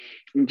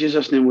In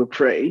Jesus' name we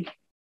pray.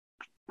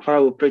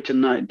 Father, we pray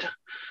tonight.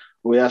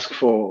 We ask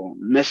for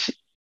mercy.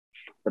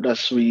 But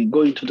as we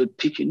go into the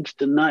teachings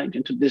tonight,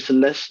 into this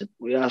lesson,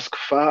 we ask,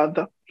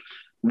 Father,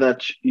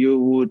 that you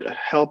would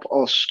help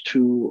us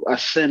to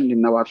ascend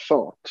in our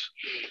thoughts,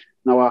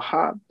 in our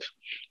heart,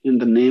 in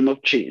the name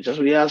of Jesus.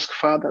 We ask,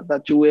 Father,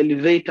 that you will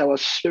elevate our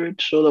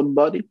spirit, soul, and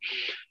body,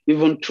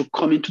 even to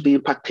come into the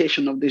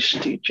impartation of this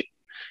teaching,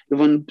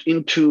 even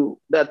into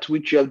that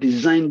which you have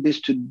designed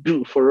this to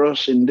do for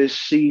us in this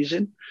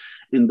season,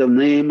 in the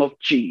name of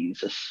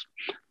Jesus.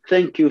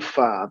 Thank you,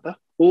 Father.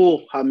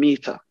 Oh,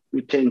 Hamita,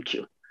 we thank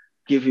you.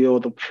 Give you all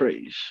the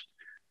praise.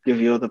 Give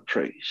you all the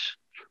praise.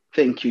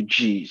 Thank you,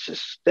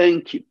 Jesus.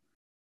 Thank you.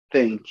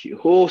 Thank you.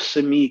 Oh,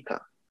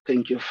 Semika.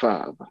 Thank you,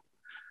 Father.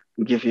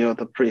 Give you all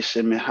the praise.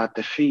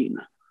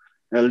 Semehatefina.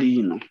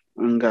 Elino.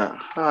 Anga.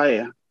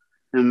 Haya.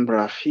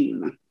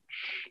 Embrafina.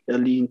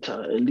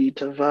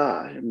 Elita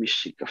va.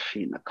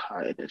 Mishikafina.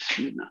 Kaya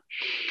desina.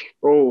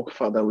 Oh,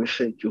 Father, we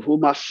thank you. Who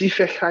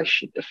masife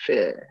hashita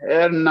fe.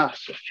 Erna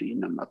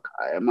safina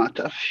makaya.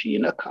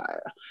 Matafina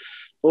kaya.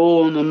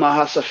 Oh, no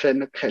mahasa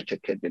fene kete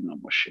kede no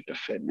moshita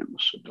fene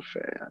musuda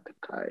fe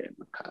adakaya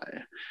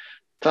makaya.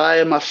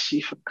 Taya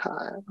masifa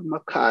kaya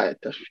makaya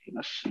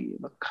tafina si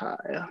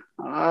makaya.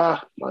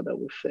 Ah, Father,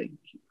 we thank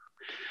you.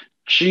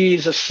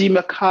 Jesus, si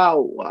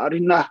makau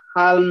arina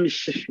halmi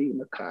sifi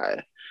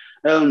makaya.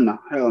 Elna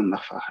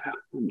fire.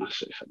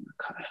 Masifa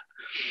makaya.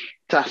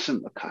 Tasa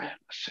makaya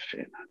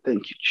masifina.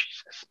 Thank you,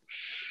 Jesus.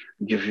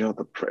 Give you all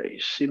the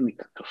praise. Si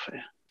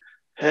mikatofe.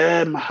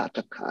 He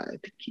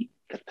mahatakaya tiki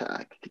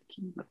kata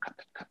tiki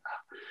makataka.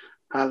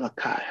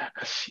 Halakaya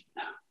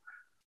kasina.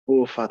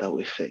 Oh, Father,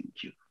 we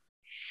thank you.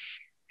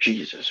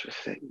 Jesus, we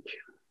thank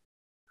you.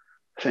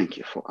 Thank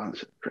you for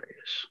answered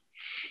prayers.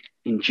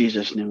 In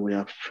Jesus' name we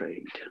have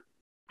prayed.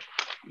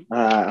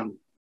 I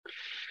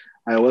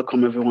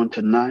welcome everyone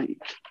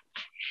tonight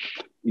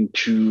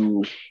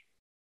into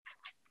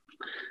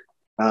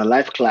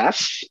live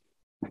class.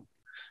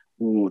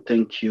 Oh,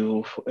 thank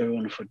you for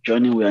everyone for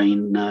joining. We are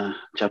in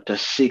chapter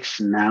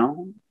 6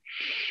 now.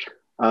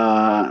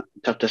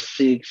 Chapter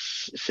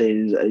 6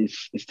 says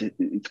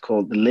it's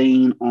called the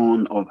laying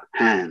on of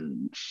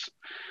hands.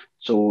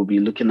 So we'll be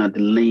looking at the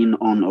laying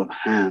on of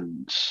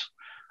hands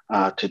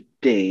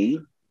today.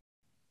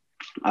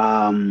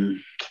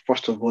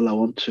 First of all, I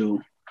want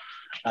to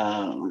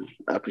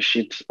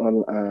appreciate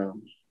all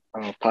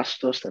our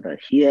pastors that are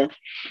here,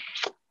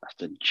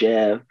 Pastor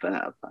Jeff,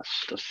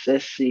 Pastor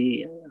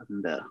Ceci,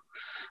 and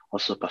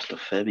also Pastor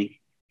Femi.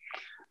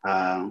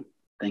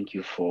 Thank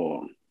you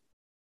for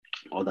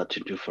all that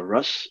you do for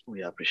us.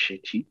 We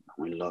appreciate you.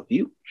 We love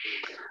you.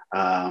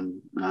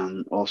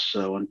 And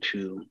also I want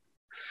to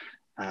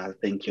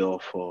thank you all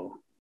for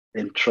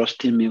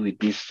entrusting me with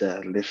this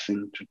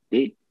lesson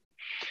today.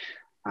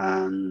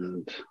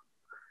 And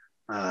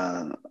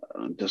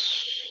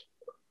just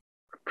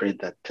pray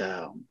that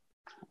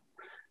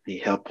the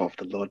help of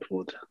the Lord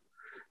would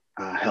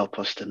help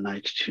us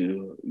tonight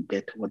to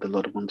get what the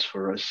Lord wants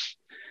for us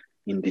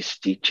in this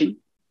teaching.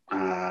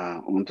 I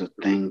want to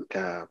thank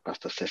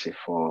Pastor Ceci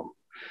for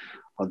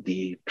all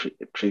the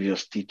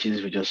previous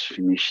teachings. We just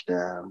finished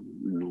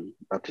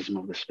baptism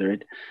of the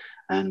Spirit,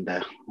 and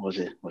was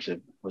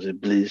a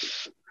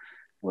bliss.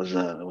 Was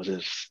a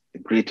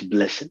great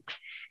blessing.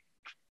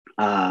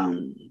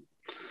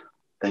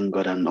 Thank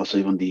God, and also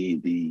even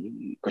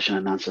the question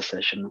and answer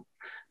session.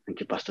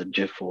 Thank you, Pastor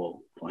Jeff, for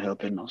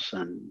helping us,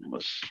 and it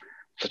was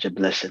such a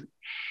blessing.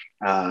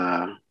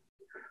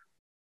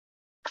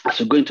 As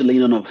we're going to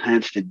lay on of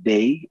hands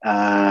today,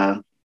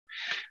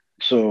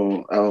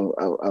 so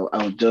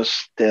I'll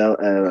just tell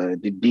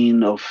the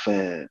dean of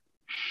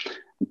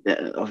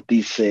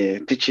this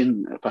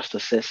teaching, Pastor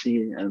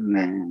Ceci,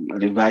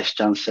 and the vice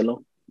chancellor,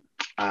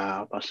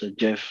 Pastor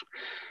Jeff.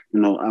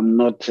 I'm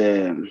not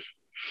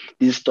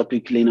this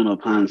topic laying on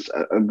of hands.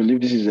 I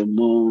believe this is a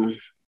more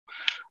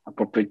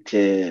appropriate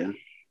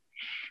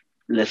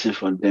lesson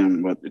for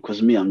them, but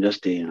because me, I'm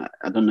just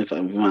I don't know if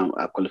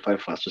I qualify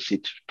for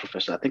associate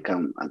professor. I think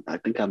I'm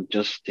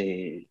just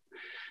a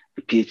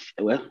PhD.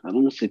 Well, I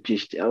don't want to say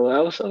PhD.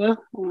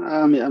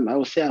 I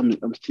would say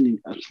I'm still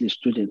a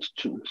student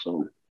too.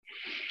 So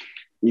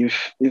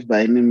if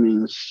by any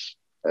means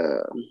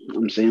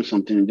I'm saying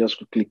something, just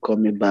quickly call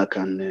me back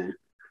and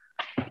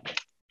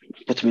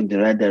put me in the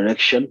right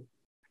direction.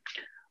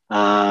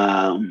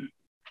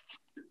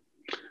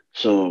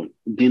 So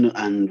Dean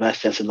and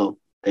Vice Chancellor,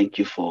 thank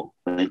you for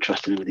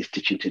entrusting me with this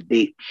teaching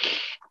today.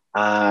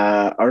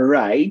 All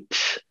right.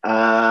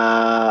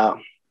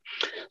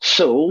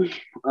 So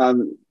I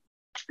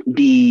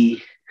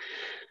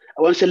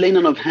want to say laying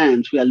on of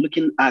hands. We are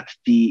looking at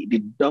the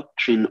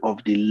doctrine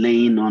of the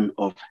laying on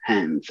of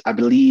hands. I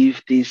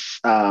believe this.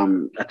 I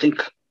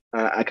think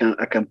I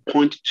can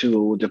point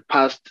to the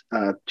past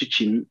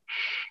teaching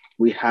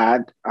we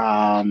had.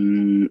 I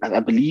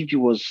believe it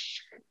was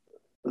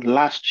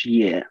last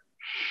year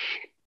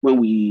when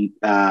we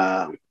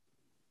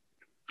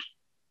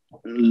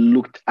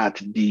looked at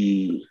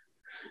the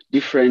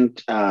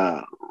different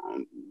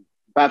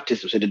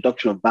baptism, so the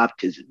doctrine of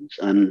baptisms,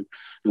 and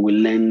we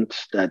learned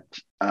that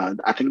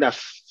I think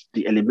that's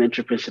the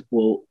elementary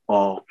principle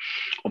of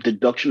the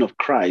doctrine of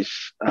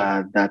Christ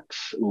that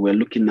we're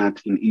looking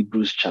at in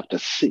Hebrews chapter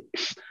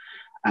 6.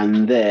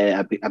 And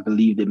there, I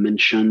believe they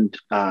mentioned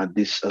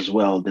this as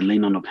well, the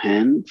laying on of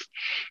hands.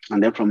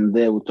 And then from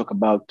there, we'll talk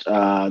about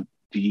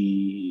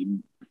the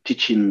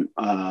teaching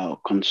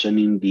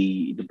concerning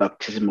the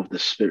baptism of the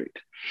Spirit.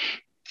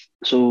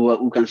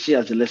 So we can see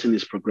as the lesson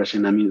is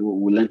progressing, I mean,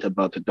 we learned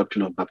about the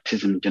doctrine of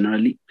baptism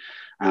generally,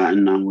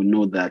 and we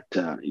know that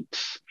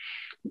it's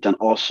an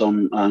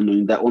awesome,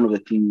 that one of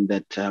the things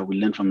that we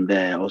learned from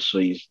there also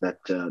is that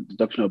the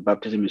doctrine of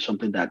baptism is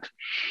something that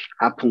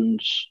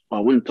happens,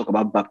 when you talk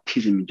about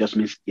baptism, it just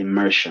means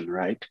immersion,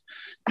 right?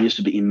 It needs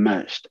to be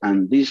immersed.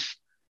 And this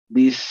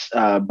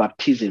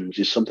baptisms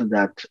is something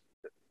that,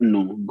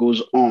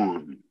 goes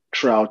on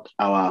throughout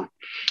our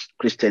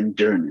Christian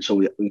journey. So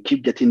we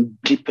keep getting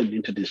deeper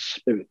into the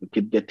Spirit. We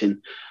keep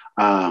getting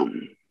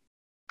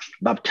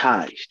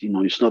baptized.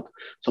 It's not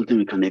something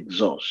we can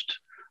exhaust.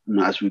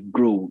 As we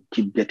grow,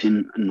 keep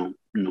getting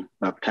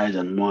baptized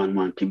and more,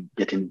 and keep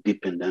getting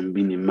deepened and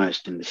being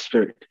immersed in the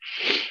Spirit.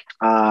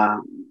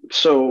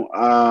 So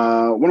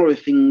one of the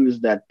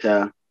things that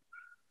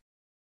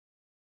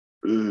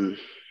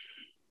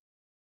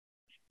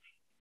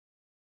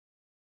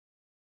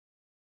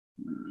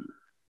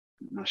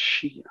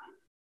Mashiach.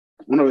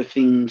 One of the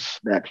things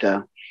that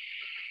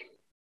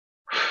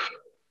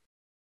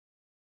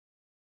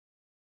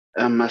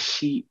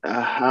Amasi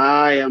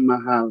Ahaya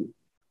Mahal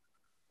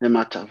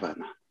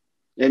Ematavana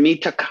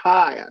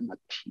Emitakaya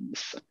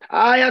Matisa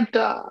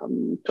Tayata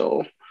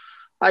to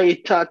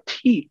Aita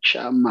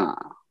teacher ma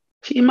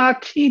Tima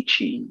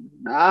teaching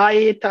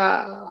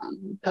Aita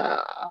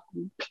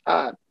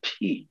ta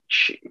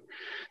teaching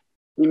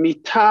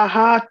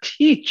Imitaha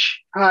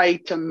teach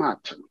Aita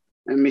mata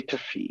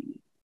Emitafi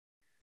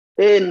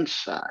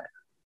inside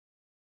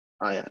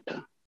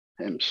Ayata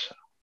Emsa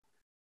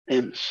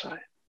Emsai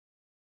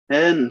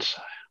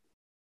Ensai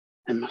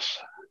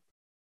Emasai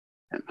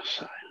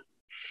Emasai.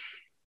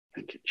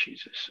 Thank you,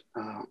 Jesus.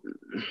 All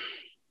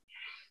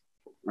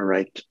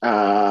right.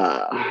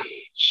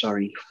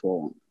 Sorry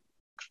for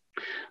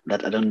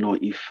that. I don't know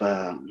if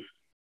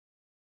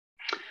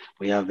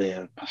we have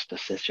a Pastor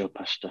Cecil,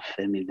 Pastor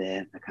Femi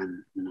there that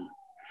can,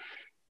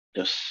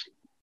 just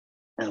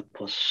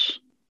help us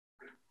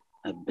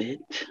a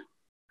bit,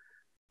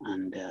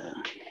 and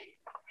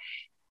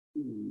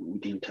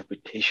with the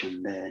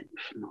interpretation there.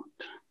 If not,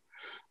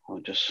 I'll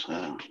just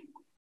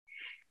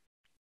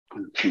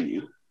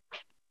continue.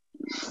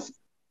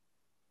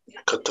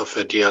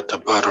 Katafediata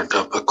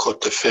barada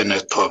bakote fene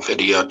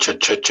tovedia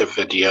cheche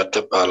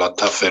vediata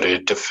balata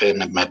ferete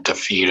fene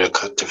metafira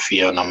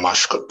katafiana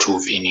mashka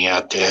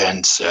tuviniate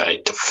hensa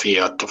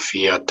etafia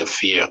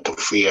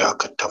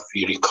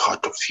katafiri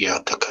katafia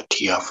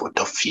takatia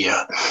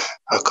fotafia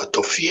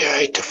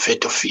akatofia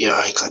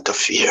etafetofia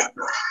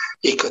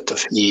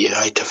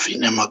ikatafia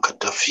itafine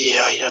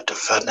makatafia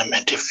yatafana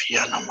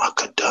metafia na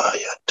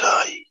makadaya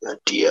dai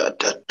yadia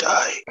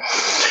dadai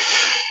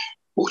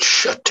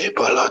Ushate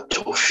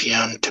balato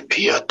fiante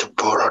piata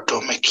porato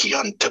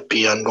mekiante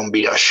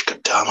piandumbi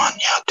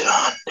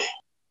ashkatamanyatande.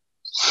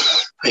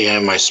 I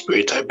am my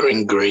spirit, I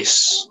bring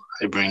grace,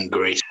 I bring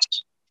grace,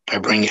 I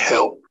bring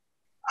help,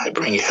 I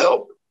bring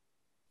help,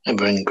 I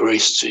bring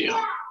grace to you.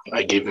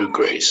 I give you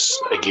grace,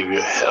 I give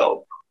you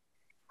help,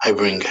 I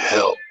bring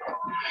help,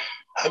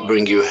 I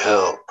bring you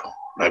help,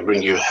 I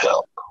bring you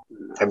help,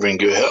 I bring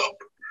you help.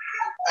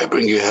 I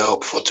bring you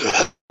help for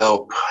to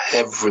help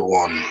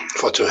everyone,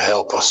 for to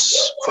help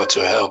us, for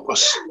to help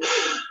us,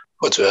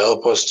 for to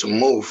help us to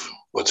move,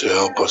 for to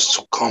help us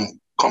to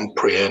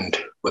comprehend,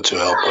 for to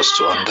help us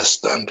to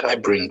understand. I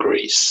bring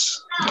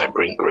grace. I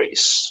bring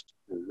grace.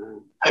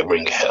 I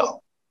bring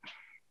help.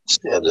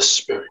 Stay the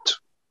Spirit.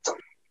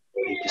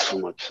 Thank you so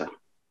much, sir.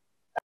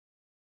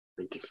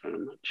 Thank you very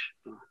much.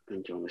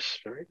 Thank you, Holy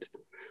Spirit.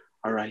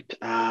 All right.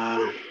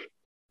 I'll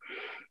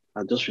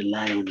just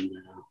rely on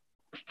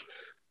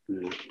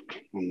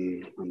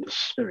the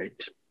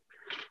Spirit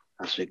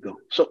as we go.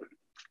 So,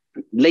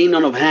 laying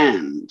on of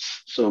hands.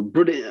 So,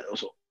 brooding.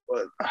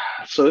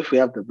 So, if we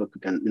have the book,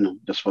 we can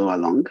just follow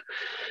along. It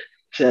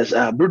says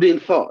brooding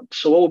thought.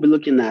 So, what we'll be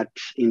looking at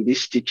in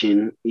this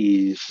teaching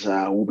is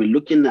we'll be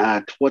looking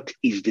at what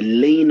is the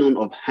laying on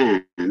of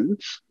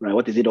hands. Right?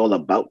 What is it all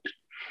about?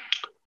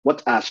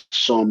 What are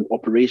some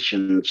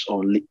operations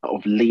of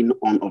laying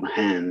on of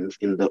hands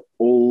in the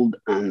Old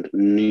and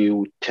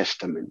New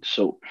Testament?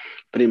 So,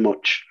 pretty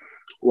much.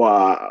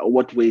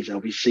 What ways are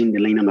we seeing the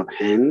laying on of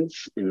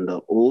hands in the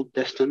Old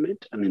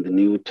Testament and in the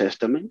New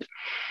Testament?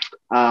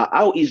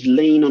 How is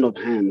laying on of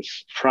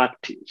hands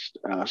practiced?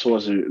 So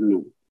as a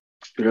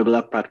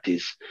regular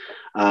practice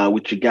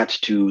with regards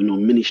to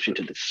ministering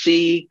to the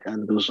sick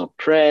and those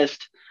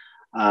oppressed,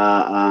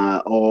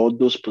 or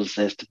those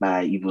possessed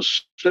by evil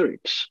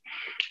spirits.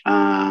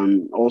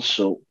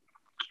 Also,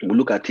 we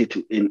look at it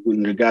in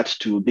regards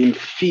to being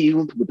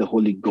filled with the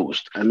Holy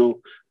Ghost. I know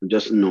we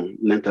just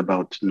learned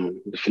about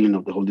the filling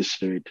of the Holy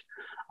Spirit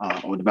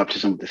or the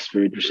baptism of the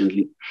Spirit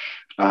recently.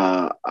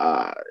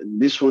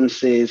 This one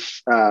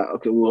says,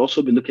 okay, we'll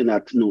also be looking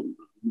at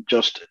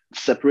just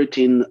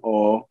separating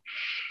or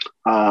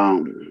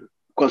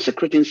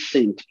consecrating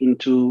saint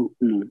into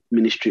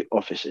ministry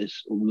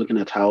offices. We're looking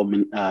at how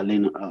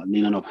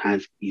laying of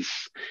hands is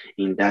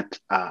in that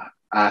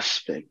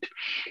aspect.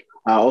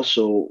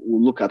 Also,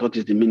 we'll look at what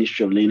is the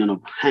ministry of laying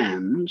of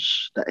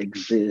hands that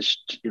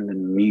exists in the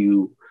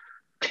New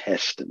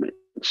Testament.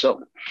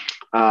 So,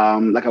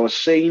 like I was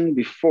saying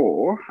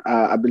before,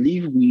 I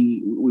believe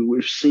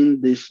we've seen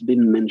this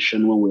being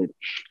mentioned when we're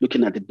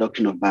looking at the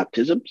doctrine of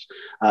baptisms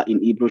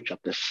in Hebrews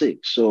chapter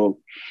 6. So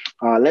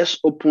let's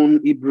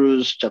open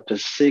Hebrews chapter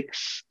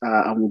 6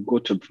 and we'll go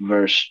to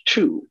verse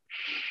 2.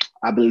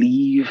 I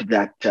believe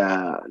that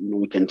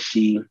we can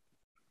see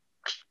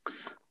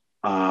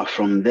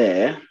from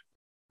there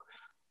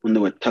when they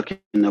were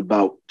talking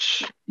about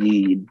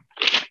the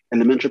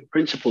elementary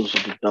principles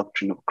of the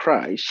doctrine of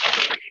Christ.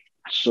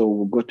 So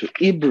we'll go to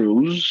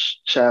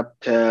Hebrews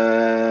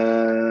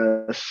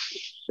chapter 6.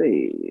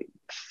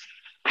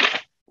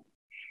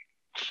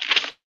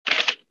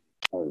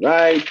 All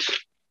right.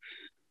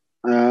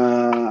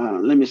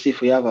 Let me see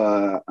if we have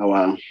our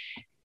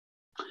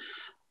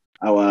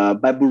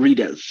Bible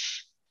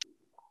readers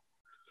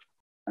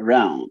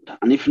around.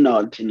 And if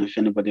not, if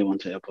anybody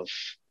wants to help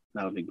us,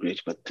 that would be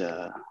great. But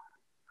I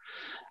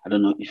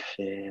don't know if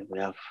we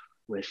have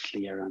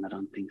Wesley around. I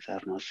don't think so.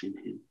 I've not seen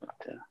him, but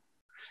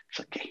it's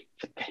okay.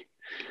 It's okay.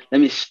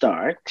 Let me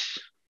start.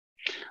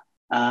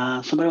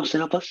 Somebody wants to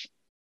help us?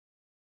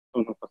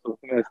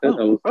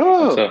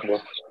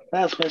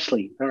 That's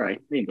Wesley. All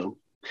right, there you go.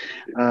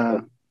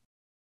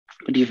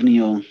 Good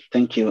evening, all.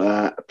 Thank you.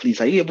 Please,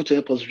 are you able to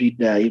help us read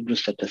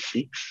Hebrews chapter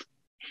 6?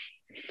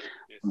 Yes.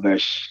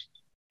 Verse.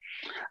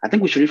 I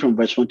think we should read from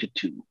verse 1 to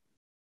 2.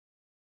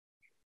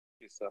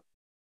 Yes, sir.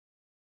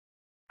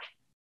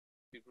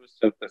 Hebrews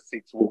chapter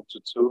 6, 1 to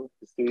 2.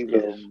 It says,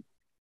 yes.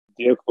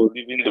 Therefore,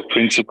 leaving the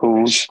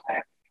principles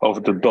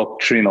of the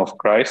doctrine of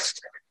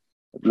Christ,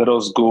 let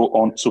us go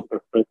on to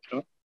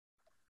perfection,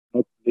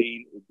 not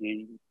laying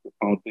again the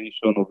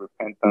foundation of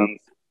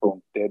repentance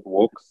from dead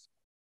works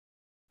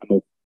and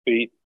of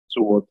faith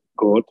toward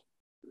God,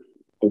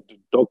 of the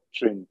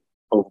doctrine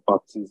of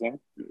baptism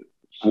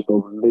and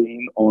of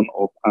laying on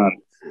of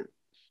hands,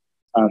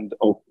 and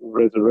of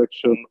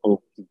resurrection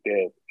of the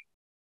dead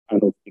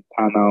and of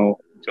eternal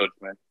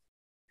judgment.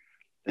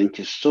 Thank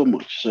you so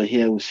much. So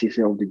here we see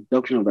of the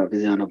doctrine of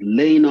baptism and of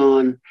laying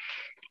on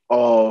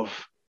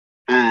of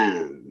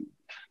hands.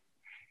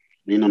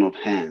 Laying on of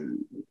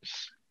hands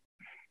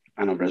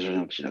and of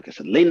resurrection of the dead. Okay,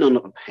 so laying on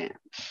of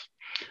hands.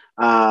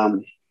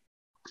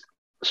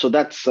 So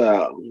that's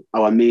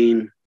our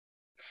main,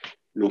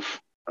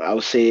 I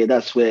would say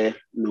that's where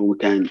we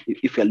can,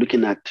 if we're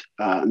looking at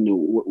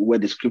where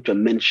the scripture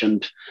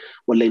mentioned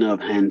what laying on of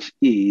hands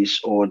is,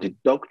 or the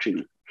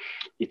doctrine,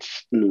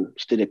 it's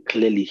stated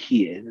clearly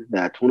here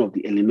that one of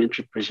the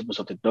elementary principles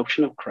of the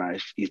doctrine of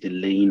Christ is the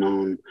laying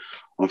on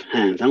of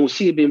hands, and we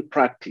see it being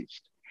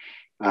practiced.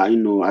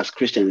 As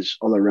Christians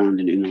all around,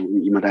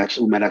 we might have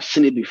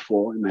seen it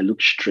before. It might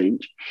look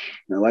strange.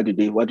 Why do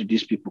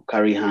these people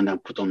carry hand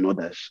and put on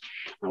others?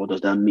 And what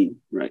does that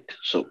mean, right?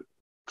 So,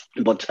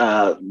 but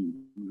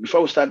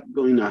before we start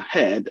going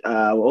ahead,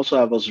 we'll also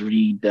have us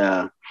read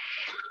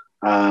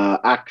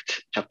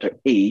Act chapter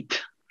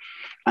 8,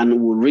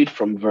 and we'll read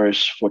from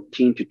verse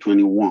 14 to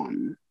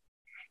 21.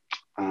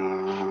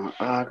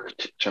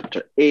 Act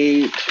chapter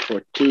 8,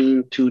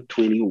 14 to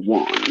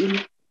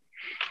 21.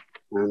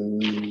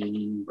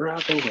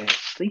 Brother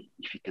Wesley,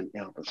 if you can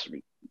help us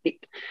read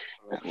it,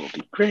 that will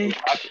be great.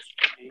 Acts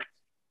 8,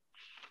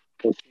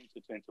 14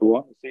 to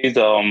 21. It says,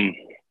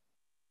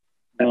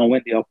 now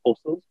when the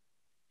apostles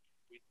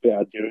which were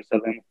at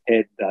Jerusalem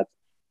heard that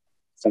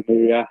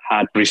Samaria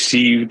had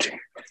received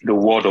the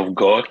word of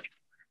God,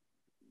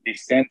 they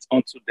sent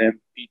unto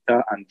them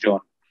Peter and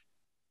John,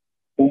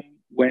 whom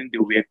when they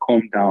were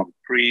come down,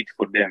 prayed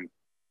for them,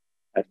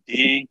 that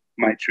they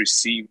might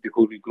receive the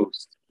Holy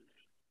Ghost.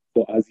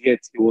 For as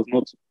yet he was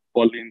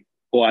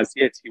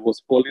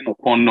falling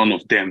upon none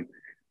of them.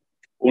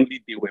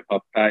 Only they were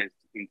baptized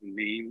in the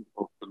name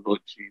of the Lord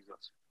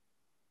Jesus.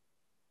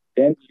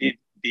 Then laid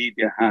they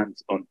their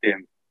hands on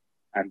them,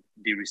 and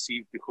they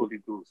received the Holy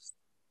Ghost.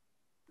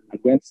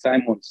 And when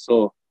Simon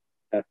saw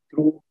that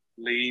through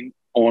laying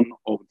on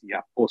of the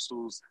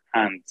apostles'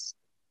 hands,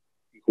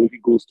 the Holy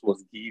Ghost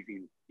was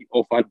given, he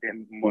offered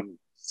them money,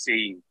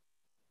 saying,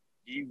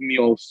 Give me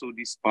also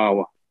this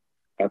power,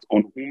 that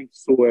on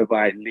whomsoever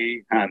I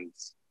lay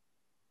hands,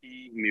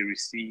 he may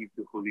receive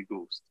the Holy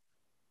Ghost.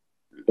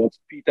 But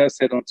Peter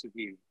said unto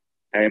him,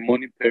 Thy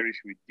money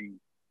perish with thee,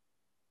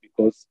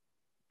 because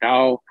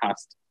thou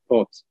hast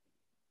thought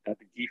that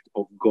the gift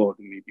of God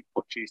may be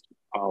purchased with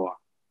power.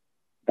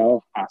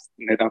 Thou hast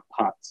neither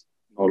part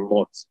nor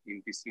lot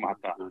in this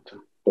matter,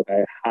 but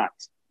thy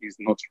heart is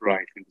not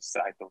right in the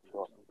sight of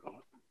God.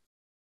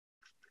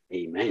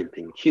 Amen.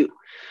 Thank you.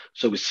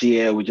 So we see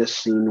here, we just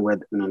seen where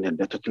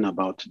they're talking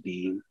about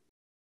the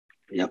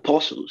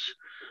apostles,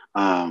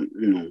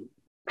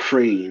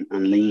 praying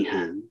and laying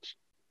hands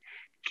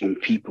on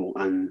people.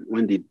 And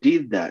when they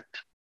did that,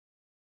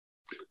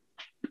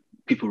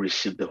 people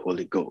received the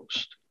Holy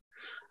Ghost.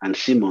 And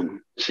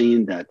Simon,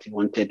 seeing that he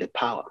wanted the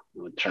power,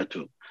 would try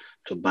to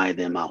buy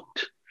them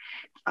out.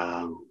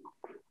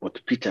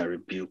 But Peter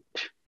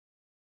rebuked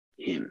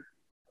him.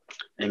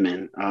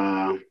 Amen.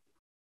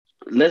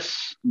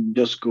 Let's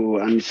just go.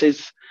 And it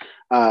says,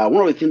 one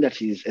of the things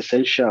that is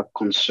essential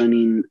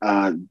concerning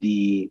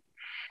the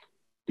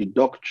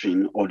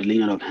doctrine of the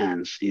laying on of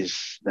hands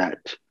is that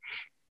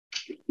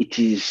it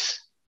is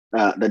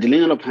that the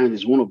laying on of hands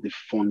is one of the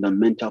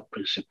fundamental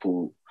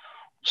principles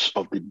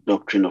of the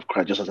doctrine of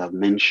Christ, just as I've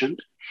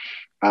mentioned.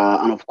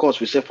 And of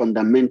course, we say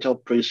fundamental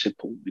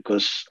principle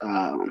because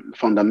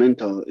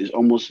fundamental is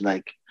almost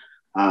like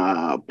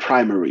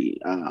primary.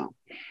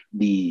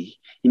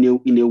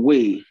 In a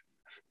way,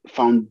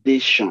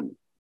 foundation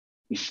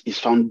is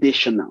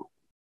foundational.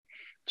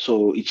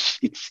 So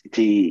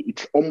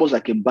it's almost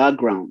like a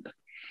background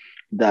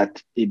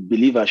that a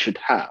believer should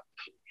have.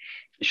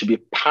 It should be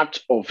part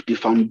of the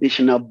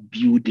foundational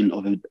building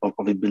of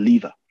a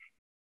believer,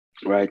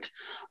 right?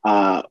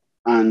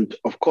 And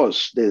of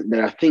course,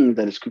 there are things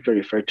that the scripture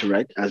referred to,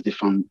 right, as the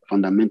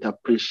fundamental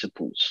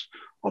principles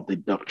of the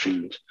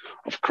doctrines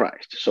of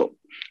Christ. So,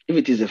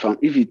 if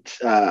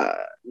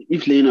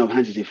laying of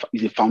hands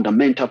is a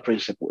fundamental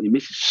principle, it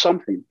means it's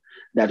something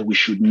that we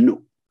should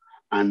know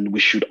and we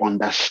should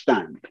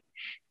understand,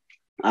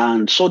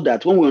 and so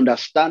that when we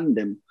understand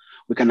them,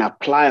 we can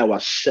apply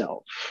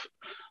ourselves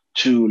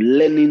to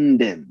learning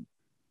them.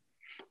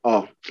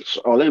 Or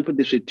let me put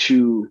this way: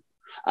 to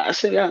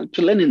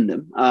learning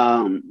them,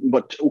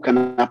 but we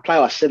can apply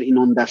ourselves in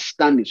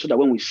understanding, so that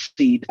when we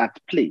see it at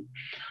play,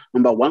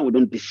 number one, we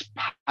don't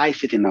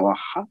despise it in our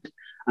heart,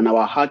 and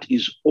our heart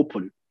is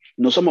open.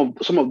 Some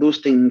of those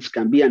things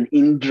can be an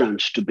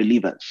hindrance to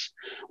believers.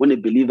 When a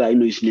believer,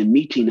 is in a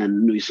meeting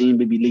and is seeing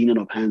maybe laying on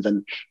of hands,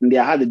 and in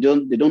their heart they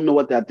don't know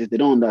what that is, they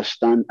don't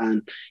understand,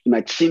 and it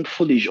might seem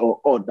foolish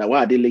or odd that why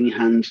are they laying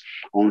hands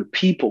on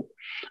people,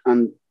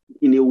 and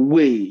in a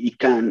way it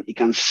can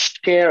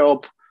scare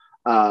up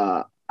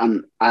a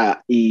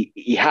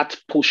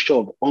heart posture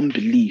of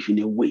unbelief. In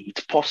a way,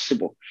 it's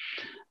possible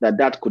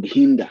that could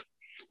hinder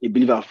a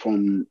believer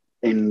from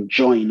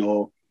enjoying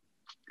or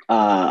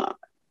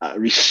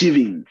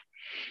receiving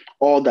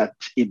all that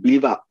a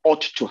believer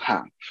ought to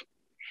have,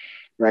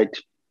 right?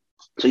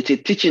 So it's a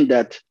teaching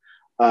that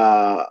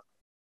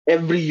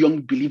every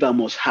young believer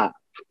must have,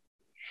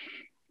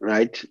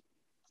 right?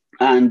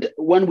 And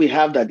when we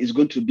have that, it's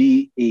going to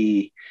be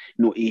a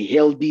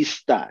healthy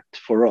start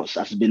for us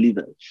as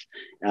believers.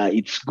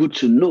 It's good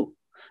to know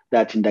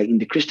that in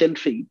the Christian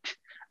faith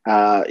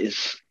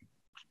the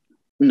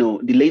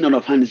laying on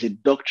of hands is a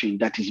doctrine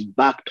that is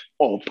backed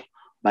up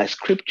by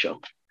Scripture,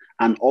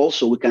 and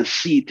also we can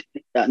see it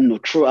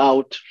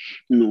throughout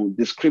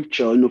the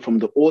Scripture, from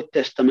the Old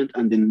Testament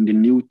and then the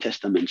New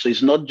Testament. So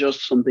it's not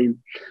just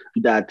something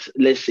that,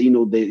 let's say,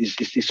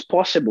 it's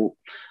possible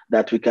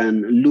that we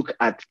can look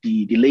at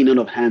the laying on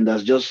of hands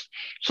as just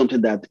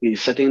something that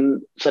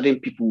certain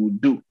people will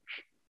do,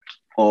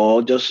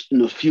 or just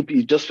few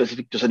people, just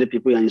specific to certain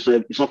people, and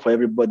it's not for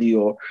everybody,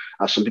 or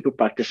some people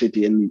practice it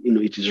and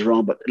it is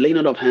wrong. But laying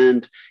on of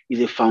hand is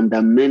a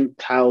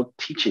fundamental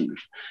teaching,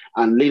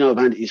 and laying on of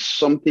hand is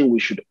something we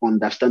should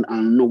understand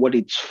and know what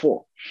it's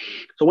for.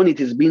 So when it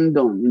is being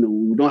done,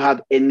 we don't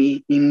have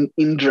any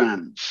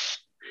hindrance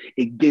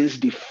against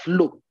the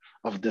flow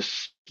of the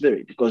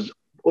Spirit, because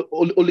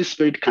Holy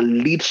Spirit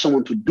can lead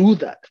someone to do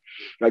that,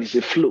 right? It's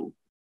a flow.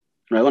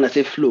 Right? When I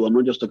say flow, I'm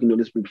not just talking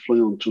Holy Spirit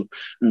flowing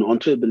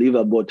onto a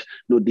believer, but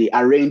the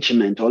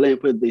arrangement, or let me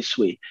put it this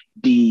way,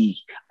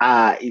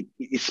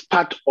 it's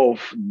part of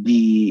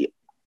the,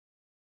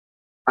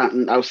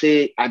 I'll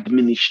say,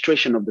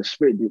 administration of the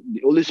Spirit.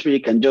 The Holy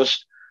Spirit can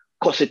just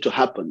cause it to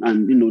happen,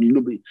 and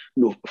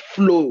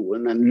flow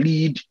and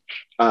lead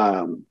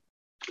a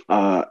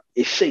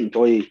saint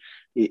or a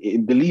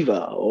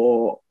believer,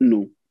 or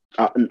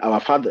our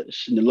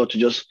fathers in the Lord to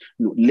just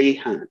lay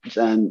hands.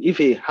 And if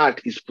a heart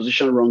is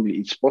positioned wrongly,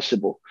 it's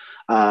possible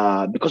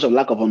because of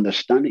lack of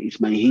understanding, it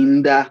might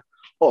hinder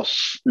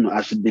us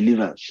as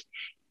believers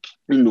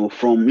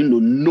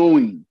from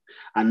knowing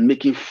and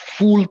making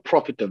full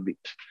profit of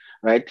it,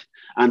 right?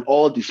 And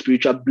all the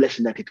spiritual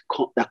blessing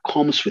that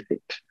comes with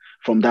it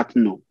from that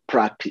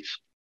practice.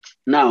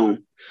 Now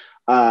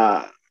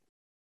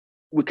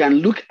we can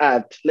look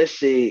at, let's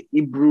say,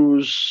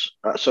 Hebrews,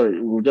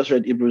 we just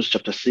read Hebrews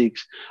chapter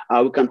 6.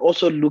 We can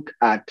also look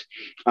at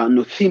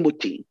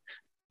Timothy,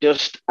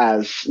 just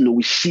as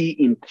we see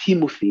in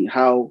Timothy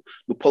how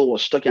Paul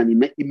was talking,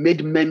 and he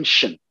made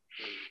mention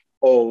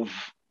of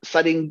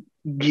certain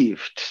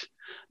gift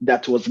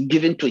that was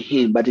given to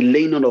him by the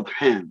laying on of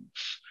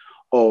hands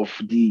of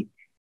the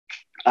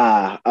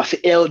I'll say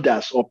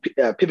elders or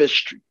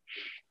pastry.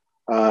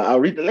 I'll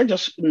read. Let's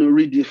just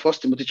read the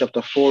First Timothy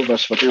chapter 4,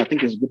 verse 14. I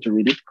think it's good to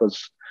read it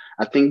because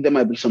I think there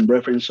might be some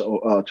reference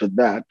to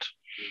that.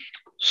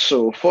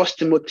 So First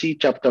Timothy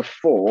chapter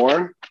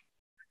 4,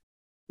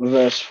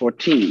 verse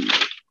 14.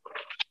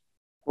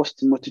 First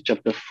Timothy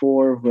chapter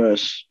 4,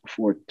 verse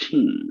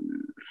 14.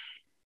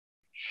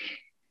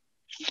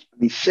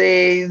 He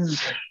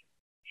says,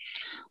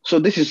 so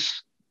this is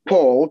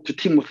Paul to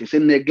Timothy,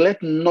 saying,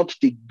 neglect not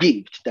the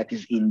gift that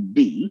is in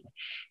thee,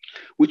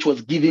 which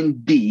was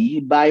given thee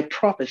by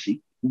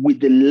prophecy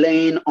with the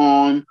laying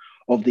on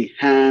of the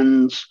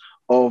hands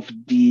of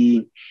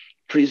the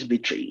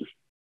presbytery.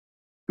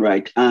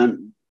 Right.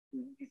 And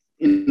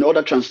in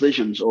other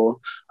translations or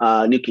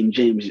New King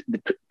James,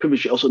 the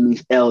presbytery also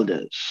means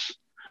elders,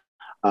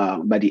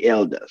 by the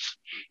elders.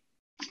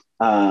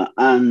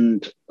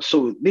 And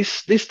so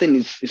this thing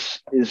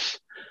is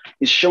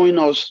showing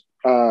us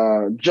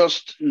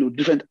just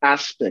different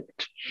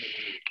aspects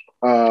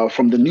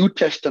from the New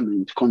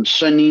Testament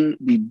concerning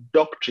the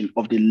doctrine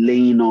of the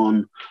laying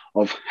on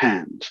of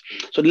hands.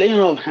 So the laying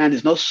on of hands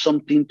is not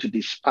something to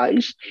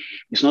despise.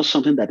 It's not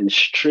something that is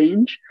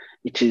strange.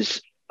 It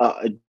is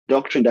a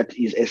doctrine that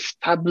is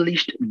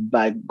established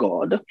by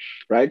God,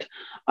 right?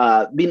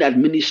 Being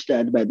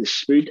administered by the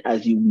Spirit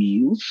as He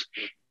wills,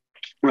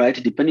 right?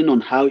 Depending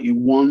on how He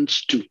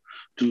wants to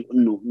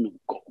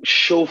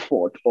show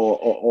forth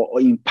or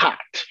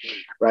impact,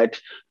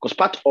 right? Because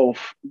part of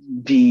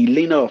the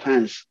laying on of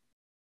hands,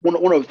 one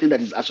of the things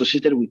that is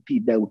associated with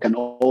it that we can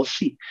all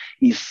see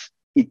is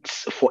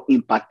it's for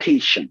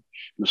impartation.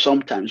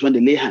 Sometimes when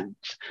they lay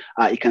hands,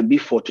 it can be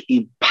for to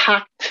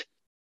impact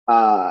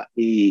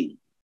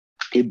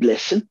a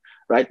blessing,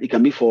 right? It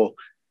can be for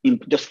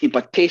just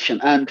impartation,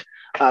 and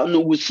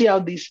we'll see how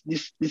this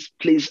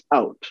plays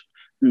out,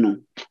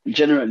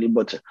 generally.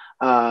 But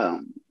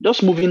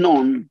just moving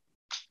on,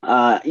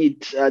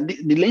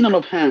 the laying on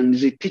of hands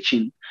is a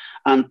teaching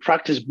and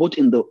practice both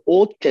in the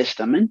Old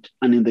Testament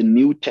and in the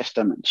New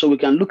Testament. So we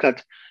can look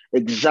at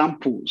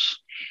examples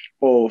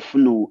of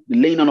the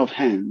laying on of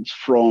hands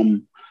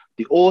from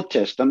the Old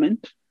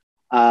Testament.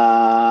 There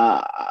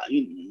are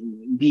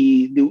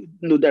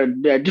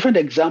different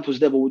examples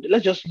there, but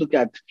let's just look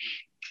at.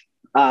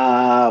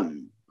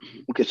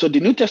 Okay, so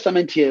the New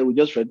Testament here we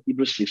just read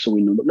Hebrews 6, so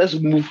we know. But let's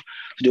move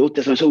to the Old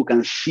Testament so we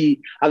can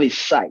have a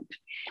sight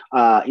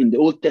in the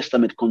Old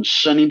Testament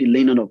concerning the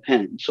laying on of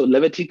hands. So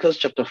Leviticus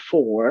chapter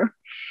 4,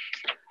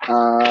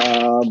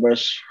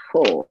 verse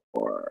 4,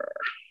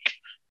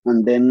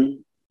 and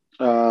then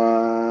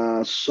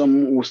we'll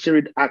still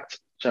read Acts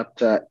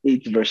chapter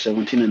 8, verse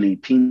 17 and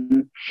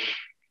 18.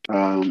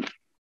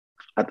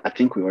 I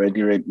think we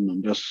already read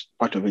just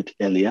part of it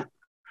earlier,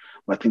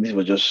 but I think this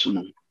was just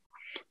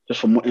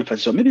for more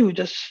emphasis. So maybe we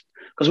just,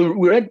 because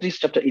we read this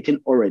chapter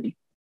 18 already,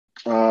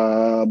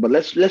 but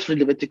let's read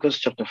Leviticus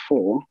chapter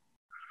 4,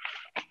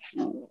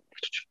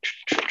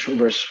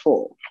 verse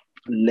 4.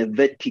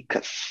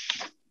 Leviticus.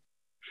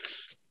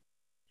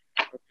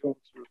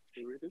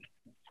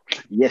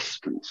 Yes,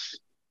 please.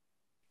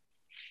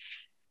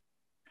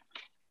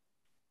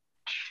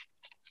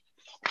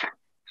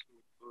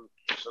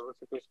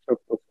 Leviticus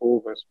chapter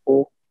 4, verse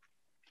 4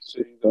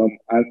 says,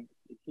 and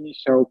he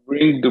shall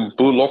bring the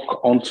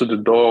bullock unto the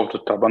door of the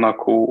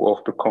tabernacle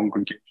of the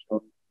congregation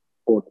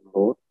for the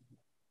Lord,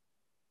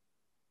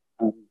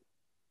 and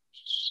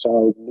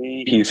shall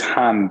lay his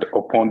hand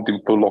upon the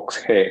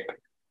bullock's head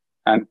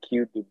and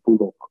kill the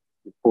bullock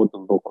before the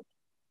Lord.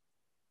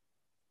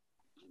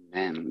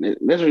 Amen.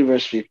 Let's read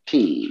verse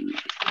 15.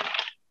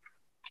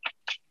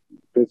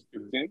 Verse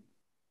 15?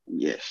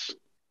 Yes.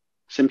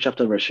 Same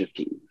chapter, verse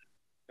 15.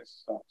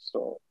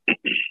 So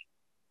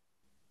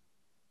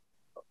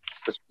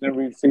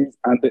it says,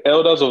 and the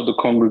elders of the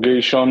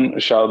congregation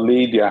shall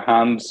lay their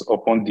hands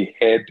upon the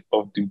head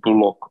of the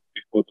bullock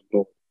before the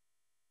Lord,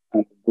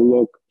 and the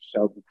bullock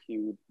shall be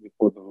killed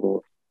before the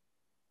Lord.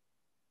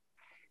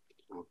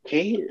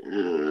 Okay,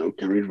 we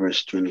can read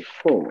verse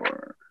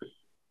 24.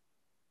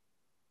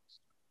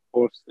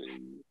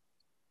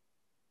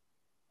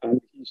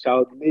 And he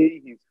shall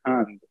lay his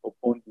hand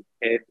upon the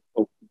head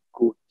of the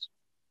goat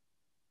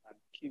and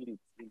kill it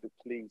in the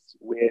place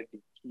where they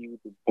kill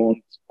the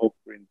burnt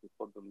offering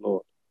before the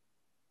Lord.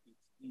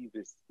 It is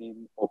the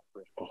sin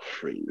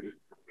offering.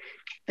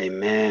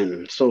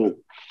 Amen. So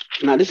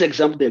now this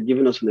example they're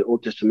giving us in the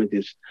Old Testament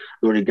is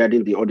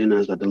regarding the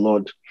ordinance that the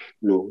Lord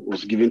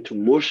was given to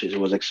Moses. He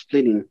was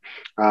explaining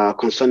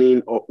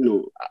concerning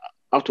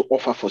how to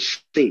offer for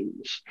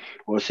sins,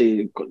 or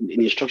say an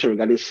instruction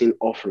regarding sin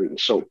offering.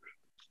 So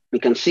we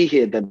can see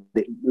here that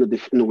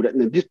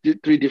these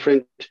three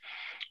different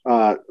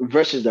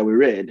verses that we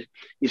read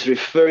is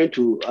referring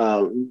to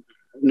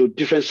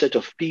different set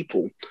of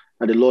people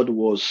that the Lord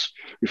was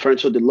referring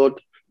to. The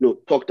Lord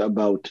talked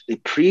about a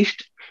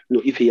priest,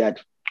 if he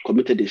had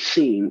committed a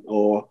sin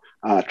or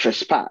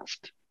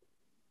trespassed,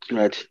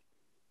 right?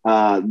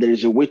 There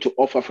is a way to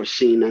offer for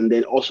sin, and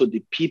then also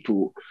the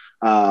people,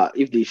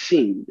 if they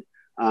sinned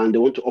and they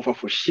want to offer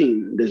for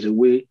sin, there's a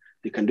way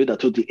they can do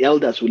that. So the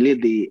elders will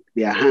lay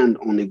their hand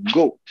on a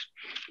goat,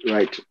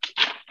 right?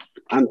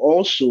 And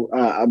also,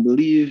 I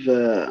believe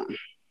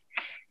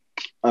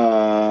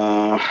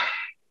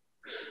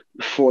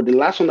for the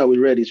last one that we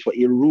read is for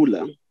a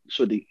ruler.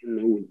 So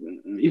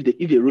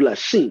if a ruler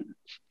sins,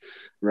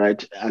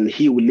 right? And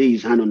he will lay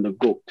his hand on the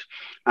goat.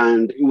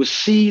 And you will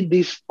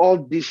see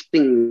all these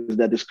things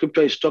that the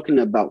scripture is talking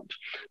about,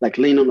 like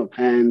laying on of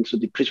hands. So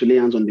the priest will lay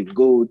hands on the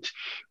goat,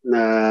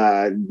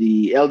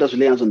 the elders will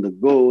lay hands on the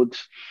goat,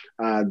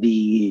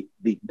 the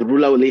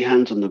ruler will lay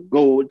hands on the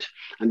goat,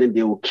 and then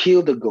they will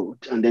kill the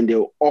goat, and then they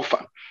will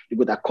offer the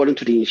goat according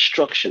to the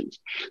instructions.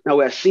 Now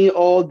we are seeing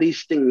all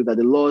these things that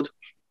the Lord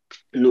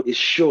is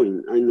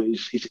showing.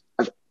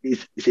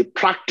 It's a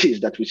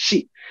practice that we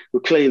see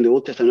clearly in the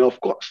Old Testament.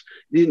 Of course,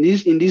 in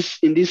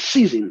this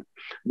season,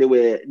 they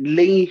were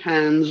laying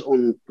hands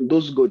on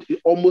those goats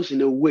almost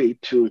in a way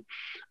to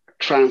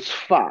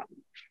transfer.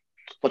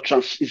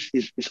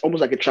 It's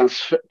almost like a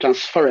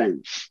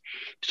transference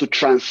to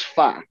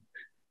transfer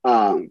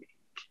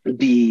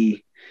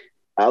the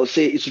I would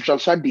say it's to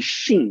transfer the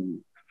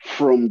sin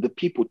from the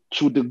people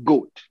to the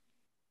goat,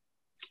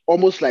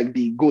 almost like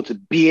the goat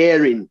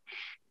bearing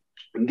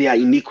their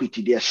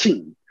iniquity, their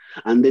sin,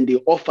 and then they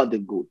offer the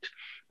goat,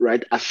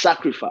 right, as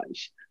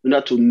sacrifice in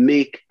order to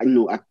make,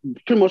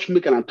 pretty much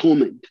make an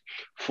atonement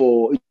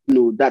for,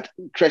 that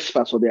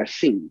trespass or their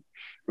sin,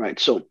 right?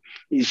 So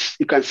you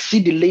can see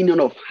the laying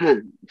on of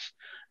hands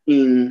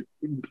in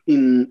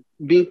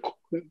being,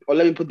 or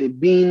let me put it,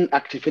 being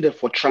activated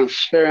for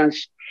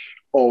transference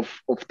of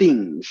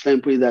things, let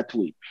me put it that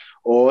way,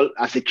 or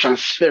as a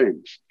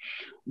transference.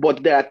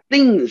 But there are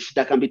things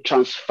that can be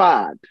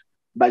transferred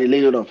by the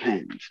laying on of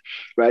hands,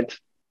 right?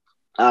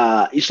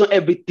 It's not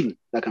everything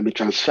that can be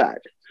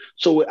transferred.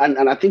 So,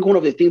 and I think one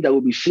of the things that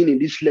will be seen in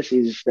this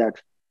lesson is that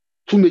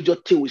two major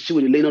things we see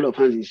with the laying on of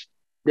hands is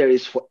there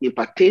is for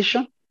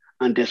impartation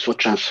and there's for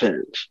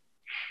transference.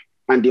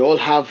 And they all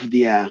have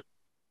their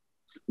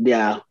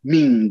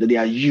mean,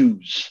 their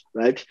use,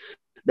 right?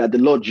 That the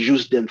Lord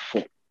used them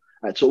for.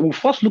 Right. So we'll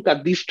first look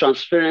at this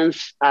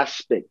transference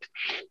aspect.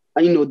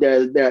 And,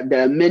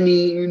 there are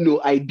many,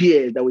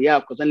 ideas that we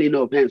have concerning laying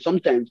on of hands.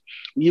 Sometimes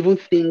we even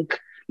think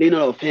laying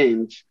on of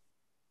hands,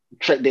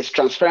 there's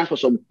transference for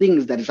some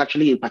things that is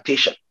actually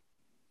impartation,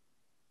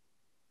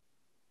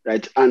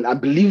 right? And I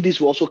believe this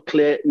will also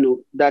clear,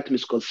 that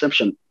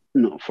misconception,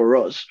 for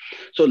us.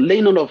 So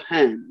laying on of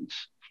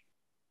hands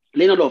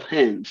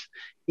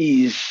can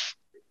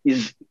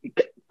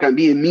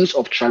be a means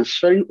of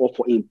transferring or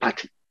for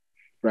imparting,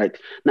 right?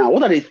 Now,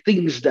 what are the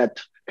things that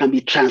can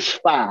be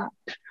transferred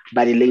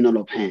by the laying on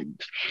of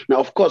hands? Now,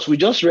 of course, we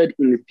just read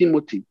in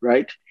Timothy,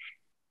 right?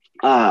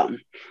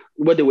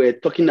 Where they were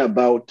talking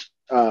about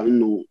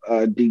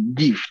the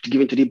gift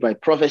given to thee by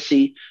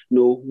prophecy,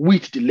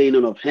 with the laying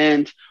on of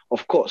hands,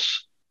 of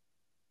course,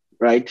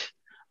 right?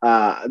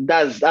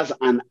 That's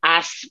an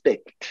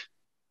aspect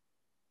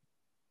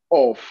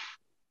of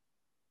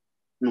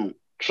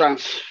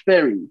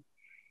transferring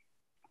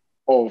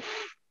of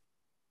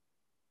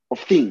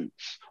things.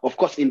 Of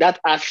course, in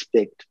that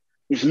aspect,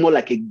 it's more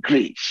like a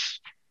grace,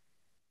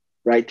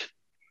 right?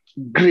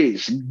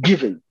 Grace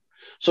given.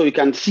 So you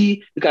can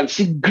see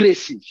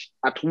graces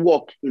at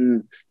work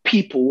in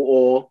people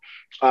or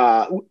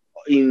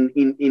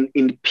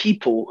in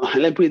people. Let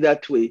me put it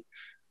that way.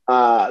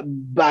 By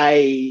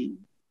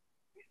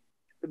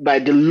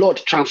the Lord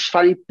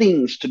transferring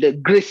things to the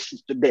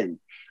graces to them,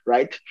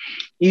 right?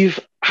 If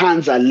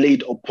hands are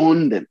laid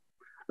upon them,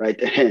 right?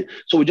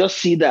 So we just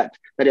see that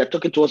they are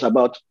talking to us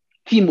about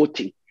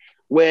Timothy,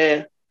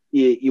 where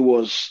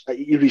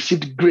he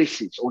received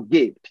graces or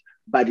gift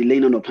by the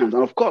laying on of hands.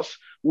 And of course,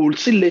 we'll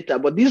see later,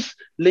 but this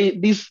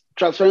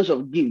transference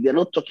of gift, they're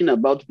not talking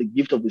about the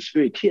gift of the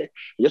Spirit here.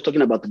 They're just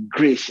talking about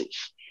graces,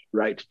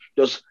 right?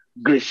 Just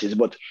graces.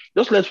 But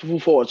just let's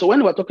move forward. So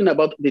when we're talking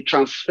about the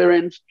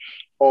transference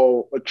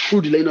or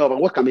through the laying on of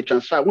what can be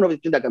transferred, one of the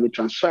things that can be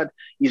transferred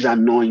is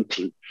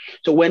anointing.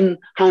 So when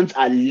hands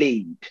are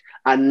laid,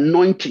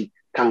 anointing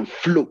can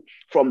flow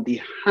from the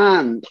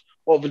hand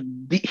of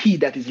he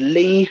that is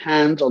laying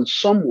hands on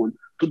someone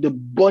to the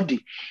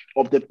body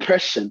of the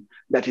person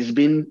that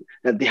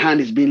the hand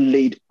is being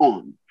laid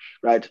on,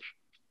 right?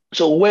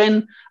 So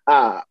when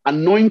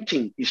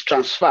anointing is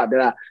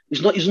transferred,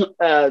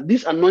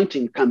 this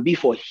anointing can be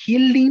for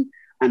healing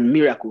and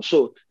miracles.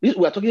 So we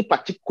are talking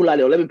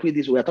particularly, or let me put it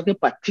this way, we are talking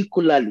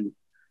particularly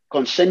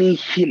concerning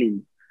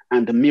healing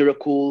and the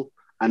miracle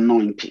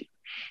anointing.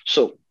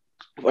 So,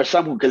 for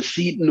example, we can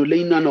see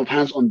laying on of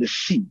hands on the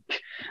sick,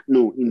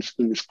 in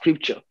the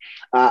scripture.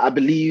 I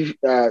believe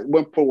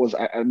when Paul was,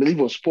 I believe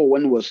it was Paul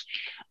when he was,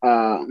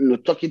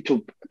 talking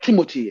to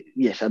Timothy.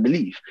 Yes, I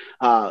believe,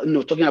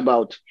 talking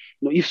about,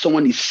 if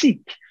someone is sick,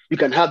 you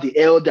can have the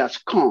elders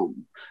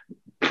come,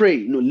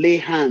 pray, lay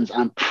hands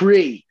and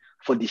pray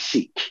for the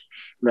sick,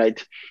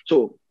 right?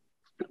 So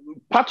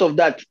part of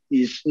that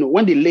is,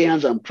 when they lay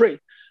hands and pray,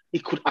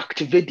 it could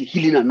activate the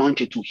healing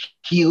anointing to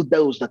heal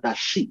those that are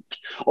sick.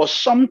 Or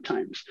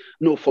sometimes,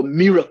 for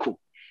miracle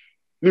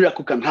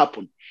can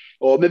happen.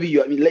 Or maybe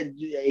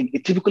a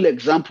typical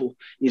example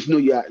is,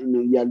 you are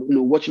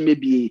watching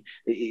maybe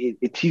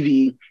a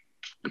TV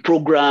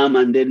program,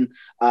 and then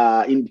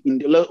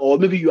or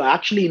maybe you are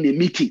actually in a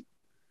meeting,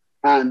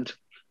 and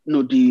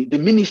the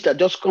minister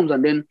just comes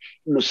and then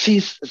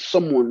sees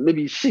someone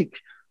maybe sick,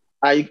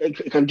 I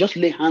can just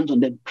lay hands on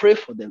them, pray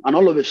for them, and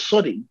all of a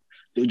sudden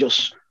they'll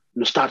just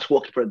start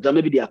walking. For example,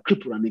 maybe they are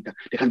crippled and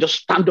they can just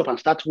stand up and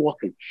start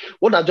walking.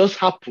 What had just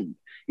happened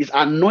is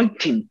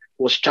anointing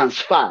was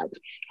transferred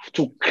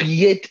to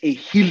create a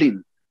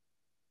healing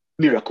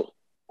miracle,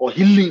 or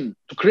healing,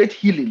 to create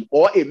healing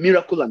or a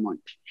miracle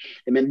anointing.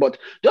 Amen. But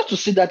just to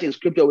see that in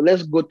scripture,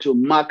 let's go to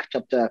Mark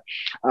chapter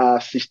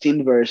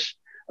 16, verse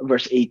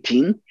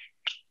 18.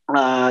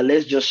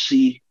 Let's just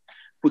see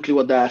quickly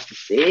what that has to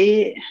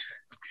say.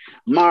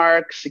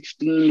 Mark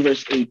 16,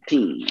 verse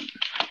 18.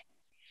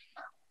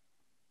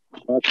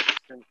 Mark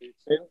 16, 18.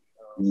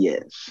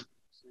 Yes.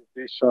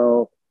 They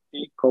shall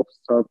take up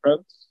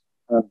serpents,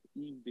 and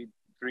if they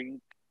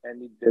drink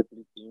any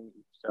deadly thing,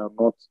 it shall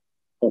not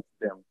hurt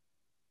them.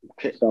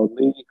 Okay. They shall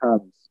lay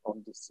hands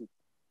on the sick,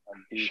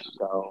 and they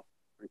shall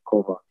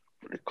recover.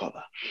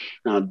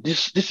 Now,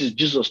 this is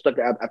Jesus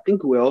talking. I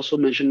think we're also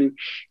mentioning,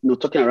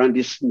 talking around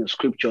this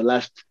scripture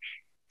last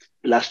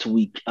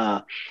week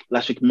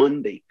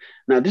Monday.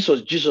 Now, this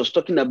was Jesus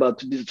talking about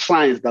the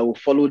signs that will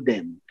follow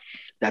them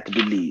that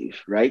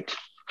believe, right?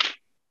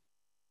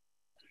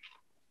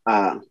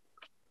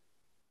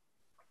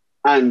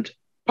 And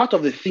part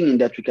of the thing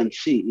that we can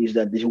see is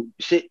that they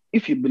say,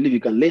 if you believe, you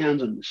can lay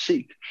hands on the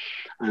sick,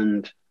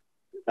 and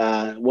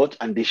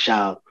and they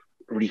shall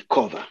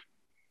recover.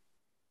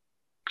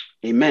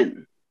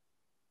 Amen.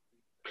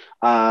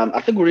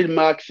 I think we read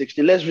Mark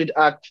 16. Let's read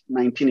Acts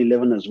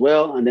 19:11 as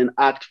well, and then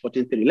Acts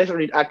 14:3. Let's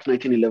read Acts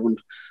 19:11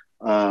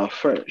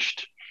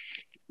 first.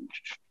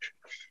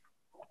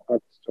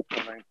 Acts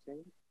chapter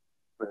 19,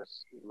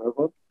 verse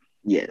 11.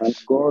 Yes. And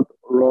God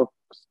wrought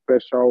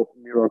special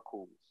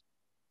miracles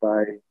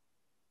by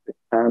the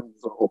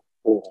hands of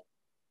Paul.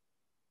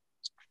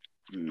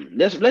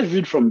 Let's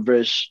read from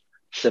verse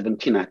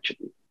 17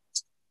 actually.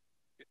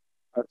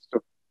 Acts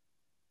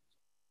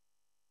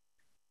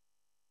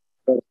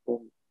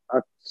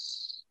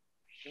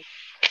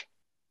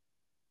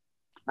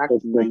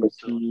Acts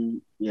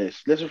 19.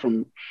 Yes, let's read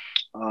from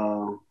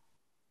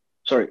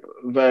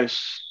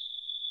verse.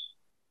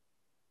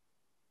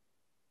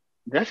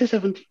 Did I say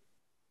 17?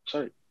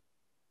 Sorry,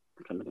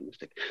 I made a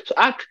mistake. So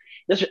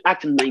let's read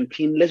Acts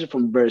 19. Let's read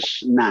from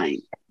verse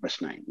 9.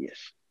 Verse 9,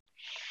 yes.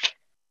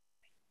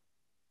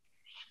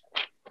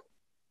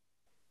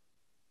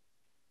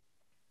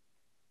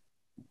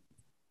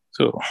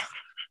 So,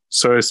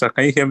 sorry, sir,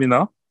 can you hear me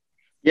now?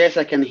 Yes,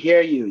 I can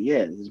hear you.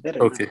 Yes, it's better.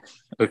 Okay.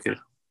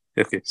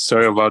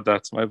 Sorry about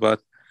that. My bad.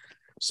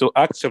 So,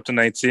 Acts chapter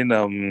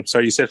 19.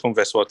 Sorry, you said from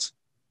verse what?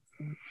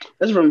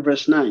 That's from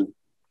verse 9.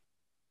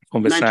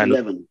 From verse 9 to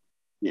 11.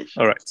 Yes.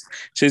 All right.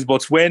 It says,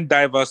 but when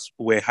divers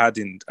were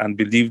hardened and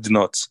believed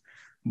not,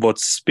 but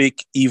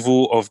spake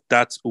evil of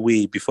that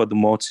way before the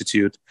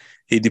multitude,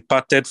 he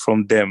departed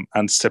from them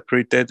and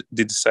separated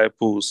the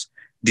disciples,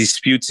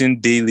 disputing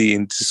daily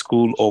in the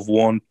school of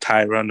one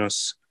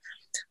Tyrannus.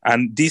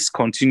 And this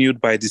continued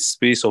by the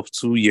space of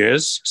 2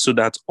 years, so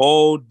that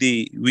all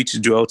they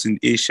which dwelt in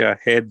Asia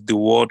heard the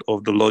word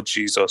of the Lord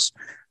Jesus,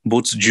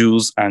 both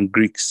Jews and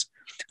Greeks.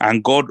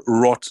 And God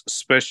wrought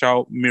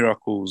special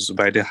miracles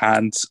by the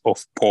hands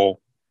of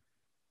Paul.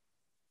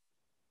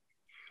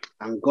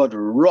 And God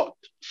wrought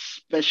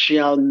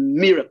special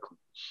miracles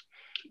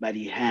by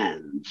the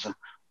hands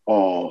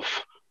of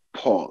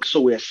Paul.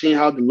 So we are seeing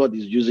how the Lord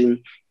is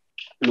using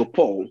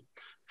Paul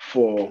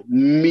for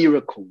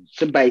miracles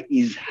by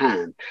his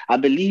hand. I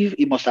believe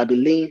he must have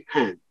been laying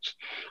hands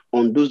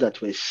on those that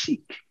were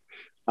sick,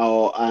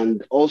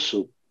 and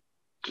also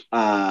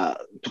to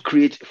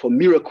create for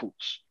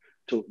miracles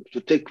to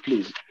take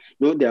place.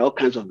 There are all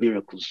kinds of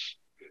miracles.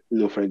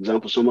 For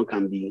example, someone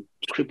can be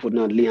crippled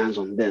now, lay hands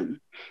on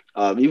them.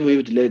 Even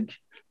if the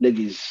leg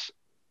is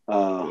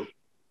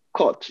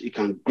cut, it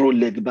can grow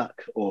leg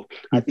back, or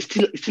it's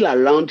still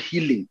around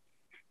healing,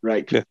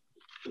 right? Yeah.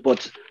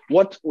 But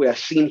what we are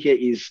seeing here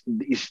is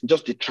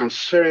just the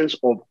transference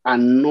of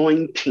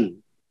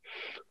anointing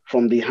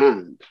from the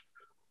hand,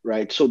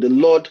 right? So the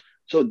Lord,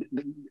 a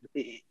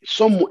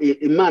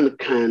man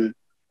can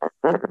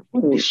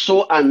be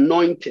so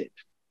anointed.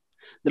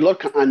 The Lord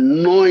can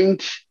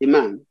anoint a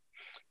man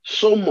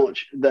so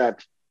much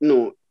that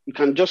you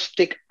can just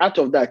take out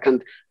of that.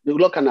 The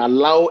Lord can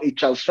allow a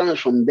transference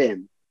from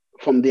them,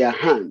 from their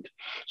hand.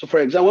 So, for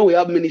example, when we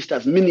have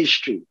ministers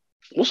ministry,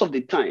 most of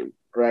the time,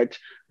 right,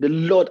 the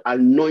Lord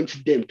anoints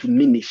them to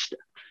minister.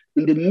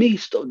 In the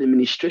midst of the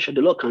ministration,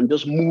 the Lord can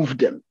just move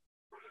them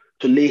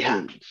to lay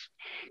hands.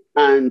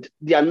 And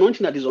the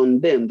anointing that is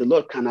on them, the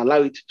Lord can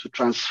allow it to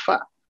transfer,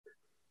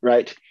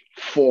 right,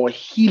 for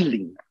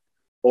healing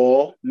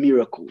or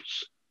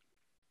miracles,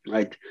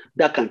 right,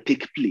 that can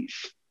take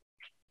place.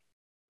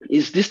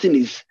 This thing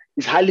is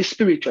highly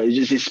spiritual.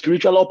 It's a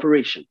spiritual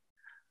operation.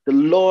 The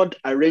Lord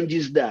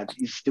arranges that.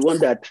 It's the one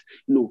that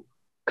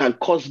can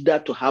cause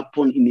that to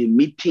happen in a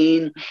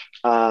meeting.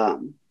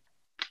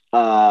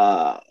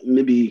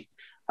 Maybe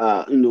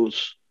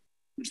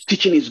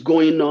teaching is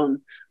going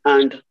on,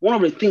 and one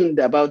of the things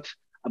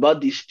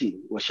about this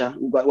thing,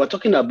 we're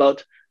talking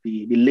about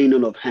the laying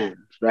on of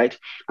hands, right?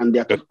 And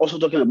they're also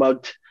talking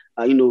about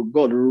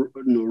God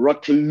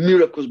wrought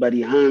miracles by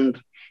the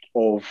hand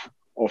of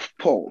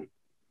Paul,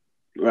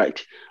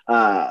 right?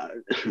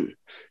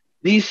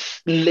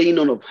 This laying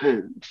on of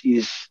hands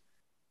is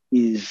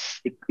a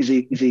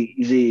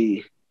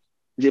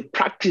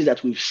practice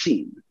that we've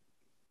seen.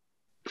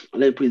 Let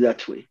me put it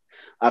that way.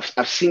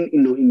 I've seen,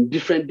 in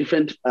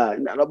different.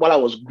 While I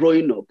was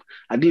growing up,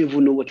 I didn't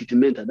even know what it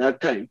meant at that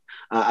time.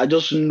 I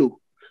just know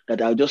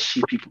that I'll just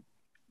see people,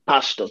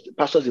 pastors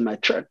in my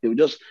church. They will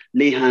just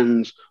lay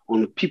hands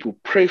on people,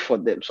 pray for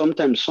them.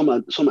 Sometimes some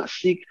are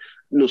sick,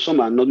 some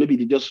are not. Maybe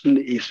they just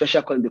a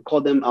special call. They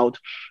call them out,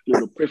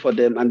 to pray for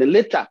them, and then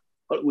later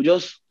we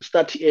just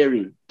start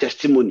hearing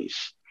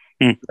testimonies,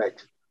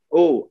 right?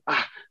 Oh,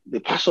 the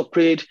pastor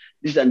prayed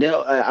this, and then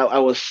I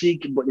was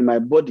sick, but in my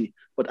body.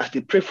 But as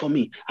they prayed for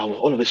me,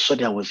 all of a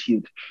sudden I was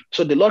healed.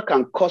 So the Lord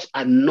can cause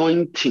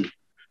anointing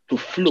to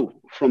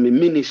flow from a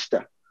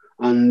minister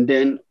and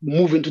then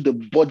move into the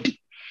body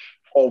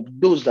of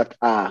those that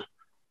are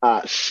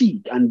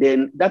sick, and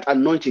then that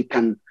anointing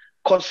can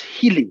cause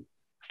healing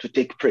to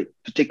take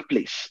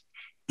place.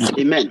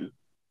 Amen.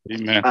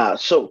 Amen.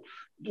 So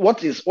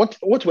what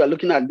we are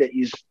looking at there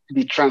is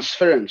the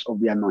transference of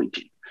the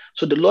anointing.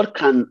 So the Lord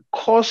can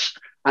cause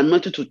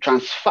anointing to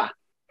transfer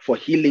for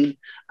healing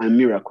and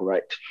miracle,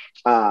 right?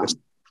 Yes.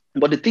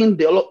 But the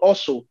thing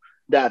also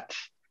that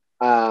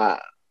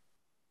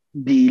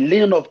the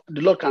laying of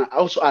the Lord can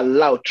also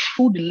allow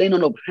through the laying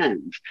on of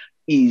hands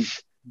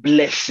is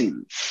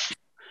blessings.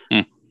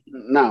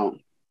 Now,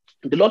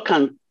 the Lord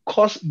can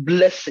cause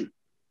blessing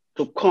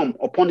to come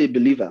upon a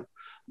believer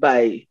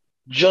by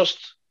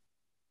just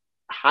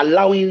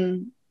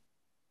allowing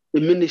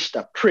the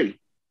minister pray,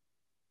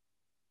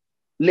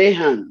 lay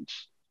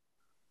hands,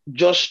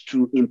 just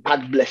to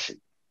impart blessing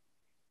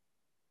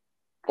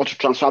or to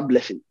transfer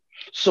blessing.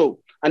 So,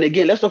 and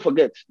again, let's not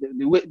forget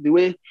the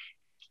way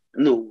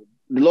the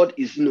Lord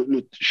is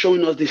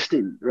showing us this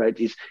thing, right?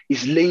 Is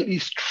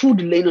through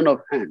the laying on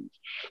of hands.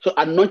 So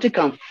anointing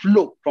can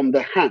flow from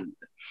the hand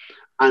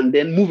and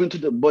then move into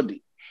the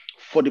body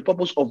for the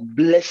purpose of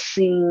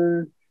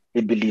blessing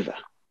a believer.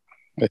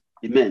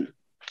 Amen.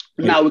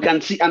 Now we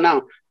can see, and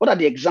now what are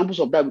the examples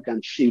of that we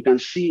can see? We can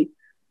see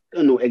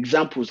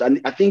examples,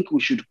 and I think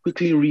we should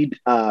quickly read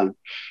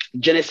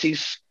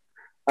Genesis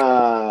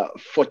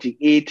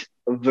 48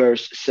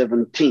 verse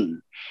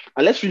 17,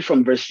 and let's read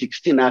from verse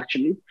 16,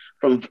 actually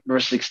from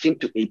verse 16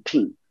 to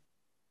 18.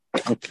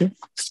 Okay,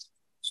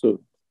 so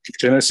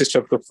Genesis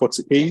chapter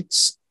 48,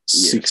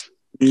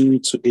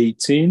 16 to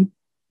 18.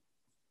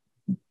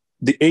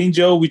 The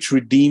angel which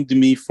redeemed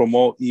me from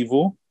all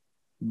evil,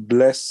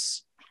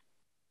 bless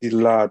the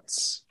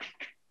lads,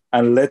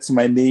 and let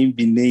my name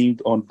be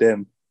named on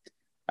them,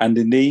 and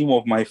the name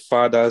of my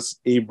fathers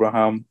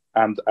Abraham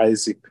and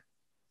Isaac,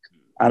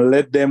 and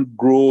let them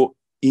grow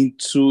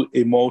into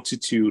a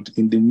multitude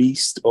in the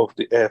midst of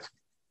the earth.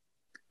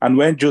 And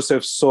when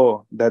Joseph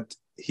saw that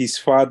his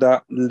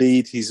father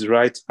laid his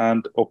right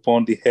hand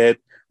upon the head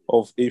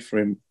of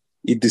Ephraim,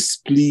 it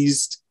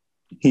displeased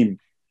him,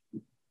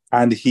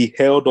 and he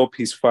held up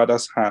his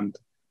father's hand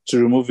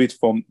to remove it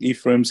from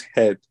Ephraim's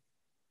head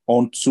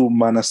onto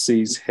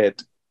Manasseh's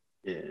head.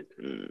 Yeah.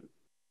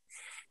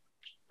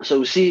 So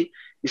you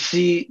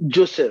see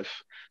Joseph.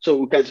 So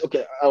we can,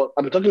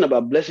 I'm talking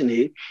about blessing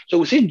here. So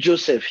we see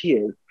Joseph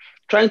here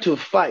trying to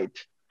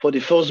fight for the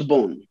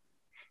firstborn.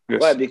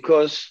 Yes. Why?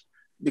 Because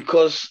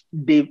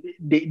the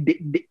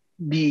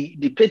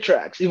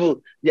patriarchs,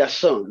 even their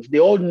sons, they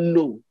all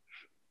know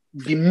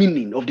the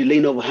meaning of the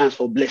laying of hands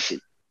for blessing.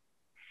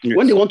 Yes.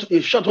 When they want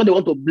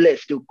to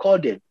bless, they'll call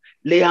them,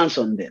 lay hands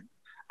on them,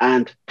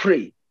 and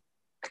pray.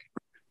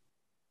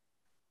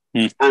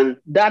 And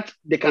that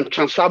they can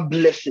transfer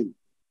blessing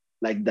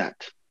like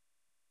that.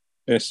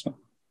 Yes, sir.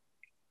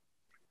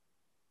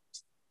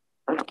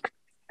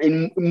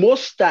 In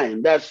most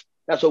time, that's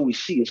what we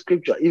see in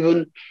scripture,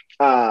 even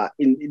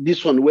in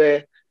this one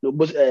where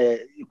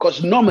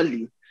because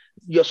normally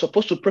you're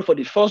supposed to pray for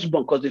the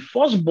firstborn, because the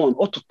firstborn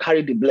ought to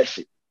carry the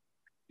blessing.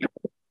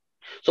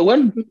 So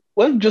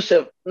when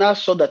Joseph now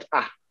saw that,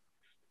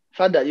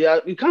 Father,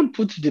 you can't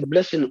put the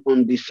blessing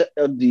on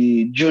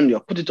the junior,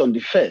 put it on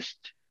the first.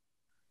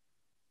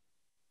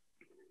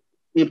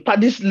 In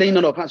part, this laying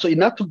on of hands, so he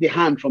now took the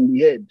hand from the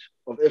head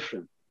of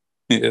Ephraim.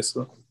 Yes,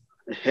 sir.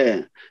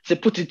 So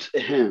put it,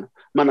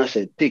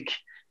 Manasseh, take.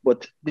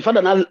 But the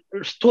father now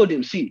told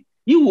him, see,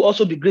 you will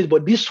also be great,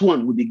 but this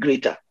one will be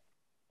greater.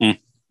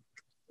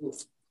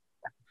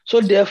 So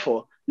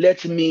therefore,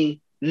 let me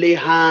lay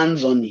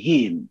hands on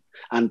him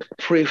and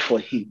pray for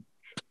him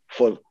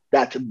for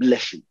that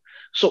blessing.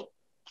 So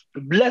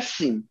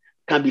blessing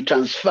can be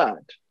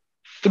transferred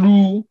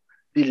through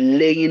the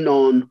laying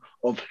on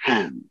of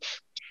hands.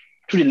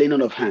 Through the laying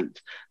on of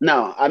hands.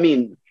 Now, I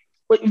mean,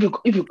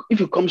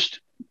 if it comes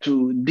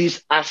to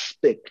this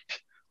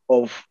aspect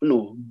of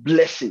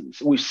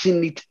blessings, we've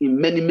seen it in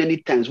many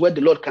times where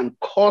the Lord can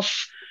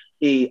cause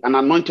an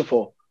anointing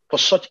for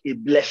such a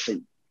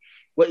blessing,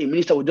 where a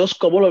minister will just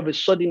come all of a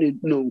sudden,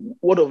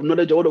 word of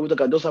knowledge or word of wisdom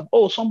can just have,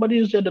 somebody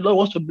is there, the Lord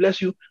wants to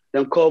bless you,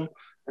 then come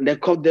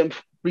them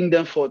bring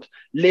them forth,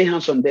 lay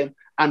hands on them,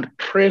 and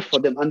pray for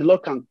them. And the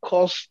Lord can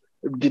cause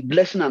the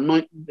blessing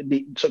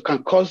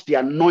can cause the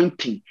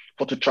anointing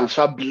to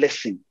transfer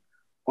blessing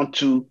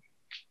onto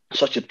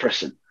such a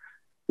person.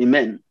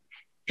 Amen.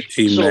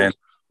 Amen. So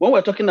when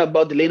we're talking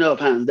about the laying of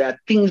hands, there are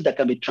things that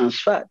can be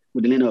transferred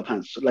with the laying of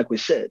hands. So like we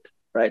said,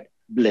 right?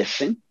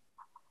 Blessing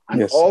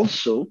and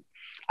also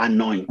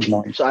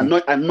anointing. So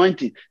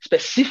anointing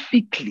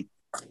specifically,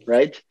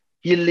 right?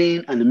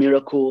 Healing and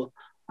miracle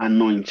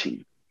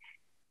anointing.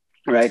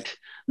 Right?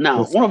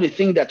 Now, one of the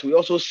things that we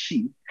also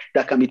see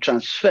that can be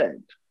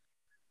transferred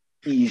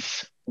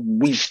is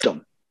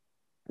wisdom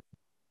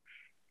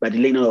by the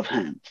laying of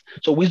hands.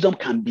 So wisdom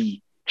can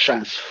be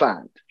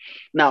transferred.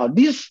 Now,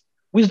 this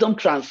wisdom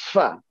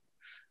transfer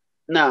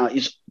now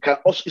can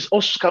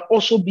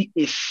also be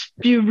a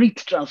spirit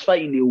transfer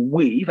in a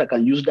way, if I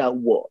can use that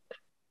word.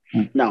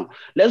 Now,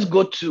 let's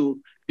go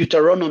to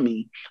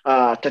Deuteronomy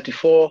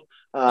 34,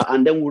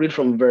 and then we'll read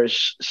from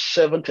verse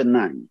 7 to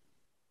 9.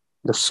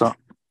 Yes, sir.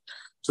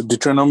 So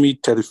Deuteronomy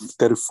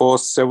 34,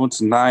 7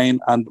 to 9,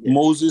 and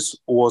Moses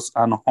was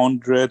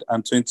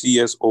 120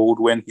 years old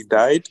when he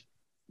died.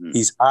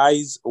 His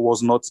eyes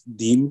was not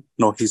dim,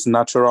 nor his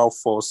natural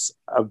force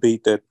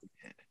abated.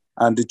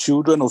 And the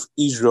children of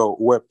Israel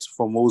wept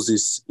for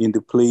Moses in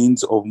the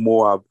plains of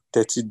Moab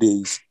 30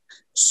 days.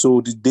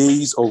 So the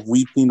days of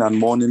weeping and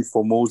mourning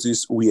for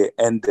Moses were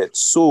ended.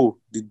 So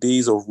the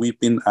days of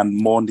weeping and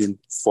mourning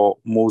for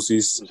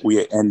Moses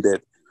were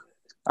ended.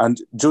 And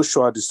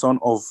Joshua, the son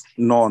of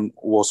Nun,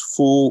 was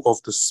full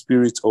of the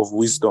spirit of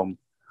wisdom,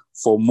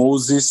 for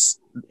Moses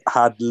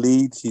had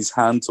laid his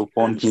hands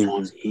upon him.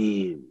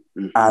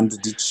 Mm-hmm. And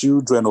the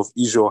children of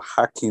Israel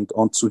hearkened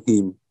unto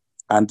him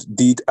and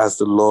did as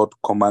the Lord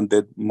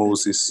commanded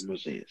Moses.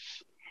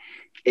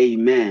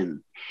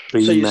 Amen. So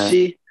you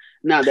see,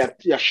 now that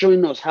they are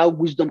showing us how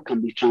wisdom can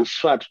be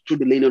transferred through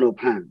the laying of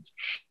hands.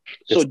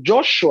 So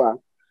Joshua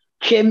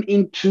came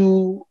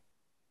into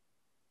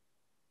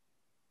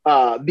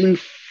being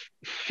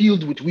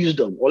filled with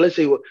wisdom, or let's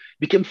say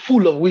became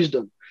full of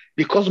wisdom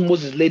because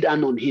Moses laid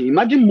hand on him.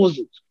 Imagine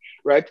Moses,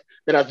 right,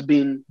 that has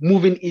been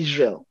moving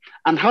Israel,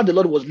 and how the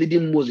Lord was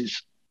leading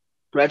Moses,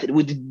 right,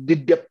 with the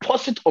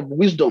deposit of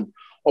wisdom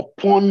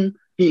upon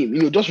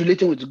him, just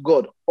relating with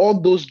God, all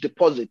those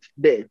deposits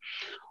there.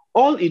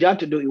 All he had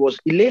to do was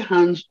he lay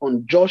hands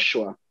on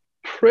Joshua,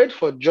 prayed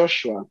for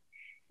Joshua,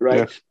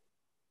 right? Yes.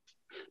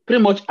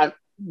 Pretty much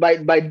by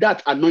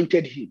that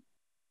anointed him,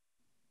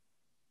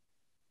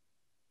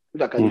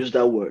 if I can use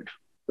that word,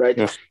 right?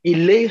 Yes. He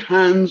lay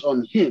hands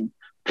on him,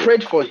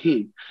 prayed for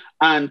him,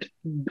 and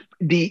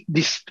the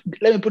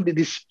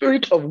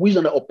spirit of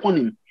wisdom upon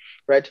him,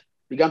 right,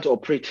 began to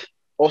operate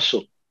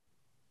also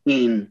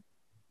in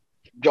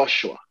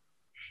Joshua.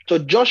 So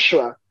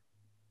Joshua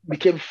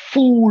became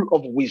full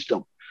of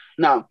wisdom.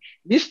 Now,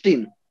 this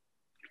thing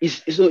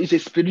is a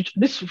spiritual.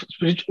 This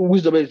spiritual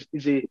wisdom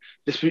is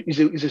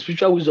a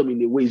spiritual wisdom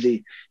in a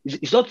way.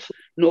 It's not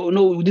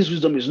no. This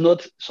wisdom is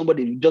not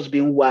somebody just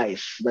being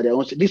wise that they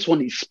want to. This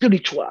one is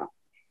spiritual,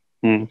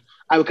 and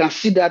we can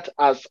see that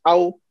as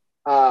how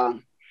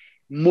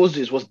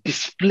Moses was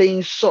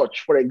displaying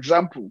such. For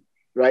example,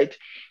 right,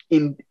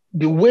 in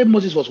the way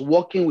Moses was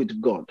walking with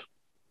God,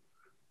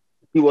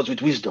 he was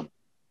with wisdom.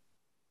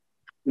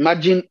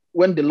 Imagine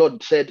when the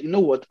Lord said, "You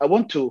know what? I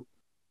want to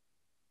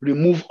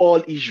remove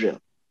all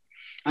Israel."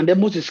 And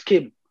then Moses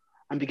came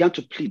and began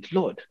to plead,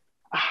 "Lord,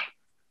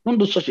 don't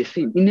do such a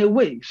thing." In a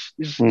way,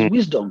 it's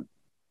wisdom.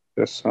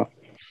 Yes, sir.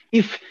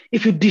 If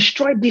you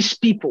destroy these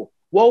people,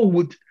 what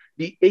would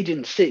the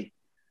agents say?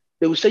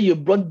 They would say you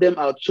brought them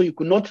out so you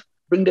could not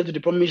bring them to the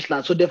promised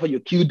land, so therefore you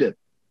killed them.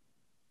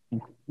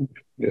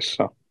 Yes,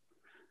 sir.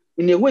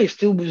 In a way, it's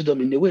still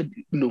wisdom, in a way,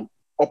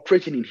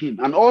 operating in him.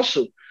 And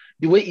also,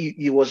 the way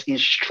he was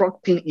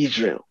instructing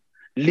Israel,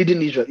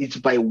 leading Israel, it's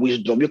by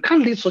wisdom. You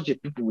can't lead such a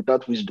people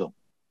without wisdom.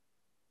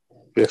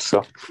 Yes,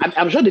 sir.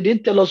 I'm sure they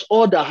didn't tell us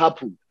all that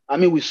happened. I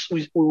mean, we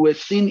were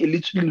seeing a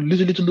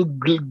little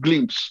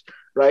glimpse,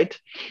 right?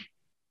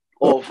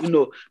 Of,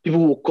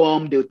 people will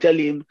come, they'll tell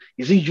him,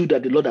 "Is it you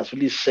that the Lord has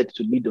really set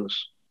to lead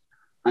us?"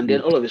 And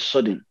then all of a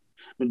sudden,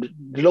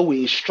 the Lord will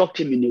instruct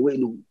him in a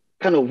way,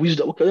 kind of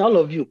wisdom. "Okay, all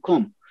of you,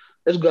 come.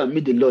 Let's go and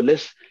meet the Lord.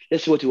 Let's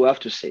see what he will have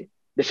to say."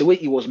 There's a way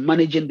he was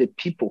managing the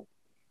people,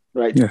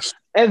 right? Yes.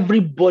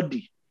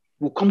 Everybody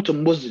will come to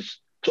Moses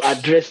to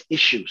address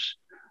issues.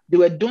 They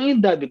were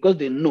doing that because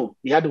they know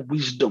he had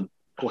wisdom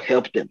to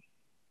help them.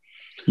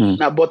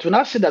 Now, but when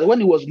I say that when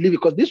he was leaving,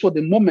 because this was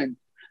the moment,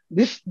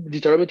 this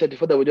Deuteronomy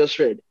 34 that we just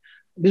read,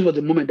 this was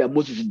the moment that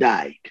Moses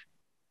died.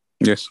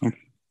 Yes.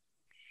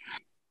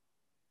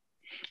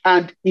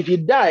 And if he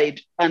died,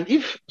 and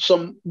if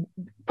some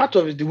part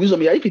of the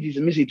wisdom, if it is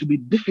missing, it will be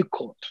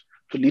difficult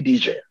to lead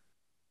Israel.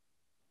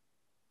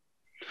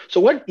 So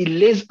when he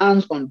lays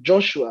hands on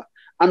Joshua,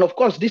 and of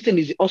course, this thing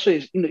is also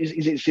is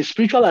a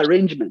spiritual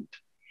arrangement.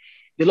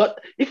 The Lord,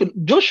 if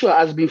Joshua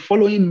has been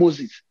following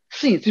Moses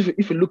since,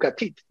 if you look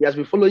at it, he has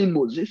been following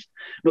Moses.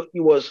 He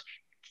was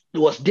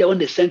there when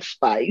they sent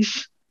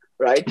spies,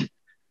 right? He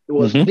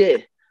was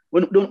there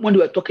when they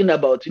were talking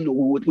about,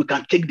 we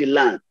can take the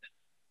land,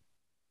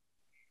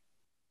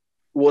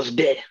 was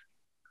there.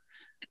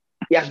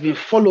 He has been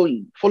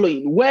following.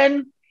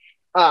 When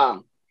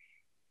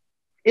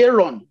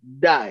Aaron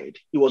died,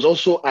 he was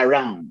also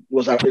around.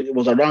 It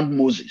was around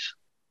Moses,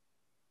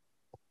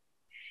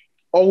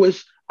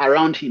 always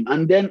around him.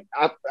 And then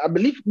I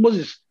believe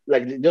Moses,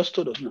 like they just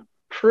told us now,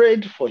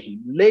 prayed for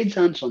him, laid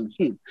hands on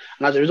him,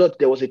 and as a result,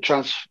 there was a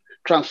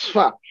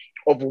transfer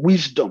of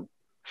wisdom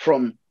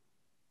from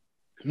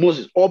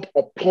Moses up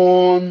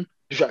upon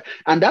Joshua.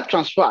 And that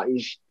transfer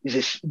is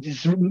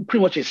pretty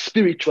much a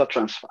spiritual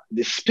transfer.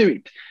 The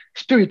spirit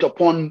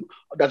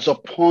that's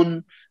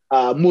upon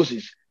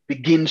Moses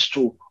begins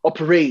to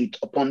operate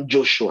upon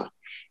Joshua,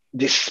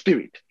 the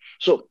spirit.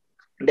 So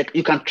that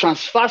you can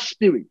transfer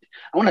spirit.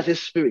 And when I say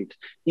spirit,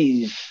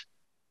 is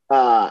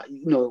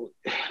you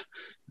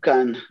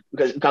can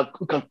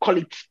call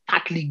it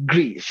partly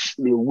grace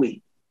in a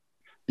way.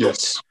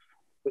 Yes.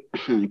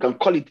 You can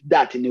call it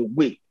that in a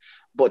way,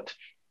 but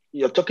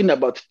you're talking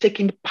about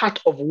taking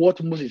part of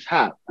what Moses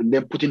had and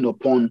then putting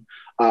upon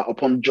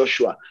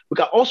Joshua. We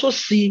can also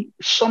see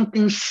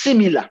something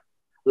similar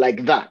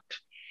like that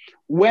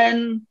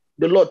when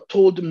the Lord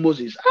told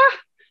Moses,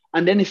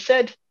 and then he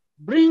said,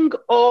 bring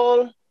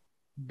all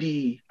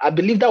I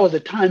believe that was the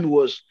time he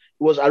was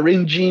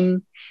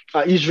arranging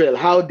Israel,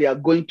 how they are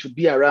going to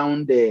be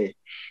around the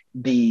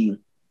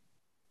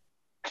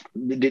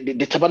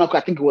tabernacle.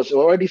 I think he was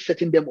already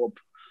setting them up.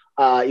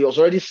 He was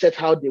already set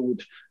how they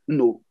would,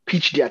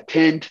 pitch their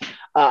tent.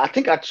 I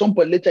think at some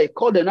point later he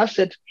called them and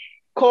said,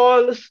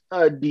 calls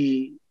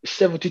the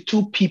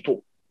 72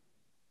 people.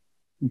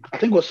 I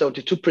think it was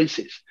 72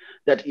 princes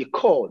that he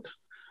called.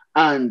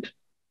 And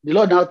the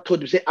Lord now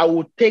told him, say, I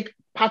will take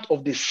part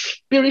of the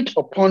spirit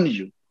upon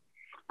you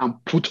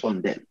and put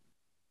on them.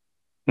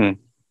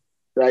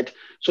 Right?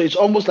 So it's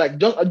almost like, I'm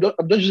just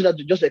using that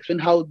to just explain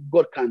how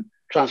God can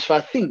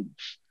transfer things.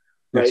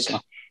 Right?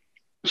 Yes,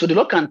 so the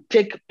Lord can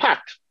take part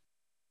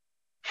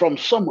from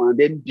someone and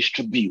then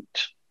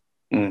distribute.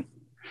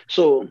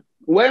 So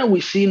when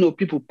we see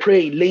people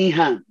praying, laying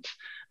hands,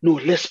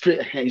 let's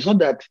pray. It's not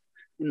that,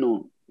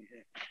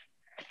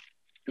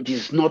 it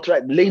is not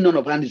right. Laying on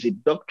of hands is a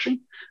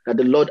doctrine that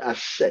the Lord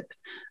has said.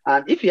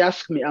 And if you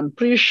ask me, I'm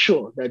pretty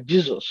sure that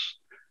Jesus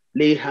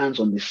laid hands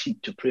on the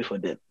sick to pray for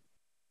them.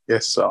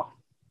 Yes, sir.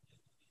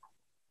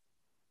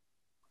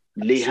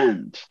 Lay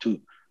hands to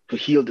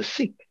heal the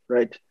sick,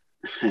 right?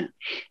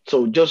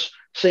 So just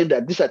saying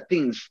that these are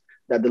things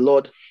that the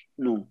Lord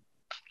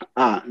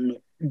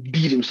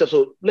did himself.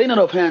 So laying on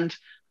of hands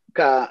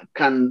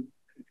the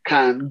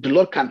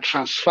Lord can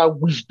transfer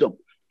wisdom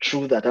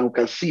through that, and we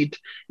can see it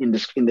in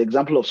the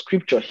example of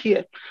scripture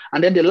here.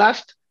 And then the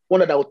last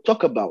one that I will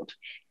talk about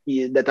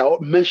that I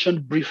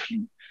mentioned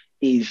briefly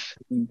is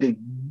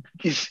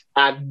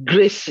our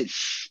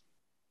graces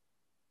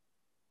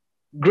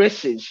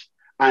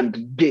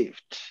and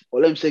gifts,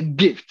 or let me say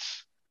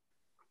gifts,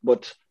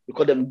 but we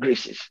call them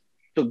graces.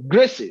 So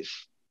graces,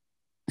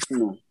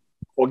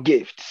 or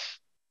gifts.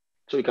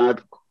 So you can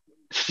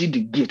see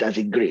the gift as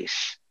a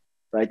grace,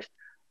 right?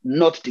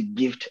 Not the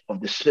gift of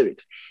the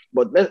Spirit.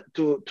 But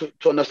to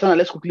understand,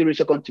 let's quickly read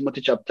 2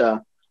 Timothy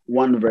chapter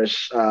 1,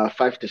 verse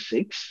 5 to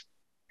 6.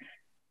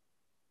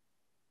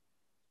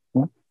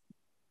 2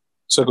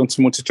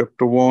 Timothy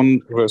chapter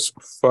 1, verse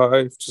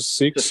 5 to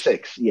 6. To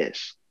 6,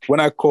 yes. When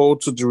I call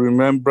to the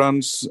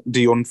remembrance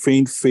the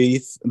unfeigned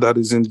faith that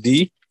is in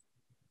thee,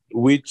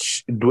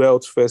 which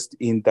dwelt first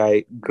in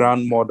thy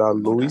grandmother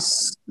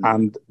Lois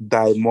and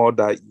thy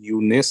mother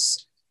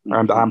Eunice,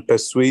 and I am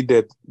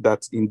persuaded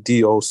that in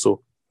thee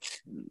also.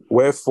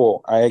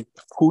 Wherefore I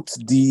put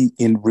thee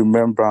in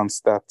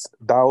remembrance that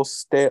thou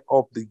stir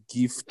up the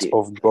gift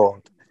of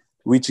God,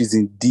 which is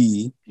in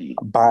thee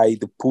by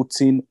the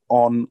putting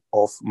on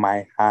of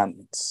my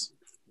hands.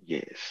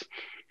 Yes.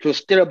 To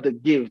stir up the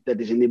gift that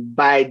is in it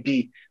by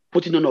the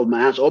putting on of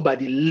my hands, or by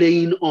the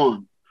laying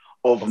on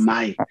of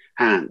my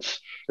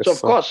hands. Yes, so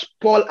of course,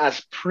 Paul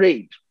has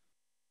prayed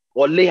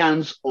or lay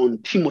hands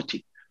on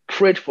Timothy,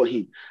 prayed for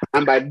him,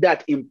 and by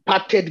that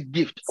imparted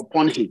gift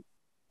upon him.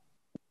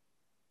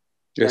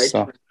 Yes,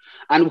 right? Sir.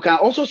 And we can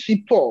also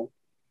see Paul,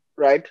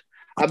 right?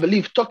 I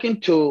believe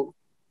talking to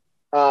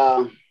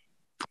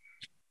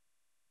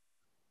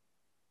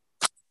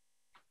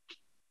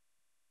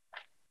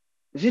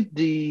is it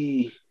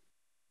the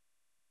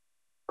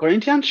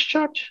Corinthians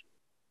church?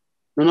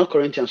 No, not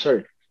Corinthians,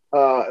 sorry.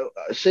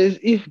 Says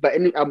if by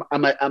any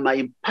I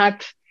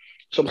impart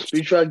some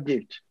spiritual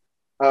gift.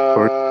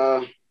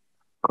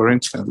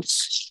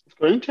 Corinthians.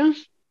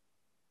 Corinthians?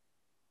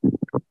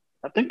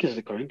 I think it's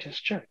the Corinthians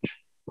church.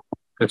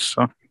 Yes,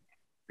 sir.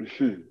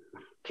 Mm-hmm.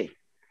 Okay.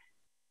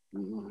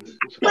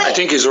 I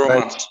think it's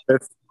Romans.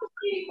 It's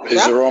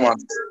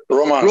Romans.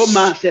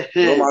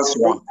 Romans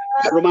 1.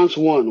 Romans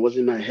 1 was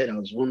in my head. I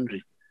was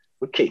wondering.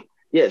 Okay.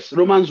 Yes,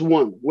 Romans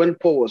 1, when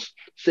Paul was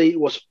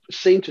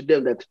saying to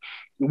them that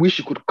we wish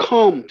you could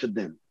come to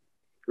them,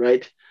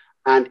 right?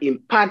 And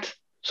impart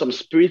some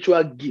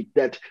spiritual gift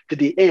that to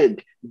the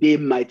end they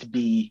might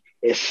be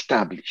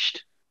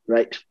established,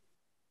 right?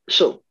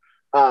 So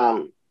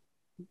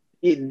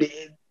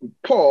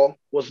Paul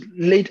was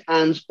laid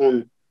hands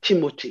on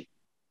Timothy,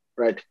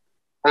 right?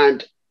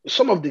 And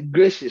some of the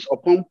graces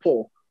upon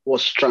Paul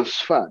was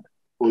transferred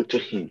unto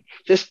him.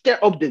 So stir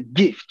up the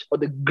gift or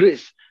the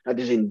grace that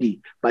is in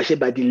thee by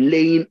the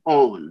laying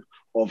on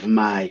of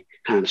my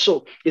hands.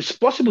 So it's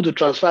possible to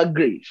transfer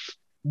grace,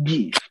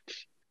 gift,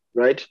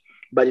 right?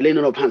 By the laying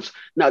on of hands.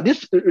 Now,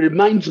 this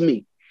reminds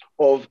me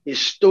of a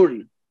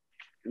story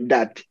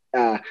that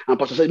and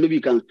Pastor said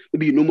maybe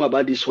you know more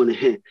about this one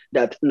here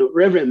that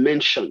Reverend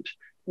mentioned.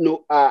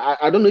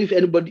 I don't know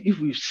if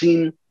we've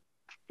seen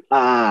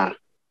Pastor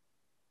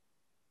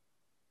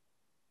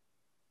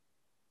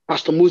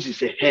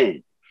Moses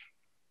hand.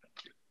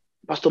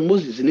 Pastor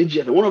Moses in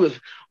Egypt. And one of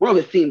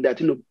the things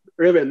that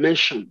Reverend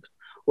mentioned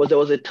was there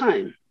was a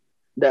time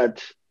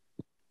that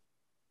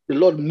the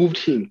Lord moved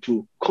him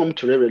to come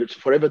to Reverend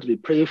forever to be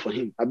praying for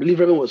him. I believe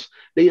Reverend was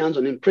laying hands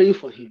on him, praying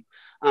for him.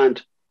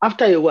 And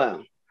after a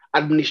while,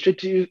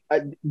 administrative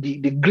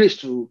the grace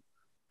to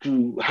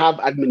have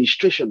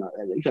administration,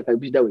 if I can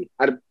be that way,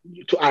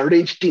 to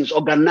arrange things,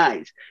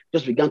 organize,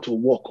 just began to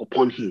work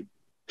upon him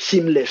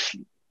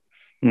seamlessly.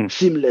 And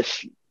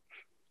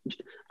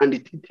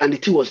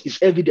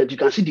it's evident. You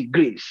can see the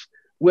grace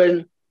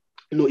when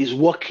is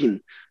working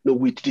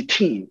with the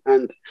team.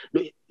 And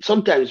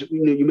sometimes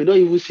you may not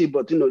even see,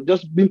 but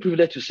just being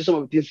privileged to see some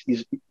of the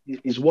things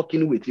is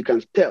working with, you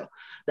can tell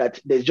that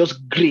there's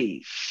just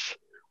grace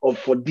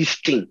for this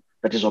thing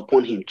that is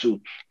upon him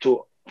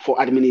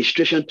for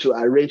administration, to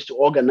arrange, to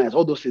organize,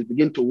 all those things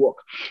begin to work.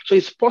 So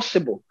it's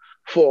possible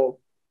for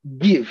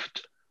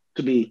gift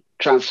to be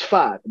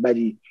transferred by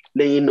the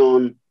laying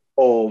on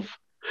of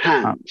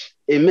hands.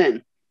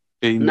 Amen.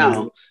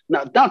 Now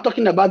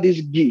talking about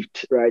this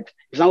gift, right,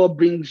 is now what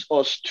brings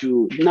us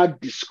to now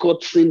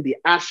discussing the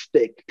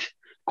aspect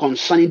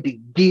concerning the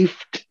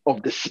gift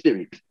of the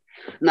Spirit.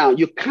 Now,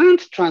 you can't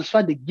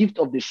transfer the gift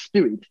of the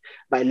Spirit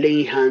by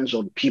laying hands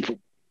on people.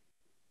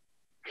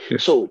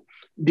 Yes. So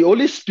the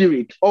Holy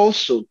Spirit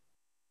also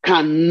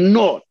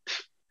cannot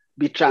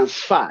be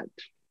transferred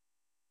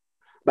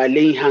by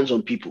laying hands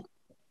on people.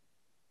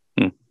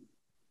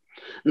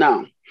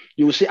 Now,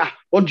 you will say,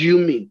 what do you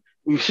mean?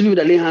 We've seen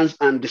people that lay hands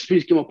and the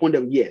Spirit came upon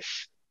them.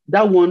 Yes,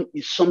 that one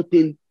is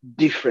something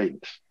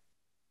different.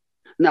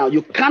 Now,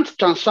 you can't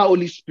transfer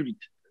Holy Spirit.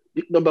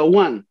 Number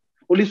one,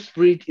 Holy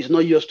Spirit is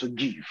not yours to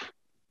give.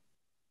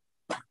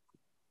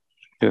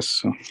 Yes,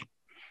 sir.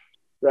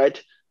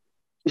 Right?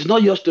 It's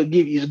not yours to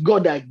give. It's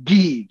God that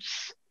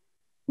gives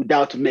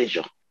without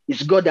measure.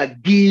 It's God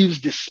that gives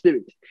the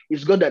Spirit.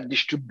 It's God that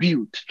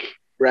distributes,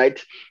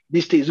 right?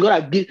 These things.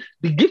 God that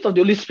the gift of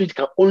the Holy Spirit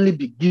can only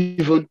be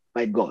given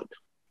by God.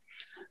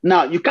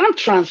 Now, you can't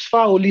transfer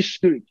Holy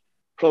Spirit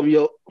from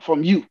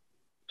you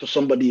to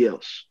somebody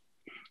else.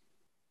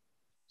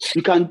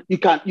 There can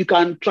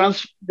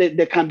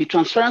be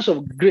transference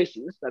of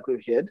graces, like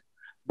we've heard,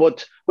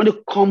 but when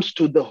it comes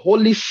to the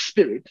Holy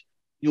Spirit,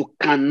 you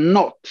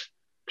cannot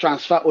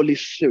transfer Holy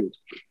Spirit.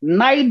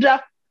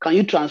 Neither can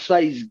you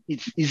transfer his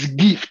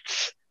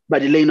gifts by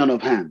the laying on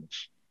of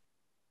hands.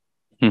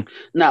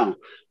 Now,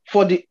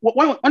 when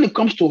it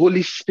comes to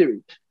Holy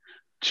Spirit,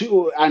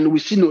 and we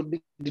see the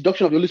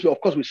doctrine of the Holy Spirit,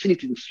 of course, we've seen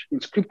it in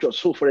Scripture.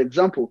 So, for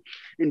example,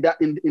 in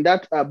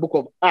that book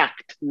of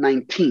Acts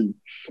 19,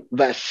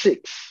 verse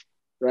 6,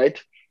 right?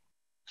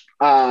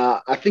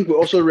 I think we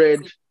also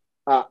read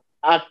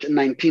Act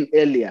 19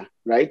 earlier,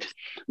 right?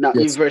 Now,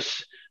 yes.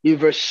 in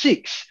verse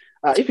 6,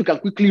 if you can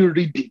quickly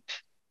read it,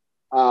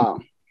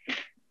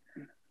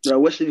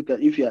 Wesley,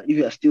 if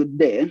you are still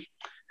there,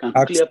 can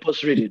quickly help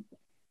us read it.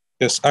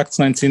 Yes, Acts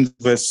 19,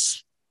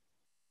 verse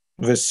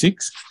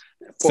 6.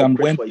 Paul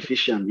prayed for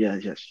Ephesians.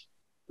 Yes.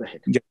 Go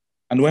ahead. Yeah.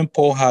 And when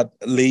Paul had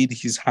laid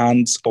his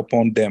hands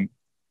upon them,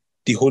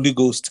 the Holy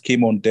Ghost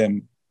came on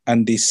them,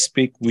 and they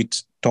spake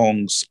with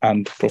tongues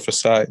and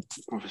prophesied.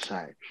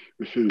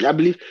 Mm-hmm. I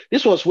believe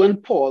this was when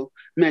Paul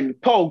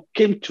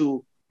came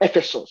to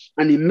Ephesus,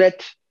 and he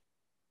met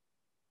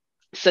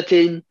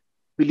certain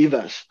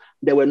believers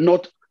that were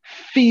not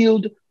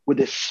filled with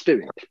the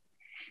Spirit,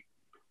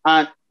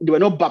 and they were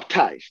not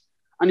baptized.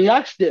 And he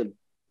asked them,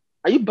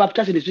 are you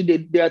baptized in the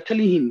Spirit? They are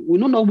telling him, we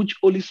don't know which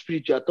Holy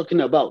Spirit you are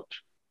talking about.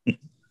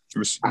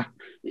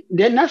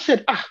 Then I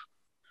said,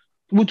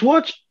 with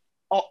what,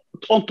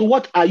 unto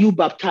what are you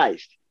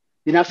baptized?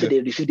 Then I said,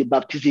 they received the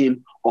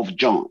baptism of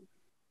John.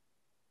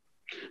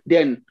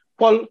 Then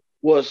Paul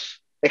was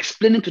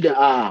explaining to them,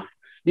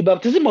 the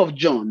baptism of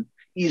John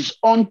is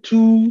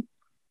unto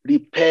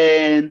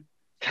repentance.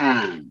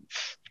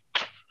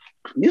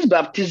 This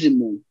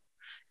baptism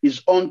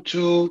is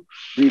unto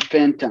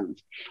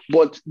repentance.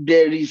 But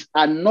there is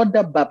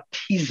another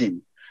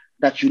baptism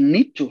that you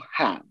need to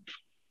have,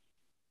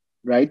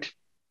 right?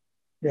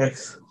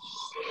 Yes.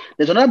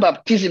 There's another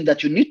baptism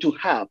that you need to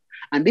have,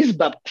 and this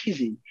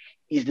baptism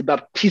is the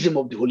baptism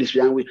of the Holy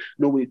Spirit.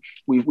 And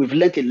we've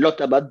learned a lot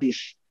about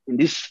this in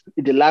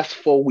the last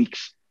 4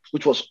 weeks,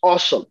 which was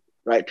awesome,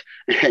 right?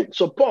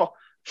 So Paul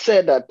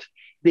said that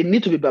they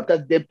need to be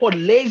baptized. Then Paul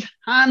lays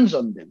hands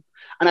on them,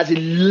 And as he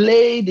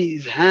laid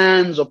his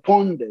hands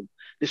upon them,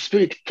 the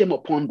Spirit came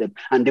upon them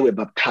and they were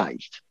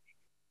baptized.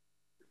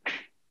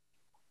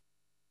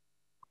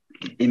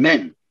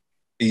 Amen.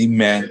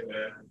 Amen.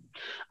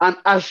 And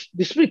as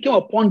the Spirit came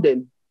upon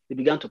them, they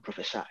began to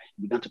prophesy.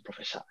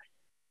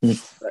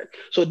 Right?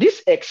 So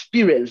this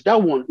experience,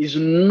 that one, is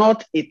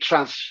not a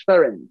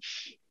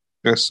transference.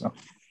 Yes, sir.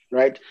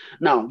 Right?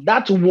 Now,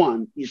 that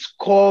one is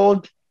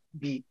called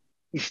the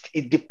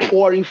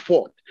pouring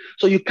forth.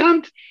 So you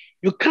can't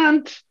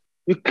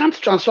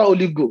transfer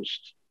Holy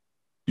Ghost.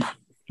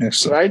 Yes,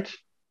 sir. Right?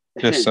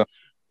 Yes, sir.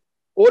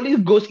 Holy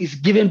Ghost is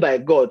given by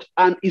God,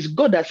 and it's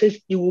God that says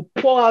he will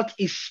pour out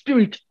his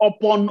Spirit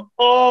upon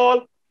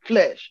all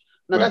flesh.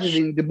 Now, that is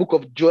in the book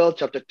of Joel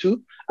chapter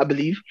 2, I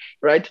believe,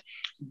 right?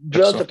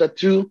 Joel chapter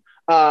 2,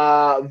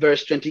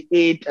 verse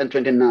 28 and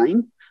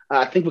 29.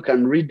 I think we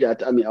can read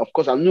that. I mean, of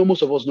course, I know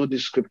most of us know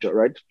this scripture,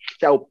 right?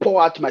 So I will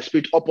pour out my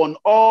Spirit upon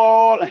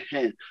all.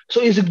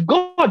 So it's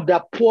God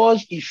that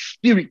pours his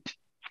Spirit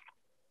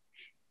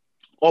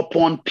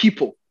upon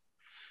people.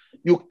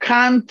 You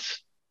can't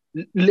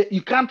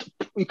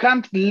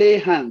lay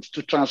hands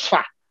to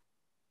transfer.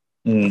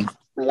 And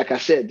like I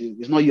said,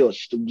 it's not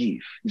yours to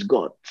give, it's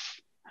God's.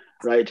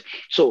 Right?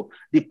 So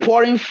the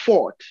pouring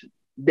forth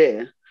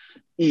there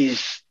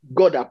is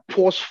God that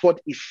pours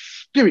forth his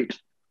Spirit,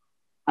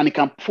 and he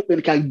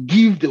can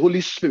give the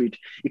Holy Spirit.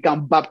 He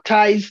can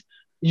baptize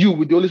you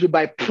with the Holy Spirit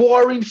by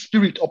pouring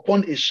Spirit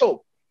upon a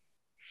soul.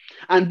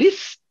 And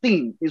this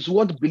thing is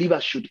what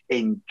believers should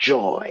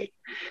enjoy.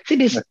 See,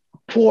 this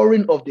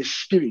pouring of the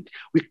Spirit,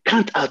 we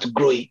can't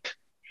outgrow it.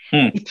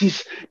 It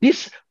is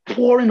this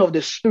pouring of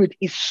the Spirit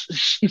is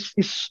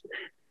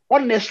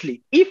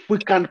honestly, if we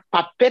can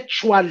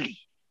perpetually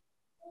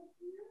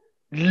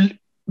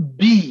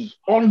be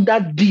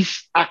under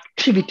this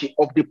activity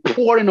of the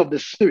pouring of the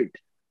Spirit,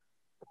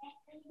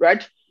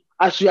 right?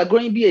 As you are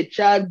growing, be a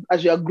child,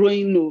 as you are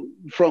growing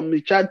from a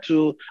child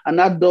to an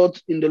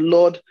adult in the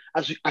Lord,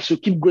 as you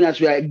keep growing, as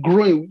we are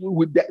growing,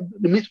 with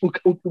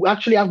we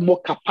actually have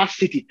more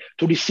capacity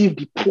to receive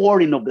the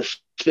pouring of the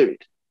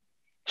Spirit.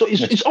 So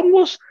it's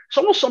almost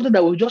something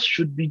that we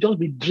should be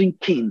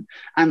drinking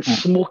and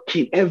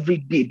smoking every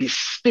day. The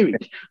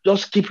Spirit,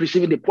 just keep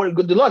receiving the pouring.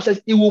 The Lord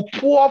says he will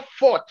pour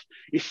forth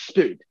his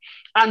Spirit.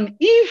 And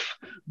if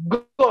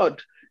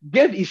God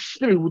gave his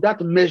Spirit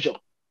without measure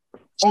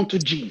unto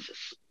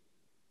Jesus,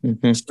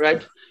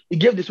 right? He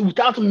gave this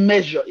without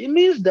measure. It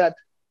means that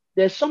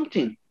there's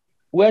something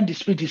where the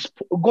Spirit is,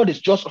 God is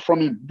just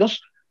from him,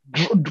 just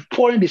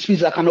pouring the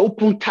Spirit like an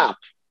open tap.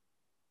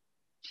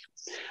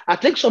 I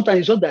think sometimes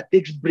it's not that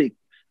takes break.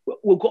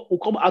 We'll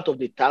come out of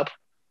the tap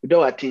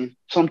without our thing.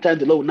 Sometimes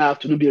the Lord will now have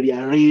to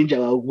rearrange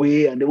our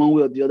way, and then one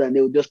way or the other, and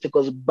they will just take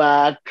us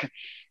back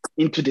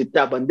into the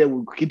tap, and then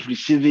we'll keep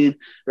receiving,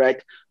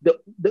 right? The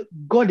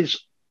God is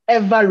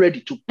ever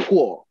ready to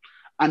pour,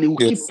 and he will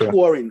keep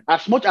pouring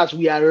as much as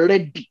we are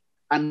ready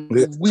and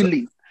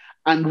willing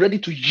and ready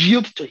to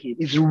yield to him.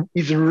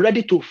 He's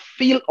ready to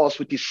fill us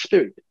with his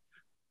Spirit.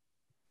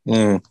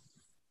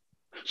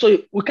 So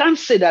we can't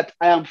say that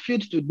I am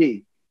filled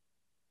today,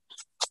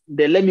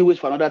 then let me wait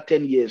for another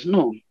 10 years.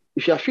 No.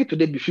 If you are filled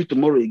today, be filled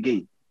tomorrow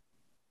again.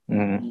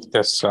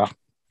 Yes, sir.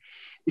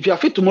 If you are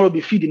filled tomorrow,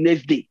 be filled the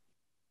next day.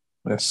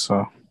 Yes,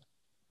 sir.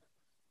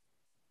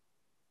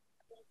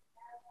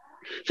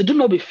 So do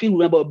not be filled,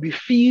 remember, be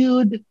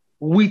filled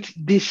with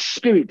the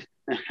Spirit.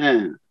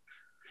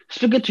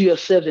 Speaking to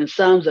yourselves in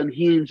psalms and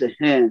hymns,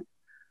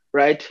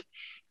 right?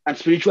 And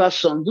spiritual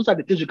songs. Those are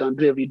the things you can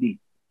do every day.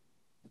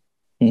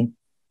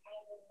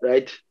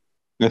 Right?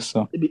 Yes,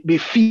 sir. Be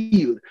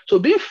filled. So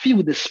being filled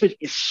with the Spirit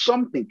is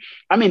something.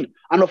 I mean,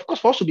 and of course,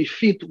 for us to be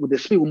filled with the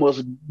Spirit,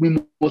 we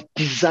must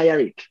desire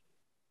it.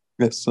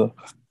 Yes, sir.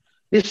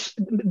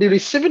 The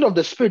receiving of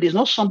the Spirit is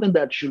not something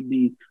that should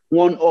be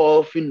one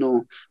of,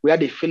 we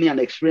had a feeling and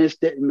experience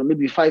that,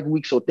 maybe 5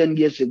 weeks or 10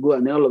 years ago,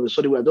 and then all of a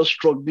sudden we are just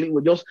struggling.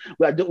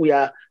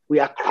 We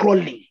are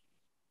crawling.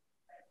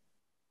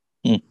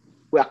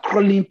 We are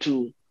crawling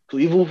to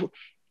even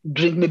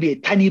drink maybe a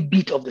tiny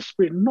bit of the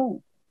Spirit.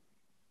 No.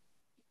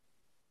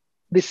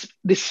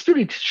 The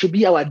Spirit should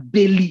be our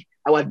daily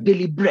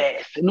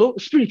breath.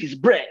 Spirit is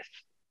breath.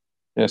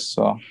 Yes,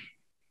 sir.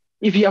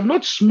 If you have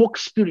not smoked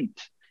Spirit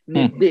in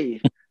a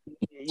day,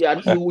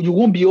 you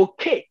won't be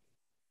okay.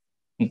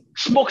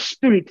 Smoke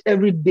Spirit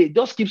every day.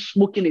 Just keep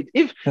smoking it.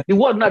 If the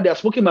world now they are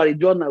smoking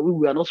marijuana,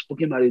 we are not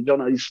smoking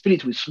marijuana. The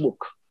Spirit will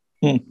smoke.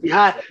 Be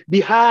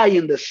high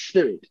in the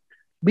Spirit.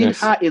 Be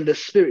high in the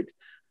Spirit.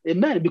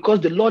 Amen. Because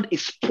the Lord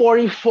is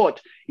pouring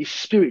forth his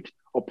Spirit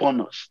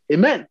upon us.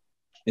 Amen.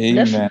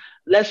 Amen.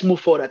 Let's move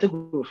forward. I think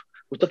we'll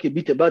talk a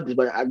bit about this,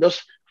 but I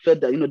just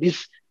felt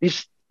that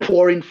this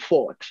pouring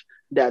forth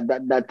that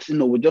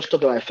we just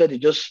talked about. I felt it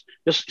just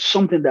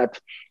something that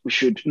we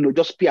should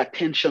just pay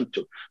attention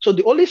to. So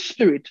the Holy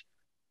Spirit,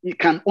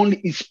 can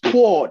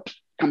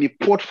be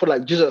poured for,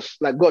 like Jesus,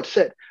 like God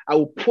said, I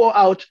will pour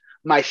out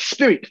my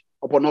Spirit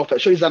upon all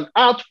flesh. So it's an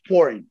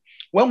outpouring.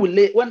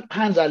 When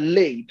hands are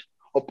laid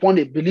upon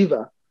a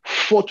believer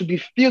for to be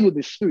filled with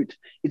the Spirit,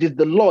 it is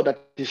the Lord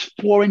that is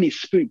pouring his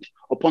Spirit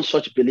upon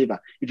such believer,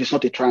 it is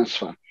not a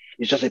transfer.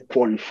 It's just a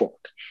pouring forth.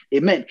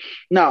 Amen.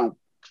 Now,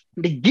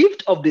 the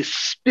gift of the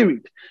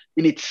Spirit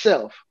in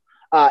itself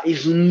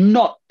is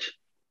not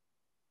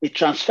a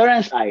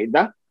transference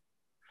either,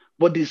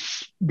 but the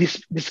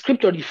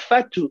scripture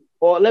referred to,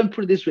 or let me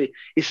put it this way,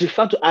 is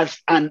referred to as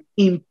an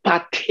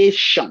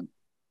impartation.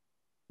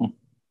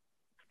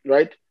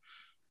 Right?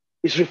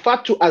 It's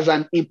referred to as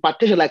an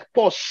impartation, like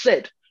Paul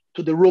said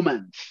to the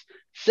Romans,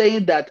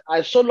 saying that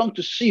I so long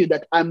to see you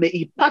that I may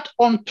impart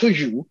unto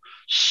you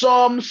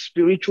some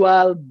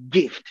spiritual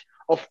gift.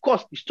 Of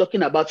course, he's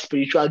talking about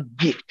spiritual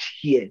gift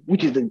here,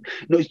 which is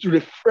it's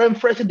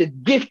referencing the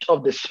gift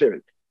of the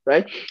Spirit,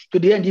 right? To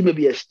the end, he may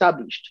be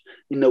established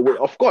in a way.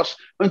 Of course,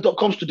 when it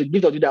comes to the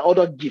gift of the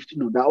other gift,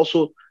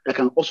 that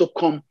can also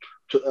come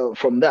to,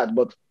 from that.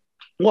 But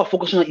what we're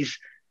focusing on is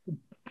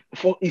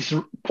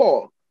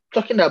Paul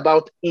talking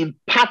about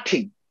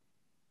imparting.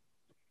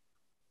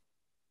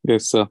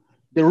 Yes, sir.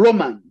 The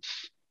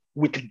Romans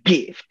with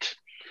gift.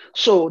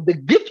 So the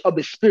gift of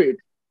the Spirit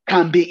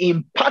can be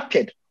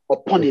imparted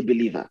upon a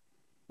believer.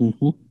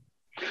 Mm-hmm.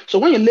 So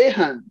when you lay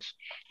hands,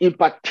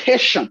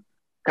 impartation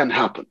can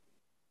happen.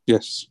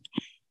 Yes.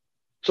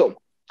 So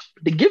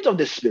the gift of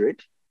the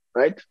Spirit,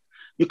 right?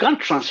 You can't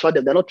transfer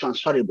them. They're not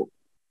transferable.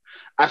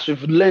 As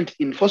we've learned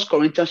in 1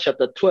 Corinthians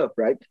chapter 12,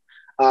 right?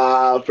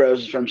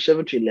 Verse from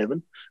 7 to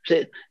 11,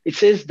 it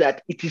says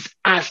that it is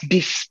as the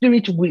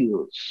Spirit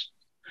wills.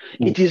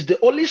 It is the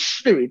Holy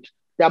Spirit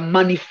that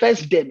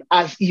manifests them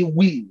as He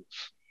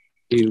wills.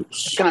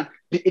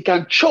 It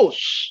can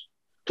choose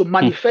to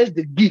manifest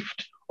the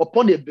gift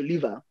upon a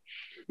believer.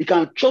 It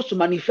can choose to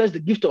manifest the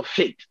gift of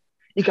faith.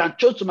 It can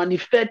choose to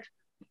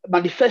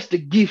manifest the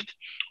gift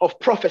of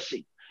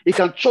prophecy. It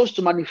can choose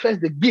to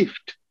manifest the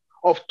gift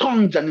of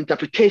tongues and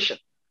interpretation.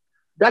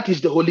 That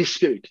is the Holy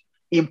Spirit.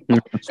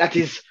 That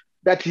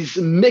is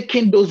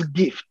making those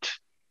gifts.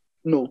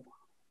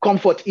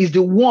 Comfort is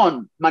the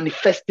one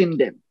manifesting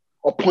them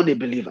upon a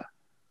believer.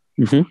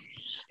 Mm-hmm.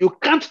 You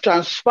can't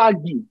transfer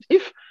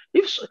gift.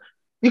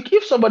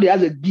 If somebody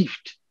has a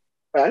gift,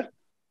 right,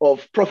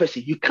 of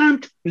prophecy, you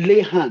can't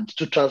lay hands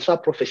to transfer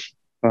prophecy.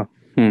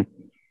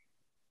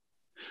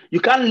 You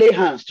can't lay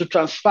hands to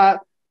transfer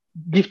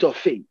gift of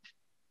faith,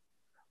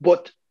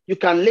 but you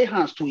can lay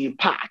hands to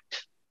impart.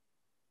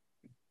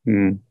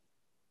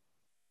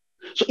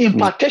 So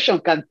impartation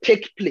can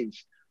take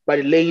place by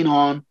the laying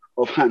on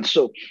of hands.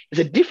 So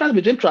there's a difference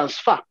between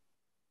transfer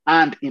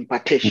and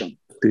impartation.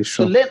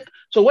 So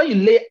when you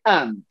lay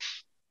hands,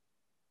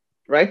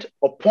 right,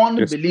 upon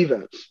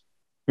believers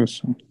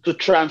to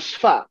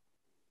transfer,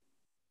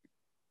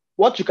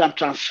 what you can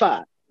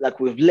transfer, like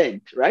we've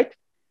learned, right,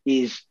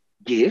 is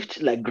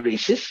gift, like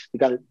graces. You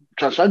can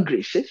transfer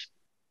graces.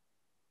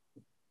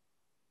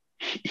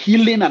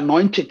 Healing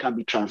anointing can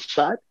be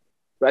transferred,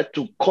 right,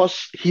 to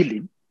cause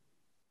healing,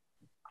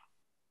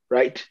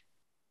 right?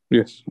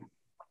 Yes.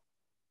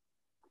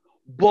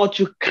 But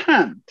you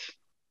can't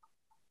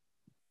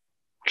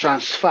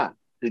transfer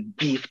the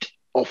gift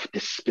of the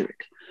Spirit.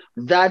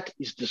 That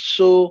is the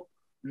sole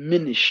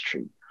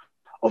ministry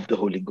of the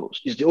Holy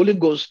Ghost. It's the Holy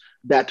Ghost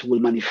that will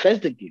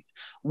manifest the gift.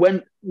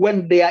 When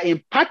they are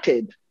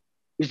imparted,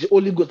 it's the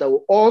Holy Ghost that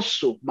will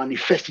also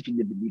manifest it in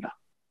the believer.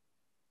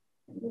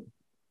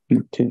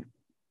 Okay.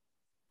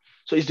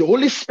 So it's the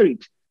Holy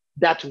Spirit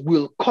that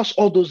will cause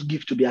all those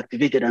gifts to be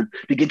activated and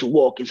begin to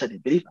work inside the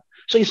believer.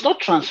 So it's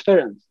not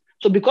transference.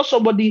 So because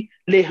somebody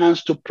lay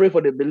hands to pray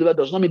for the believer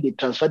does not mean they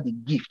transfer the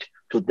gift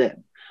to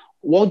them.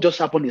 What just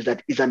happened is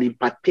that it's an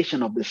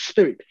impartation of the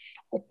Spirit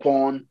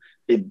upon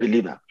a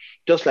believer.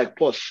 Just like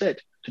Paul said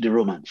to the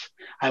Romans,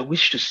 I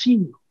wish to see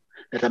you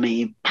that I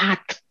may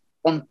impart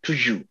unto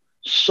you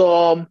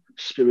some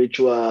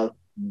spiritual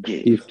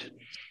gift.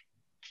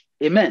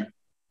 Amen.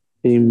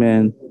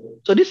 Amen.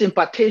 So this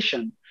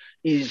impartation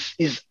is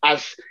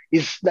as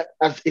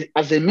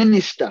a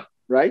minister,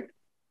 right,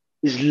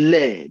 is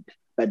led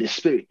by the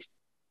Spirit.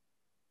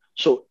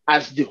 So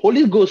as the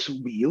Holy Ghost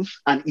wills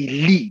and He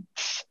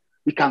leads,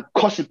 it can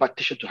cause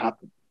impartation to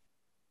happen.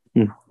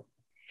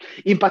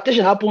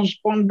 Impartation happens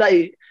under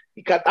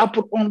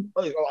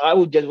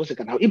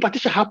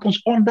impartation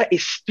happens under a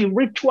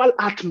spiritual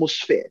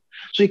atmosphere.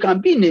 So you can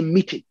be in a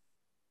meeting,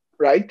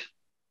 right?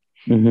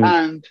 Mm-hmm.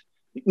 And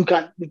you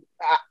can,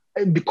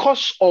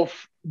 because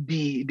of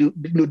the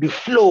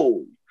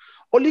flow,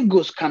 Holy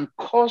Ghost can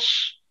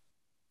cause,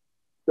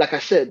 like I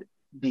said,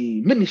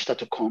 the minister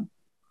to come,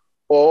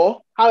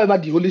 or however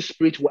the Holy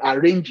Spirit will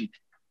arrange it,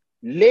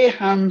 lay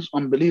hands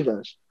on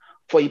believers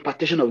for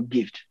impartation of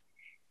gift.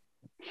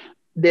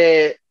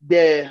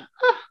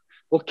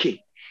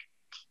 Okay.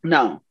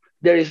 Now,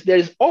 there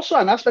is also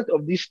an aspect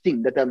of this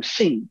thing that I'm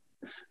seeing,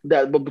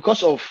 that but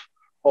because of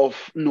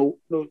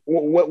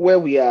where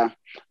we are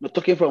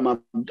talking from,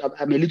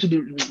 I'm a little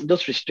bit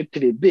just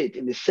restricted a bit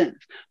in the sense,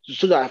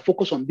 so that I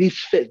focus on this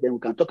first, then we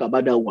can talk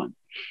about that one.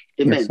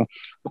 Amen. Yes,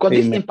 because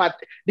Amen.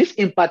 This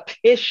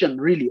impartation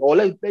really, or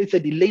let's say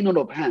the laying on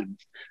of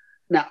hands.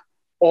 Now,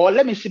 or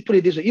let me put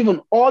it this way,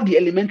 even all the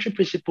elementary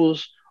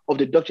principles of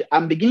the doctrine,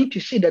 I'm beginning to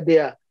see that they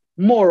are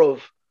more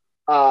of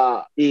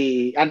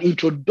an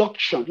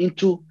introduction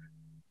into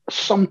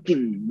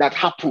something that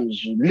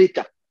happens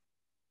later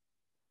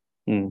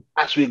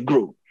as we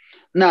grow.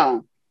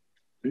 Now,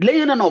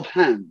 laying on of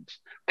hands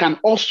can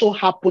also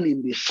happen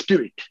in the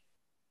spirit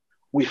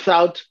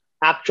without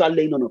actual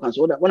laying on of hands.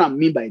 What I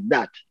mean by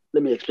that,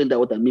 let me explain that.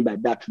 What I mean by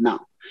that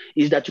now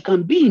is that you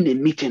can be in a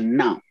meeting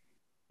now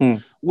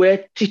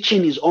where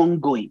teaching is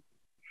ongoing.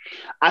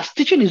 As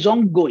teaching is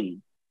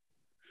ongoing,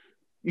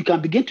 you can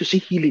begin to see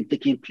healing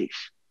taking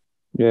place.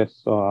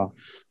 Yes.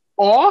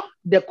 Or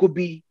there could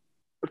be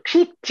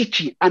through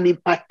teaching an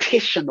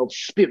impartation of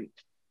spirit.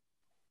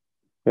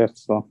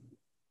 Yes, sir.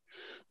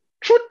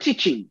 Through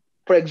teaching,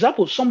 for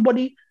example,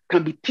 somebody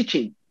can be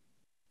teaching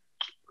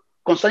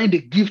concerning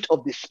the gift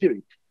of the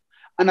spirit.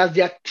 And as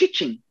they are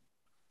teaching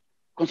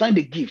concerning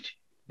the gift,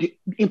 the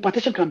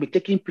impartation can be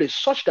taking place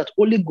such that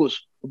Holy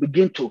Ghost will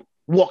begin to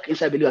work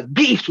inside believers.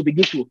 Gifts will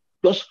begin to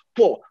just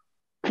pour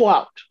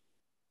out.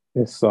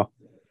 Yes, sir.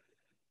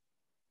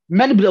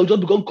 Many people will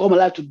just become come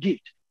alive to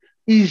gift.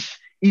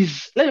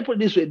 Let me put it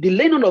this way: the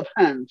laying on of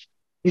hands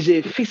is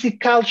a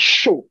physical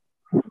show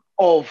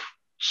of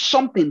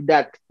something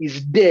that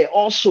is there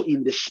also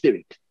in the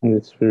spirit. In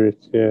the spirit,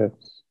 yes.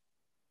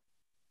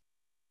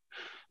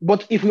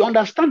 But if we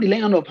understand the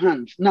laying on of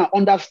hands, now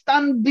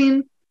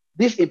understanding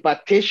this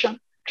impartation,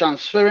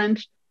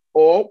 transference,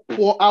 or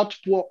pour,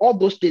 all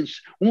those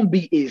things won't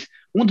be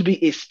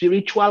a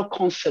spiritual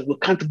concept we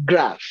can't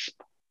grasp.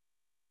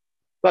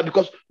 But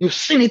because you've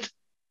seen it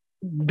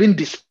being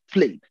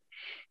displayed,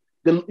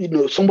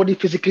 somebody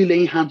physically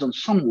laying hands on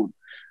someone,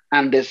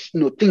 and there's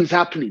things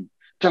happening,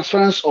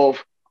 transference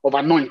of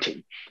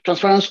anointing,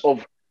 transference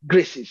of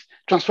graces,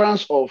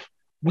 transference of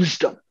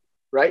wisdom,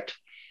 right?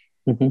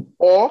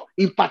 Or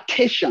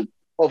impartation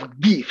of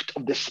gift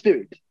of the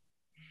spirit.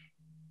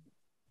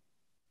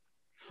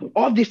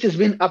 All these things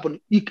being happen,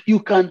 you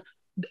can,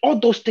 all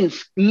those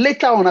things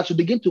later on as you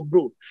begin to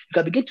grow, you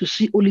can begin to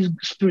see Holy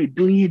Spirit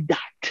doing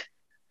that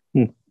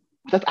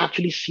without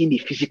actually seeing a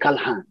physical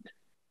hand.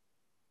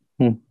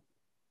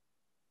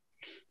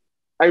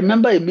 I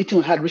remember a meeting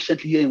we had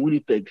recently here in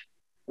Winnipeg,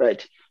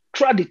 right?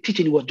 Throughout the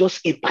teaching, it was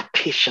just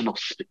impartation of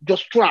spirit,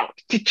 just throughout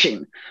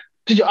teaching.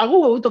 What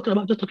were we talking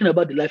about? Just talking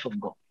about the life of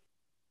God.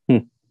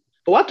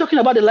 But we're talking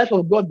about the life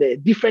of God there.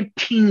 Different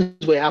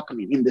things were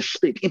happening in the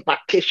spirit,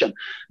 impartation.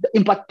 The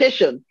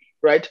impartation,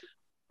 right?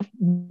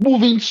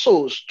 Moving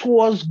souls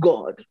towards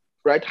God,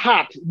 right?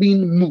 Heart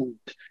being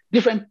moved.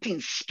 Different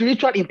things,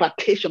 spiritual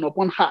impartation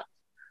upon heart,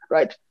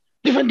 right?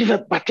 Different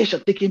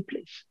impartation taking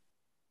place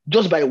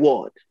just by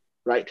word,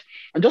 right?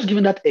 I'm just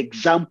giving that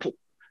example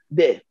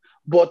there.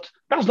 But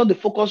that's not the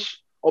focus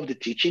of the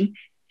teaching.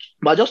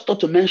 But I just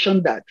thought to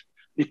mention that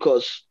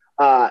because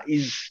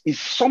is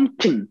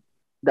something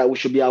that we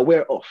should be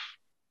aware of,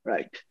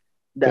 right?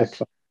 That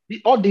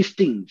all these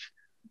things,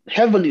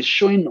 heaven is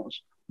showing us,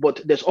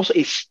 but there's also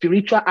a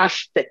spiritual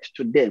aspect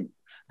to them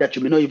that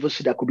you may not even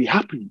see that could be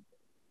happening.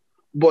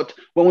 But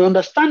when we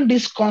understand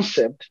this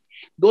concept,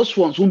 those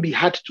ones won't be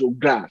hard to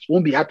grasp,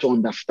 won't be hard to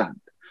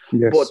understand.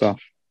 Yes,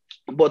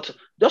 but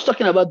just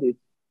talking about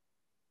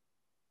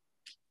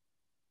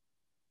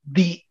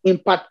the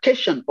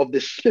impartation of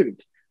the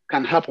spirit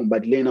can happen by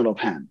the laying on of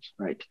hands,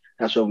 right?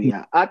 That's where we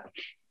are at,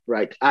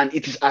 right? And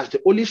it is as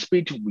the Holy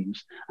Spirit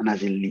wills and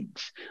as it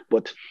leads.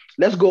 But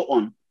let's go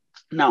on.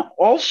 Now,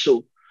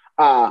 also,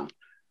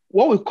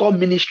 what we call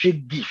ministry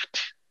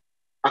gift,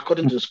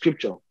 according to the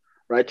scripture,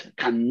 right,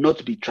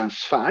 cannot be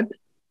transferred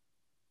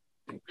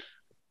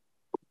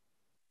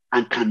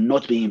and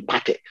cannot be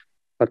imparted.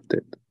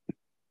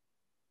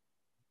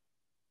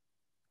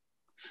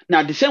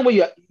 Now, the same way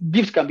your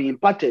gift can be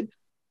imparted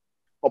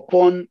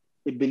upon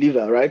a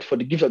believer, right, for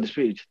the gift of the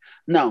Spirit.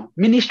 Now,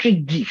 ministry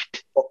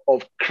gift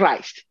of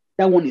Christ,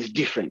 that one is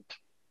different.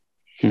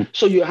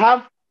 So you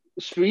have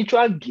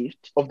spiritual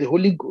gift of the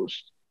Holy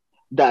Ghost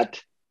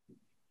that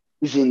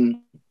is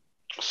in,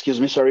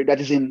 that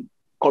is in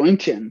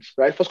Corinthians,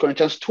 right? 1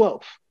 Corinthians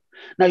 12.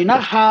 Now you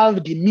now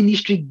have the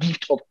ministry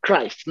gift of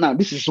Christ. Now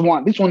this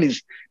one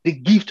is the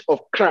gift of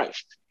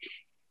Christ.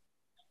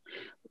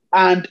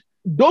 And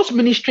those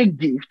ministry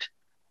gifts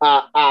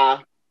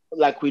are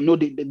like we know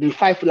the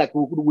five, like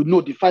we know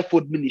the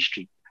fivefold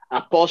ministry: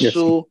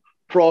 apostle,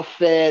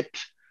 prophet,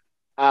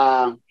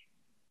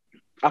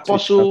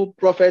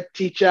 prophet,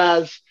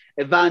 teachers,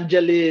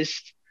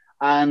 evangelists,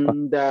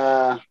 and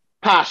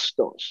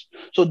pastors.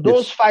 So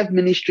those five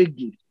ministry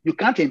gifts, you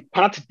can't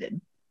impart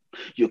them,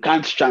 you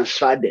can't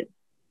transfer them.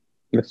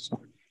 Yes, sir.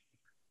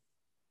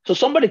 So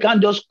somebody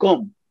can't just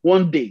come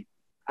one day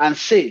and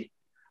say,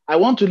 I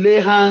want to lay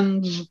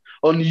hands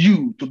on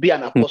you to be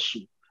an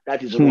apostle.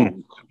 That is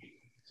wrong.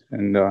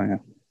 And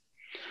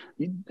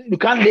you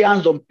can't lay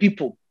hands on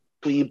people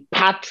to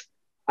impart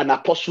an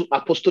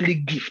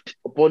apostolic gift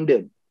upon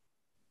them.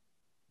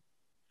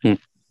 In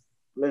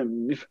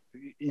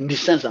the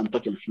sense I'm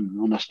talking,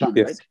 you understand,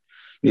 right?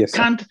 You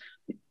can't.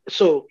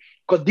 So,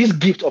 because this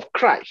gift of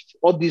Christ,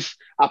 all this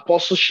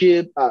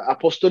apostleship,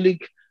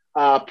 apostolic,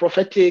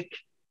 prophetic,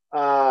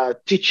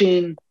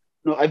 teaching,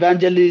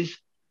 evangelist,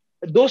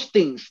 those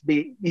things,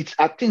 it's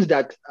are things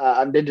that,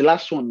 and then the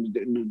last one,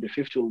 the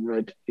fifth one,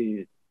 right?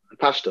 The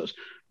pastors,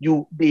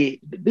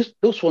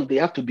 those ones, they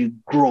have to be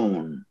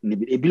grown.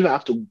 A believer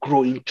have to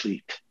grow into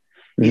it.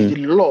 It's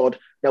the Lord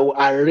that will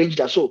arrange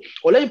that. So,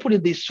 or let me put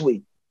it this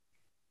way: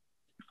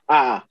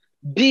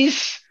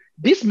 this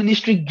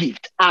ministry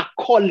gift are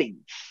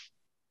callings.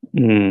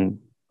 The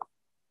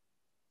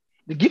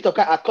gift of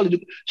God are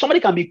callings.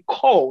 Somebody can be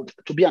called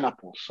to be an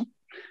apostle.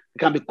 They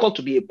can be called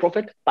to be a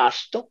prophet,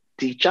 pastor,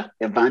 teacher,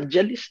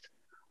 evangelist.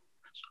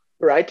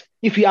 Right?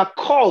 If you are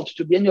called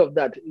to be any of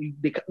that,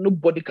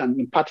 nobody can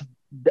impart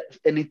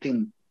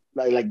anything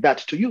like that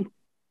to you.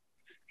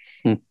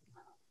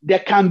 There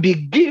can be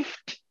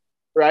gift,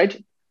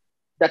 right,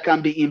 that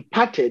can be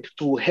imparted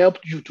to help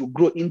you to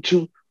grow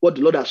into what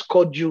the Lord has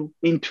called you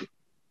into.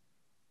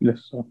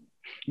 Yes, sir.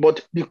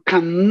 But you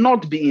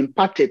cannot be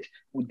imparted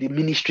with the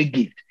ministry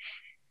gift.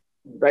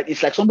 Right?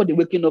 It's like somebody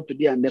waking up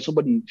today and then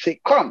somebody say,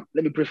 "Come,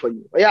 let me pray for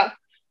you." Yeah,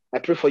 I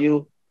pray for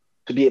you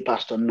to be a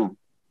pastor. No.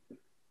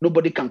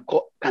 Nobody can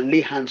lay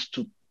hands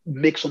to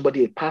make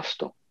somebody a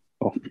pastor.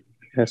 Oh,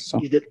 yes, sir.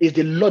 It's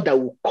the Lord that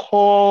will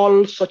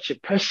call such a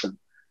person,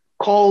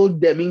 call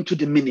them into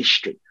the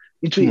ministry,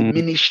 into a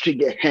ministry.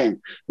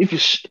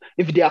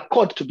 If they are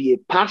called to be a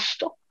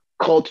pastor,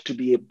 called to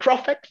be a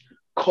prophet,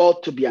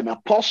 called to be an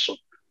apostle,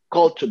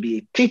 called to be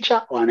a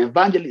teacher or an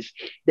evangelist,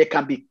 there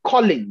can be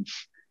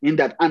callings in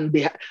that, and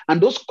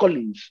those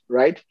callings,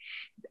 right,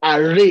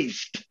 are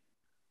raised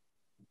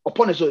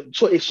upon it.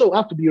 So a soul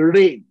have to be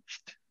raised.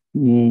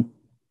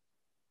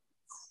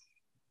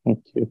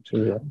 Okay,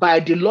 by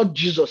the Lord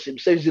Jesus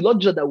himself. It's the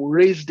Lord Jesus that will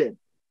raise them.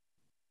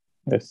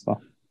 Yes, sir.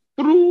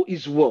 Through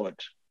his word,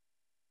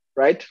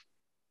 right?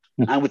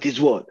 And with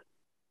his word.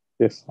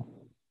 Yes, sir.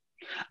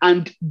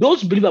 And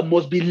those believers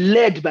must be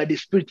led by the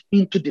Spirit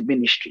into the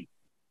ministry.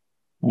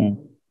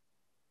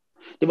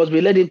 They must be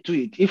led into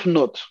it. If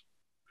not,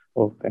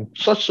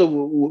 such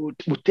will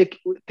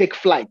take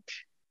flight.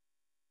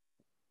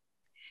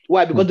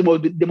 Why? Because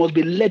they must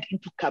be led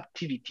into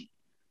captivity.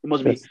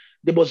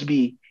 They must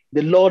be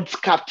the Lord's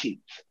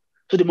captives.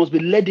 So they must be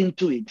led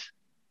into it.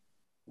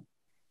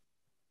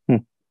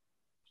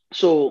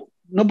 So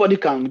nobody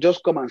can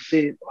just come and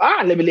say,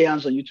 let me lay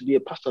hands on you to be a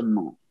pastor.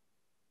 No.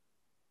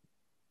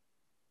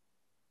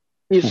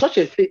 In such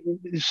a thing,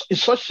 in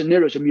such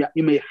scenarios,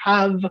 you may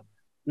have,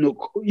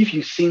 if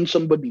you've seen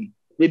somebody,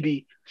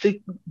 maybe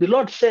say the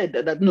Lord said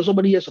that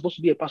somebody here is supposed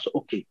to be a pastor.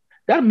 Okay,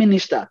 that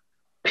minister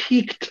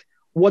picked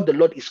what the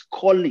Lord is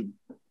calling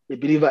the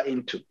believer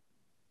into.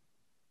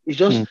 It's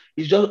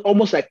just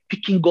almost like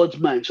picking God's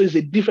mind. So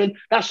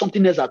that's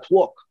something else at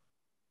work,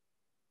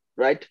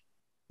 right?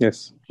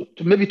 Yes.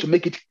 To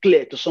make it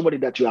clear to somebody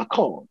that you are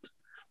called.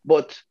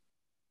 But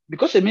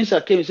because a minister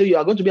came and said, "You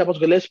are going to be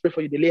apostle, let's pray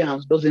for you," they lay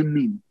hands, doesn't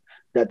mean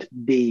that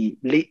they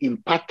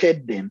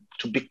imparted them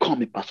to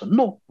become a pastor.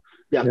 No,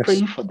 they are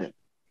praying for them,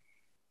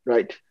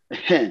 right?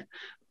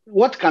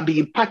 What can be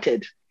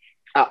imparted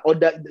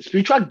the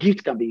spiritual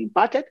gift can be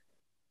imparted,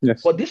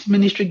 but this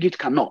ministry gift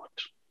cannot,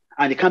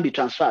 and it can't be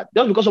transferred.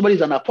 Just because somebody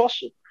is an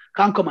apostle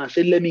can't come and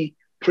say, "Let me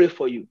pray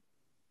for you,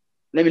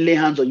 let me lay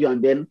hands on you,"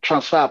 and then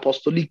transfer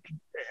apostolic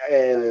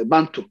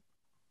mantle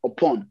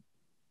upon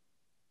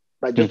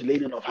by just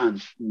laying of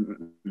hands.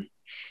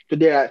 So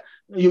there are,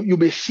 you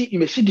may see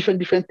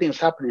different things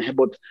happening here,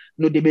 but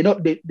they may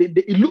not.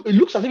 It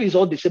looks as if it's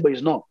all the same, but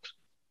it's not.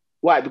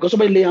 Why? Because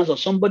somebody lay hands on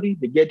somebody,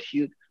 they get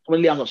healed.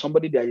 Somebody lay hands on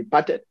somebody, they are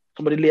imparted.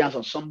 Somebody lay hands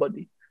on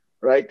somebody,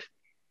 right?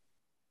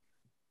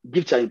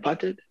 Gifts are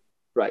imparted,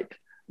 right?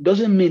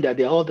 Doesn't mean that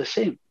they're all the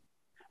same,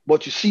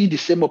 but you see the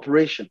same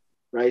operation,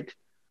 right?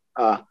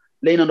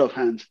 Laying on of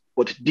hands,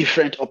 but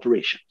different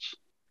operations.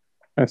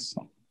 Yes.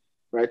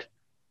 Right?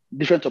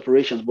 Different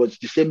operations, but it's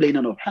the same laying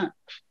on of hands,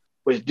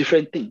 but it's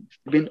different things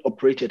being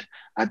operated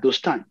at those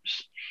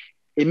times.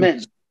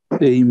 Amen.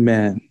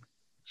 Amen.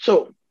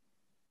 So,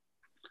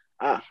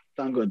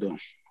 thank God, though.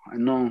 I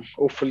know.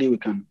 Hopefully, we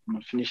can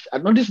finish. I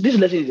know this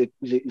lesson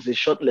is a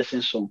short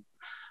lesson, so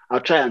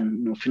I'll try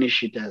and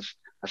finish it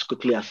as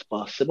quickly as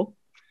possible,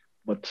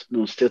 but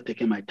still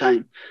taking my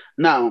time.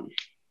 Now,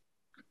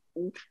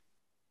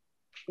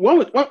 when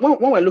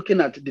we're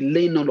looking at the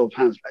laying on of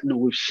hands,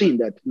 we've seen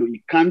that you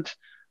can't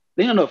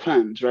laying on of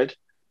hands, right?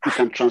 You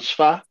can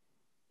transfer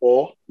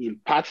or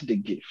impart the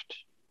gift,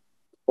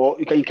 or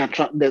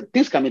the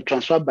things can be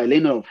transferred by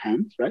laying on of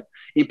hands, right?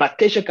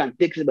 Impartation can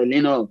take place by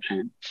laying on of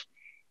hands,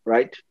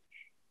 right?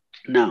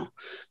 Now,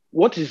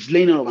 what is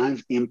laying on of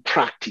hands in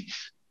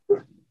practice,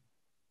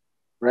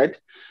 right?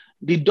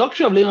 The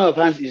doctrine of laying on of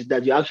hands is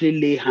that you actually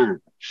lay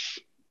hands.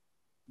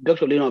 The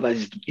doctrine of laying on of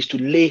hands is to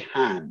lay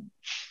hands.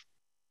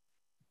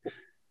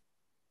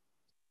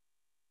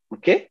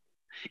 Okay?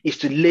 Is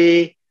to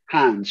lay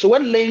hands. So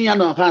when laying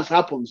on of hands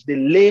happens, they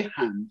lay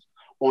hands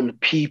on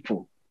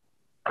people.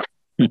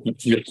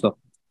 Yes, sir.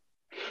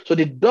 So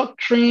the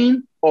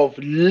doctrine of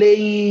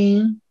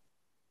laying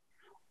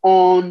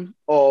on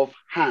of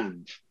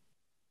hands,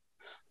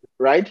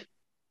 right?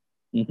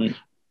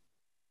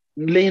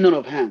 Laying on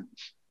of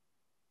hands,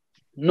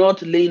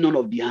 not laying on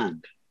of the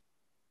hand.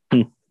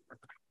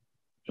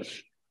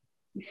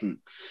 Mm-hmm.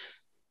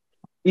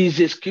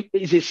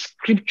 Is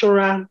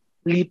scripturally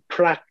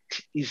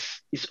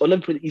practiced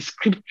is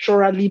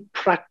scripturally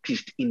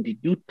practiced in the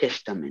New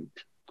Testament,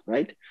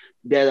 right?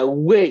 There are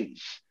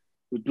ways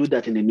we do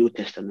that in the New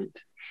Testament,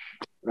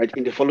 right?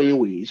 In the following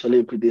ways. So let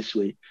me put it this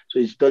way. So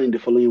it's done in the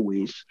following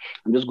ways.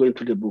 I'm just going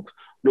through the book.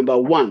 Number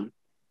one,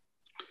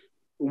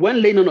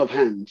 when laying on of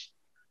hands,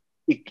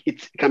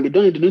 it can be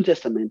done in the New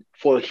Testament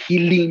for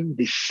healing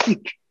the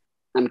sick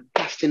and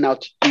casting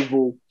out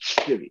evil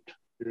spirit.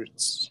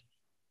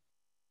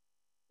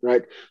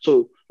 Right?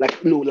 So,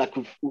 like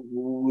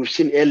we've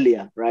seen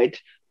earlier, right?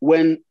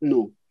 When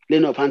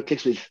laying of hand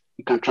takes place,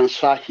 you can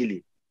transfer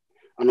healing.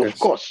 And of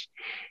course,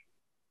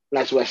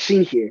 as we're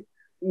seeing here,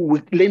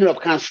 with laying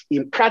of hands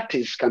in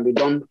practice can be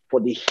done for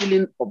the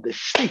healing of the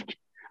sick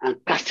and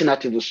casting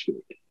out evil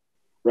spirit.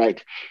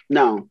 Right?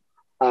 Now,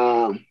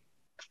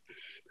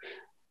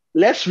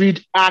 let's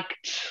read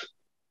Acts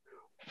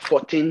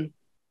 14,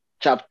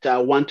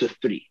 chapter 1 to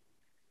 3.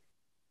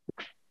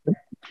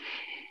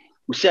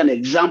 We see an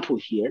example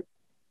here.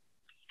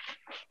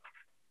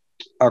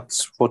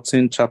 Acts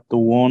 14, chapter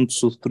 1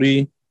 to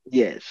 3.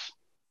 Yes.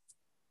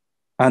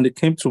 And it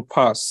came to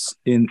pass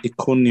in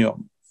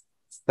Iconium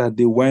that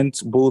they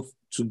went both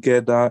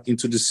together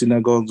into the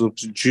synagogues of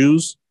the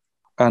Jews,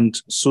 and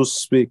so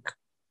spake,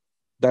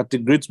 that the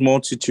great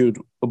multitude,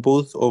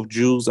 both of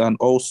Jews and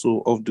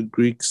also of the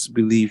Greeks,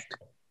 believed.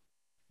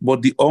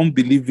 But the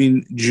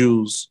unbelieving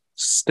Jews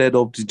stirred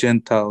up the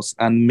Gentiles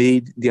and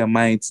made their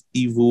minds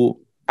evil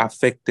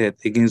affected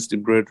against the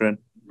brethren.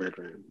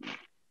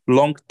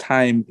 Long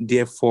time,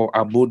 therefore,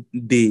 abode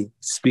they,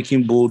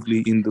 speaking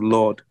boldly in the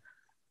Lord,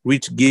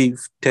 which gave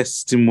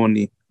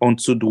testimony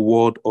unto the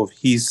word of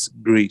his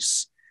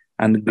grace,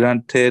 and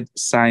granted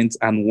signs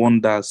and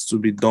wonders to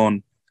be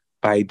done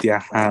by their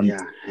hand.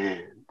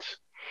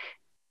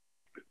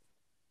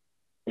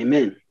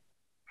 Amen.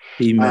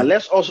 Amen.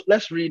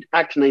 Let's read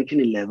Acts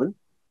 19:11.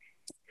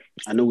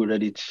 I know we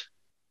read it.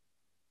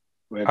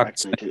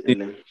 Acts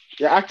 19:11.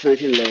 Yeah, Acts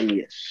 19:11.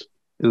 Yes.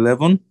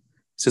 11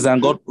 says,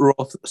 and God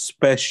wrought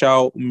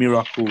special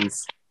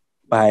miracles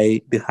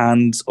by the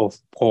hands of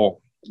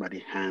Paul. By the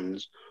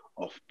hands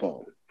of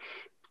Paul.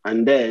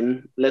 And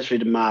then let's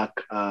read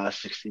Mark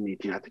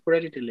 16:18. I think we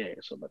read it earlier,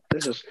 so but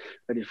let's just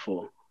read it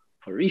for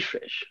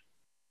refresh.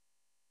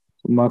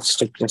 Mark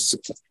chapter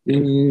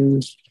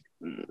 16,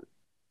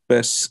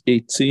 verse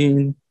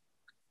 18.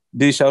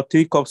 They shall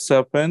take up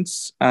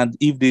serpents, and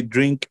if they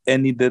drink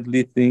any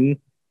deadly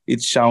thing,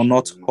 it shall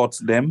not hurt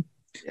them.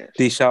 Yes.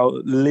 They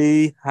shall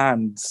lay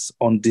hands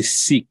on the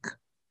sick,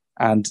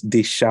 and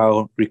they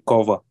shall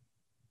recover.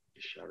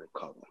 They shall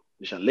recover.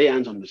 They shall lay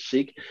hands on the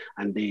sick,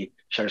 and they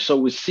shall. So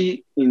we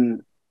see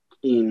in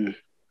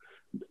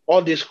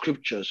all these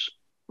scriptures,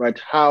 right,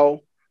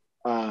 how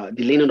the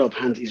laying on of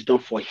hands is done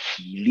for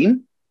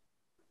healing,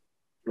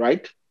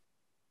 right,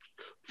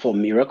 for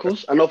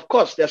miracles, and of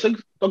course, they're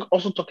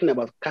also talking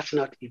about casting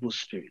out evil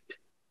spirit,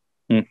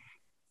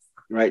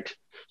 right?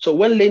 So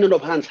when laying on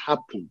of hands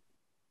happen,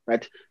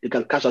 right, you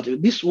can cast out.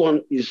 This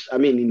one is,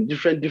 in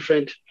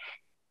different.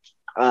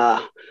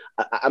 I'm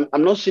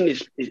not seeing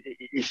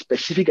a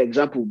specific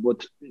example,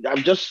 but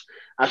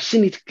I've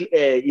seen it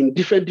in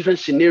different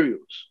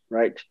scenarios,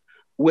 right,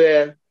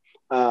 where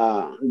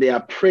they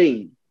are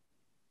praying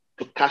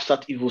to cast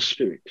out evil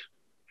spirit,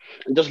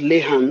 and just lay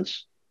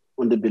hands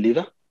on the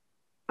believer,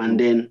 and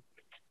then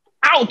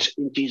out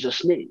in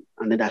Jesus' name,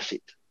 and then that's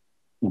it,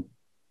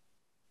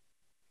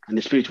 and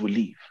the spirit will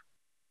leave.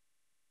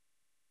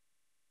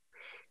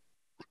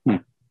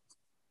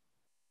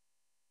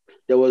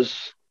 There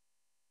was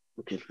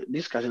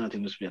this casting out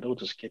evil spirit. I don't want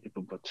to scare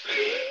people, but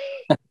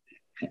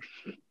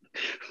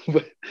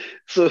but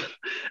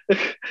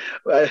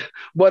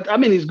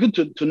it's good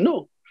to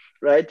know,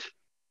 right?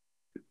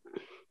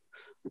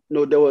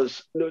 No, there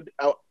was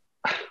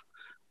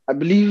I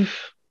believe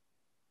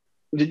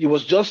it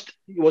was just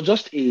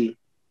a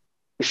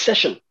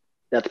session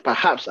that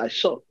perhaps I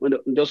saw when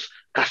just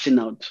casting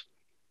out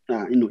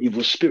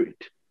evil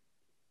spirit,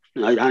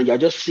 and you're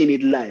just seeing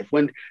it live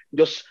when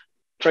just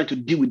trying to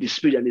deal with the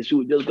spirit, and the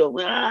spirit just go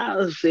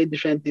say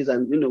different things,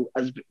 and not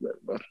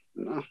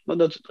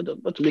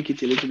to make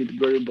it a little bit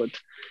blurry, but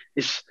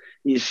it's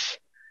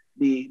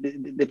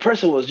the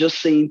person was just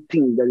saying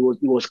things that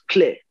it was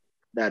clear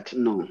that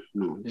no,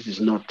 this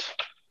is not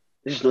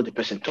the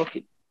person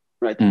talking,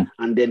 right?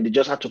 And then they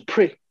just had to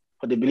pray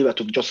for the believer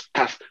to just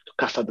cast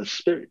out the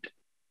spirit.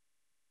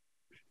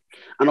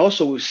 And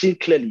also we see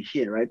clearly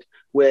here, right,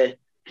 where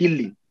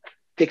healing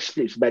takes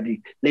place by the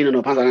laying on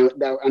of hands,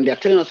 and they're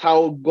telling us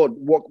how God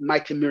worked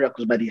mighty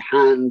miracles by the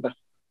hand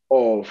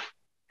of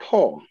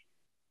Paul.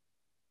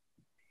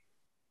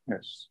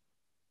 Yes.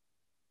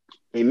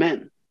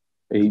 Amen.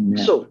 Amen.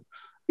 So,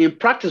 in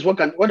practice, what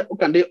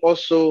can they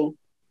also?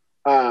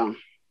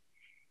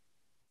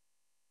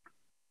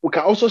 We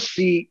can also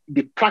see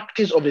the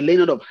practice of the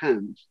laying on of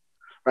hands,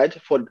 right,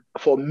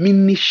 for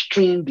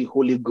ministering the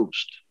Holy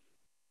Ghost.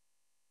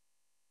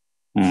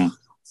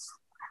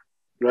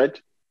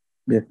 Right?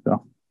 Yes, sir.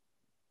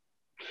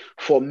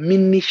 for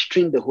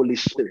ministering the Holy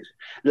Spirit.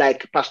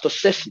 Like Pastor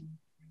Ceci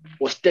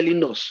was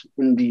telling us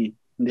in the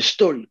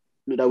story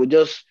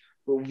that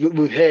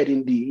we've heard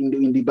in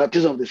the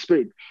baptism of the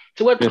Spirit.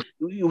 So when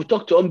you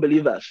talk to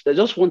unbelievers, there's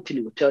just one thing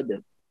you will tell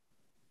them.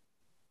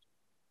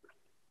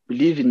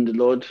 Believe in the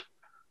Lord,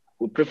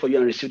 we'll pray for you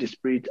and receive the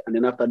Spirit, and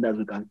then after that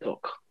we can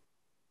talk.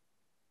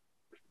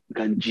 We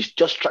can just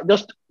test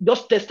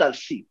and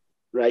see,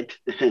 right?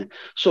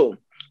 So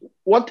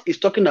what he's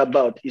talking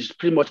about is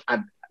pretty much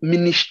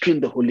administering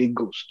the Holy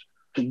Ghost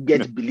to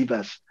get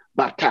believers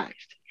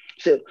baptized.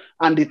 So,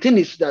 and the thing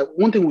is that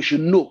one thing we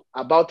should know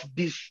about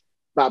this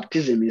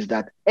baptism is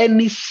that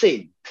any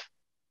saint,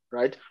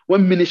 right,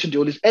 when ministering the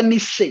Holy Spirit, any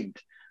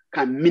saint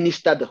can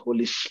minister the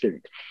Holy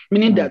Spirit,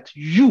 meaning that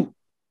you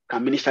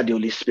can minister the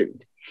Holy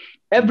Spirit.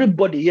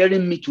 Everybody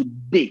hearing me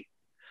today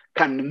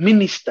can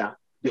minister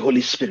the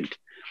Holy Spirit.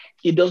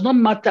 It does not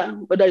matter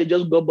whether you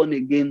just got born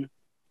again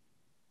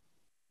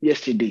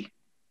yesterday.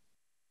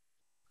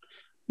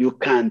 You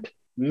can't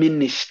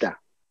minister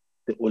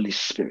the Holy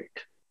Spirit.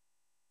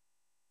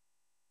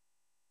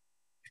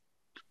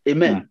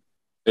 Amen.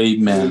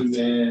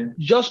 Amen.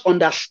 Just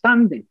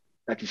understanding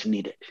that is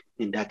needed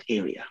in that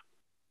area.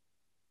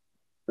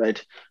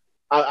 Right?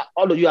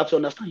 All of you have to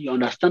understand. You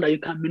understand that you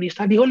can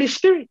minister the Holy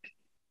Spirit.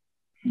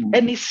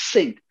 Any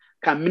saint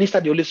can minister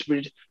the Holy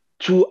Spirit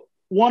to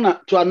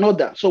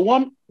another. So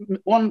one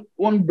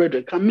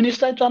brother can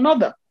minister to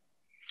another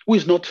who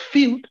is not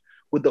filled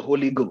with the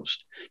Holy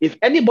Ghost. If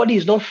anybody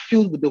is not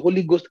filled with the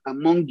Holy Ghost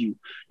among you,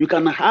 you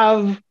can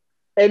have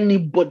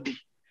anybody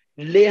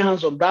lay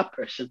hands on that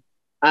person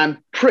and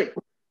pray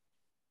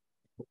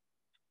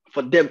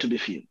for them to be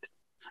filled.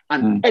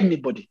 And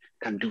anybody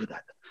can do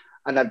that.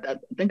 And I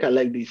think I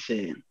like this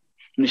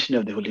mission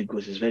of the Holy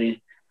Ghost. It's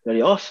very,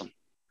 very awesome.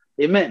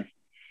 Amen.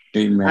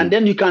 Amen. And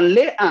then you can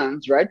lay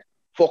hands, right,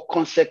 for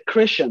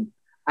consecration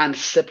and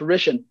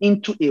separation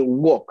into a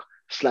walk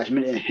 /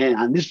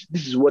 and this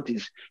is what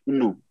is,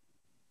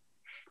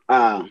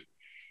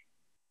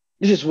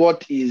 this is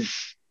what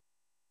is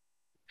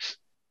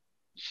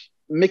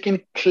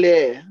making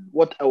clear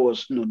what I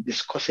was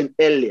discussing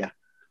earlier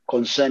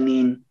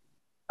concerning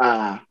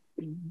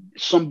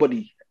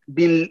somebody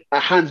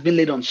hands being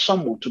laid on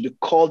someone to be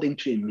called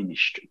into a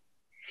ministry.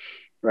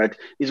 Right?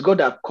 It's God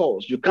that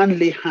calls. You can't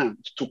lay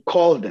hands to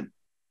call them,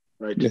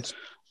 right? Yes.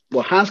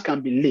 But hands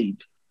can be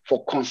laid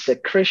for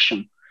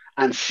consecration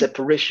and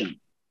separation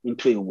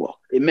into a work.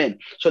 Amen.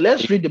 So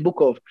let's read the book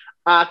of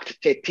Acts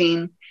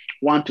 13,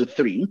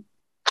 1-3.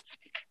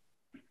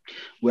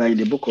 We're in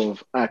the book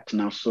of Acts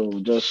now, so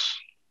just...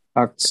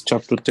 Acts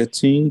chapter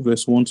 13,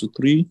 verse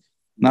 1-3.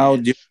 Now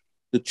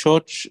the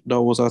church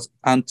that was at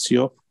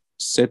Antioch,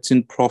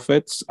 certain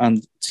prophets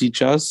and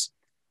teachers,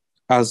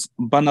 as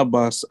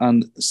Barnabas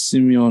and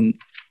Simeon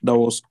that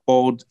was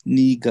called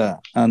Niger,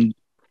 and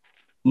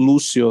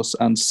Lucius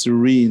and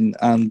Cyrene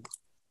and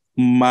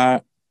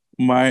Mine,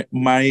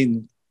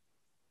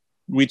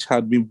 which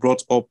had been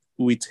brought up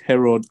with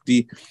Herod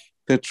the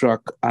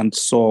Tetrarch and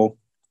Saul.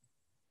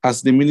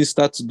 As they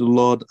ministered to the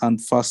Lord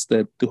and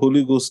fasted, the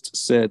Holy Ghost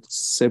said,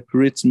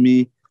 "Separate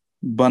me,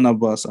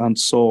 Barnabas and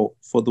Saul,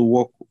 for the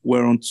work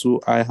whereunto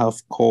I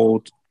have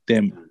called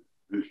them."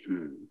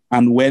 Mm-hmm.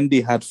 And when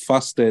they had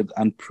fasted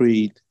and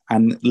prayed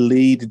and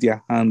laid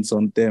their hands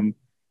on them,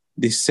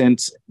 they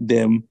sent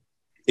them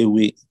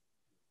away.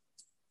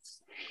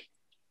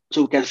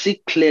 So we can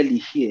see clearly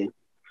here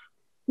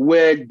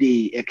where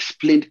they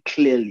explained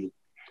clearly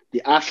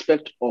the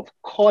aspect of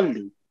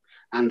calling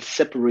and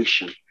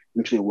separation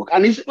into a work.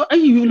 And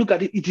when you look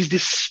at it, it is the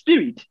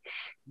Spirit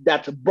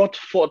that brought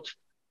forth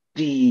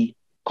the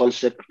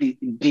concept,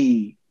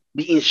 the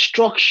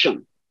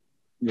instruction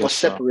for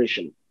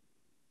separation.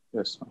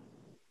 Yes, sir.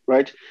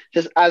 Right? It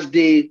says, as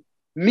they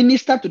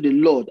ministered to the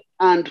Lord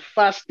and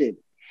fasted,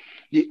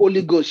 the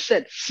Holy Ghost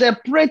said,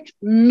 "Separate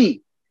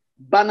me,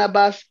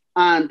 Barnabas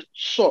and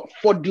Saul,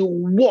 for the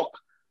work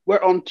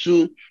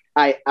whereunto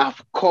I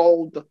have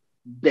called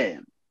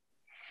them."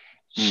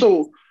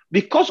 So,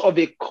 because of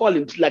a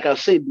calling, like I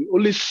said, the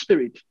Holy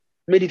Spirit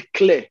made it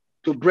clear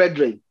to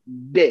brethren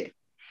there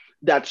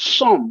that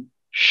someone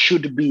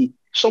should be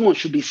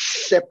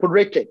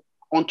separated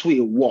unto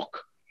a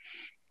work,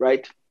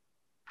 right?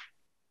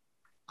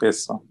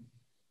 Yes, sir.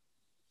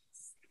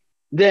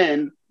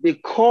 Then they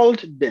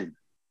called them,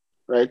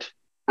 right,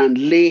 and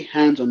lay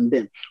hands on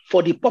them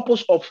for the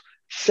purpose of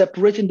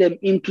separating them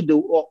into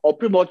or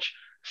pretty much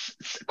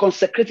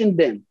consecrating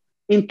them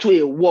into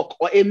a work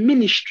or a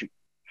ministry,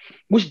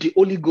 which the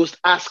Holy Ghost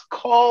has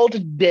called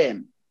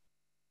them.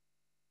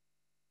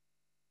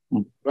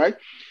 Right?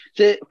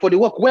 So for the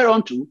work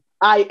whereunto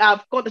I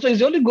have called. So it's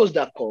the Holy Ghost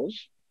that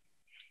calls.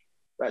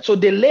 Right? So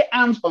they lay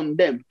hands on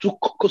them to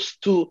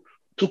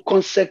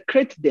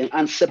consecrate them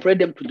and separate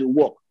them to the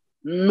work,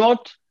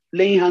 not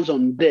laying hands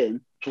on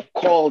them to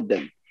call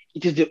them.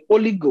 It is the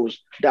Holy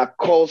Ghost that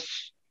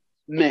calls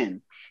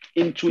men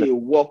into a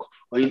work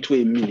or into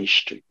a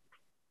ministry.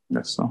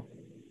 Yes, sir.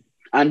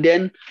 And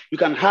then you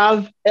can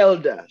have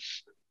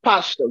elders,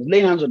 pastors, lay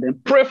hands on them,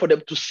 pray for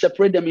them to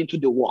separate them into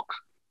the work.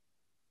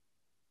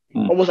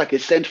 almost like a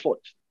sent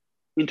forth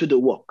into the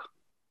work.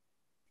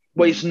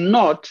 But it's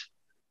not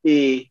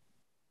a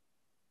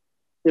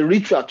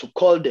ritual to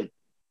call them.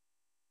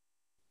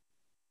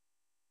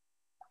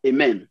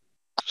 Amen.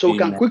 So we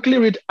can quickly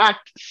read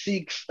Act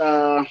 6,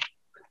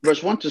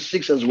 verse 1 to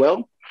 6 as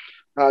well,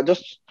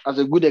 just as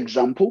a good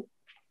example.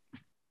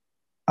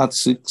 Act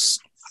 6,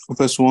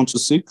 verse 1 to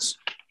 6.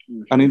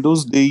 And in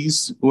those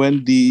days,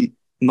 when the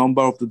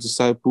number of the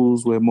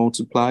disciples were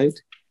multiplied,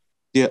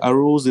 there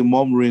arose a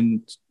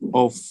murmuring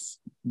of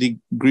the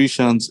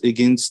Grecians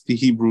against the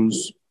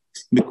Hebrews,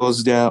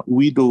 because their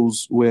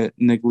widows were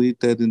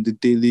neglected in the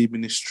daily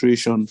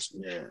ministrations.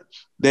 Yes.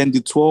 Then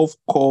the 12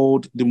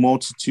 called the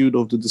multitude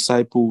of the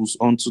disciples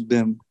unto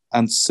them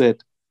and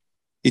said,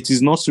 It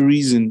is not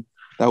reason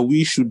that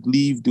we should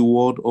leave the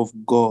word of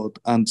God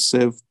and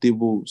serve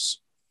devils.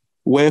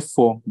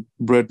 Wherefore,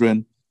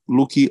 brethren,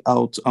 look ye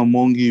out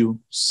among you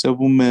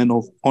 7 men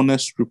of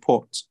honest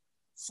report,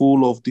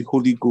 full of the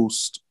Holy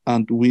Ghost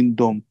and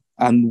wisdom,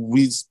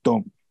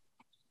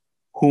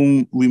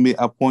 whom we may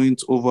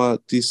appoint over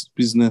this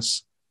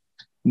business.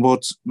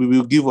 But we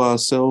will give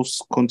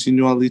ourselves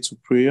continually to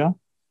prayer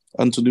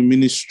and to the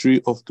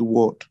ministry of the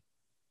word.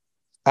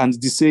 And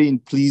the saying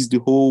pleased the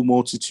whole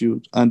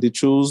multitude, and they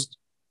chose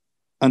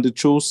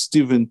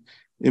Stephen,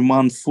 a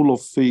man full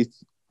of faith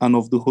and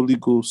of the Holy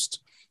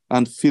Ghost,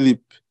 and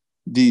Philip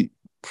the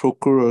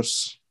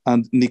Prochorus,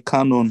 and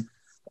Nicanor,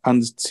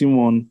 and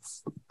Timon,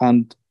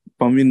 and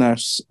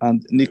Parmenas,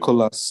 and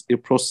Nicholas, a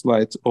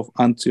proselyte of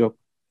Antioch,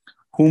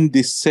 whom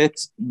they set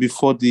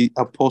before the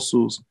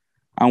apostles,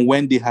 and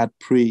when they had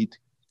prayed,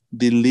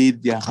 they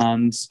laid their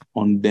hands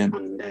on them.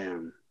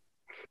 Amen.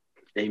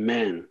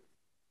 Amen.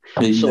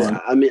 So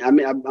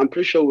I'm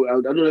pretty sure,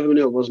 I don't know if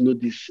many of us know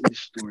this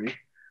story,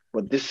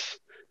 but this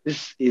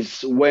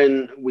is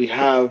when we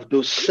have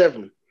those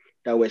 7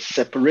 that were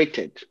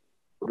separated,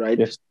 right?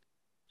 Yes.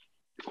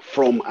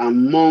 From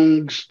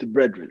amongst the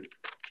brethren.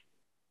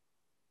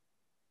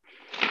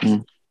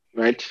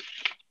 Right?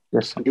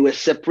 Yes. They were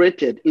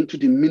separated into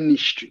the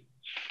ministry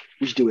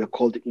which they were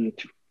called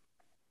into.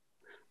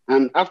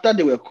 And after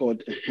they were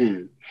called,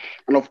 and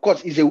of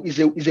course, is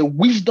a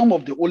wisdom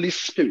of the Holy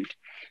Spirit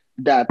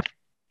that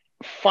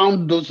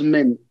found those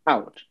men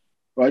out,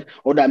 right?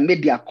 Or that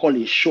made their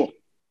calling sure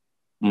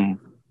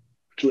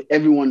to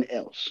everyone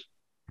else.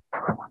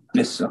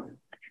 Yes, sir.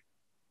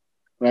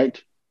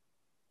 Right?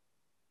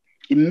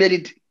 He made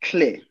it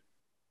clear.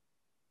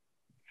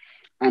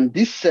 And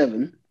these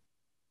 7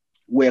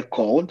 were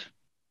called,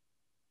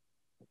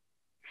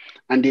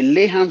 and they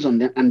lay hands on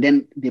them, and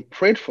then they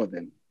prayed for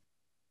them.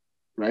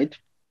 Right?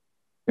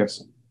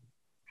 Yes.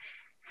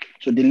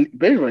 So they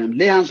prayed for them,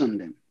 lay hands on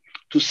them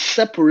to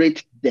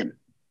separate them.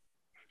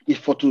 If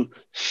for to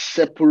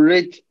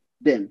separate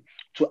them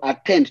to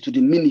attend to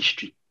the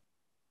ministry,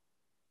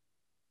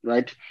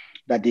 right,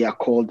 that they are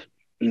called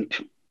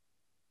into.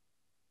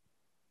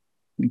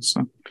 Yes,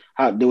 sir.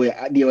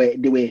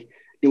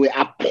 They were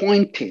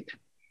appointed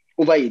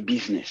over a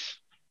business,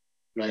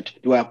 right?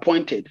 They were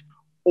appointed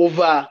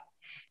over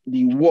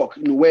the work,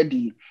 where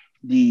the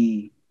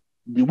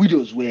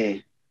widows were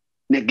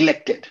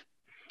neglected.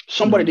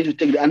 Somebody needs to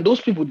take it. And those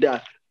people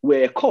that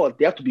were called,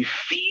 they have to be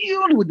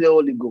filled with the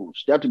Holy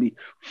Ghost. They have to be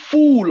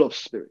full of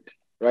spirit,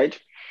 right?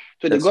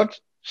 So they got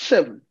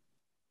 7,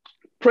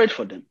 prayed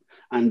for them,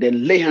 and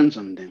then lay hands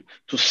on them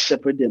to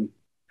separate them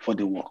for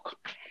the work.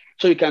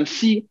 So you can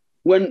see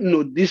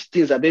when these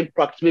things are being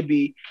practiced,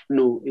 maybe a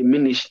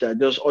minister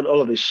just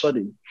all of a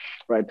sudden,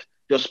 right,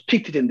 just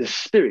picked it in the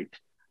spirit.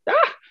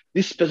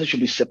 This person should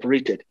be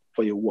separated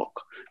for your work.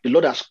 The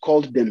Lord has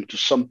called them to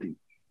something.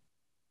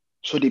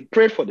 So they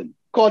prayed for them,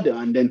 called them,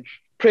 and then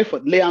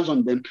lay hands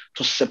on them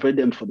to separate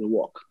them for the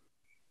work.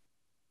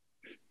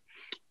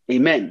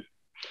 Amen.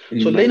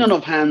 So laying on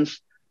of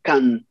hands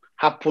can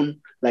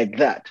happen like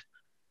that.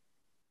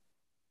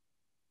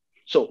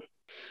 So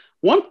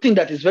one thing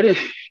that is very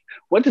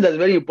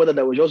important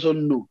that we also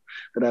know,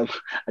 that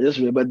I just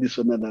remember this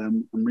one that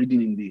I'm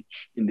reading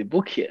in the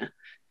book here,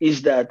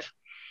 is that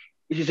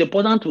it is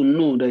important to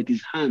know that it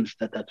is hands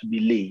that are to be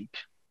laid.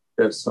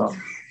 Yes, sir.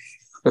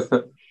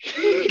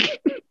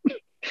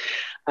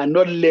 And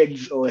not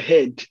legs or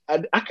head.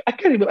 And I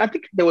can't remember. I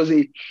think there was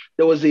a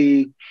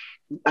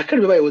I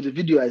can't remember. It was a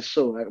video I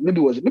saw.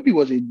 Maybe it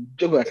was a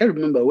joke. I can't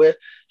remember, where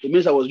the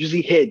minister was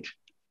using head,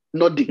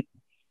 nodding.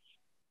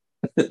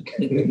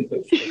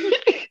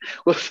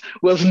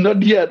 was not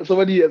there.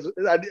 Somebody else,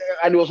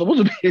 and it was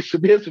supposed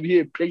to be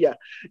a prayer,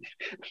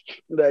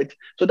 right?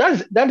 So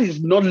that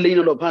is not laying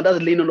on of hand.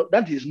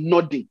 That is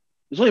nodding.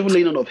 It's not even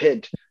laying on of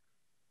head,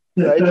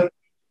 right?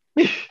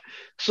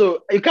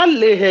 So you can't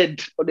lay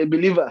head on a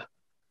believer.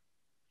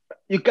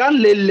 You can't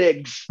lay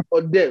legs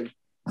on them.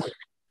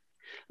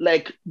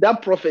 Like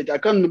that prophet, I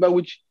can't remember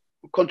which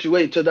country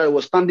where he said that he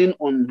was standing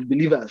on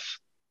believers.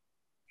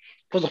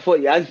 First of all,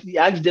 he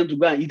asked them to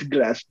go and eat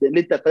grass. Then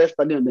later, started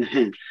standing on the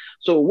hand.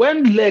 So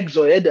when legs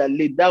or head are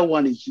laid, that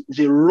one is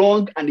a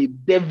wrong and a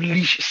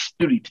devilish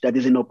spirit that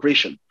is in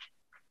operation.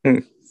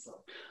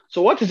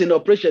 So what is in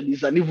operation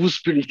is an evil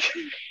spirit.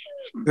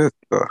 Yes,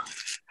 sir.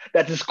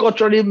 That is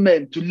culturally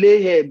meant to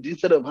lay hands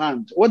instead of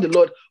hands. What the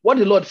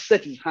Lord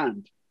set his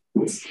hand,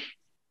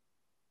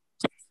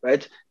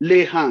 right?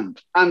 Lay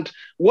hand. And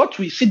what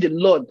we see the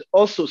Lord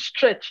also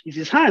stretch is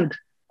his hand.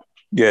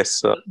 Yes,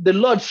 sir. The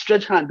Lord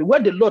stretch hand. Where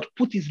the Lord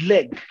put his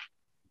leg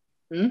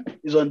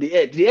is on the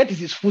earth. The earth is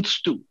his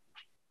footstool.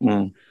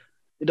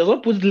 He does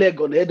not put his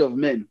leg on the head of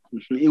men.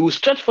 He will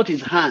stretch forth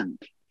his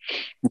hand.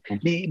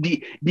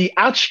 The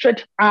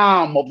outstretched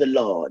arm of the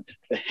Lord.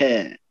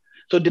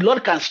 So the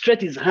Lord can stretch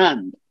his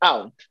hand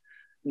out.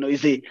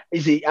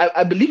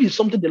 I believe it's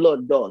something the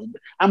Lord does.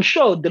 I'm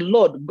sure the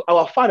Lord,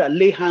 our Father,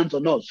 lay hands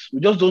on us. We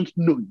just don't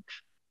know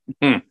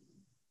it.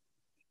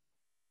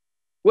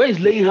 When he's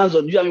laying hands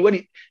on you, I mean,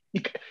 when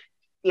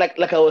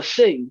like I was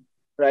saying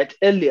right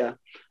earlier,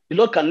 the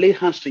Lord can lay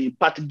hands to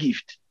impart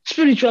gift,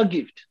 spiritual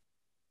gift.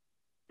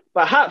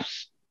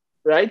 Perhaps,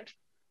 right?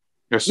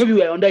 Yes. Maybe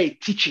we're under a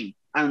teaching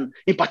and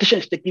impartation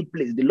is taking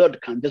place. The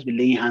Lord can just be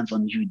laying hands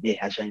on you there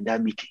as you're in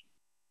that meeting.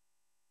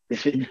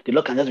 The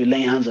Lord can just be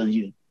laying hands on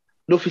you.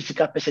 No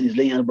physical person is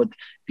laying hands, but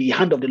the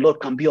hand of the Lord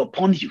can be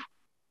upon you.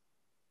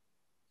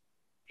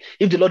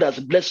 If the Lord has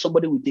blessed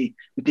somebody with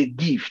a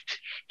gift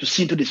to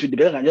see into the spirit,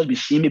 the Lord can just be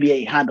seeing maybe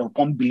a hand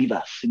upon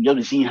believers. You just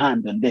be seeing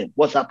hand on them.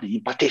 What's happening?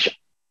 Impartation.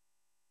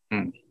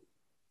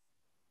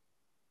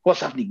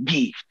 What's happening?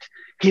 Gift,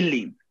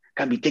 healing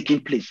can be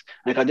taking place.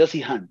 And I can just see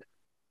hand.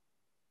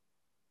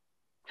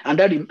 And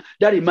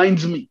that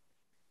reminds me,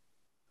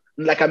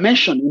 like I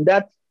mentioned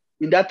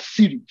in that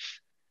series,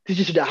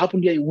 teaching that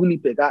happened here in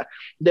Winnipeg,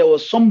 there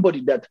was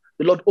somebody that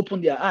the Lord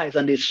opened their eyes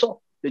and they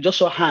just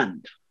saw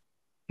hand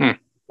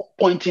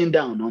pointing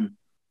down on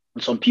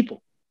some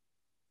people.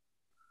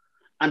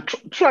 And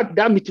throughout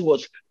that meeting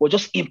was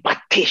just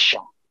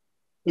impartation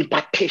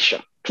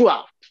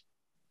throughout.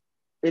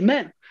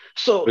 Amen.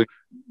 So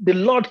the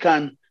Lord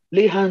can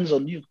lay hands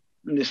on you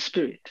in the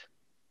spirit.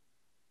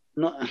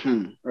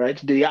 Right?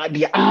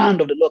 The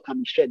hand of the Lord can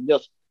be stretched,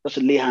 just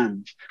to lay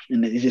hands.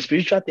 And it's a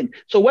spiritual thing.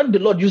 So when the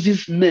Lord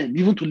uses men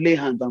even to lay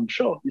hands, I'm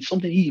sure it's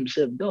something he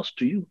himself does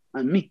to you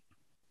and me.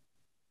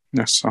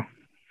 Yes, sir.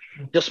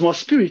 Just more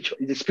spiritual.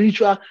 It's a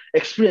spiritual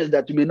experience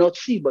that you may not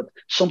see, but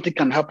something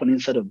can happen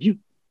inside of you.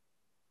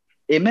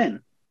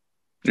 Amen.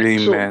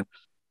 Amen.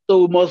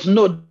 So we must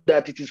know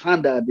that it is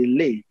hand that they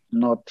lay,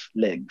 not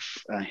legs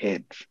and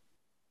head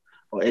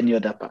or any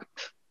other part.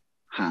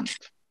 Hand.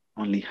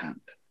 Only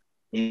hand.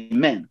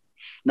 Amen.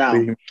 Now,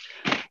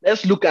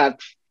 let's look at,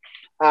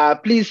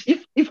 please,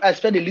 if I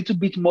spend a little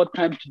bit more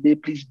time today,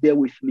 please bear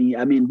with me.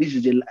 I mean,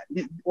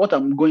 what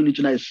I'm going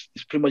into now is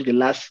pretty much the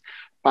last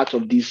part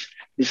of this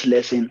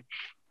lesson.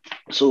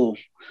 So,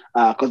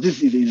 because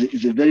this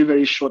is a very,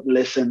 very short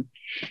lesson.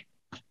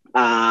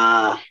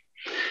 So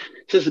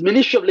it's the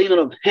ministry of laying on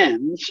of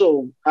hands.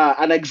 So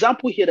an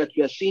example here that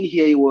we are seeing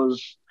here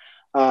was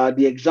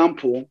the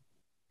example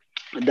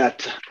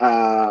that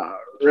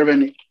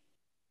Reverend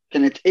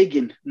Kenneth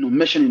Hagin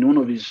mentioned in one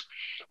of his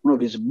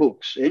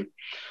books.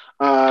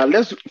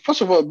 Let's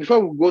first of all, before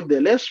we go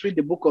there, let's read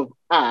the book of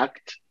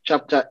Acts,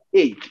 chapter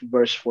 8,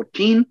 verse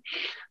 14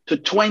 to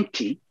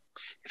 20.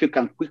 If you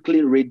can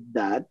quickly read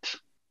that.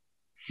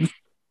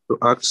 So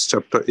Acts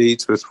chapter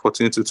 8, verse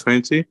 14 to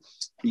 20. Yes.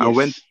 And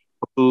when the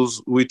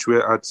apostles which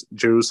were at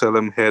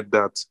Jerusalem heard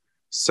that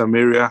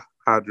Samaria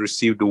had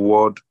received the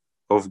word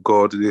of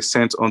God, they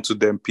sent unto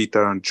them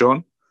Peter and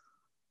John,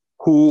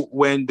 who,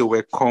 when they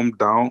were come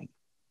down,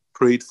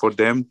 prayed for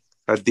them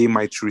that they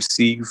might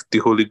receive the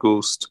Holy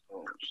Ghost.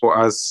 For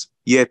as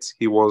yet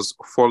he was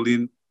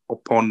falling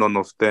upon none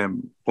of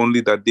them,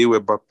 only that they were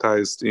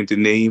baptized in the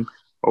name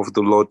of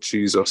the Lord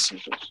Jesus.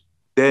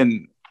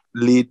 Then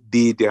laid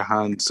they their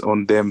hands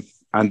on them,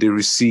 and they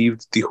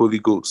received the Holy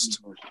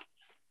Ghost.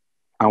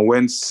 And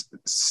when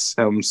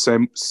Simon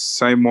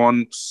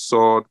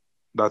saw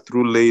that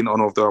through laying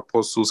on of the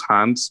apostles'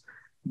 hands,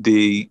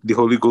 the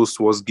Holy Ghost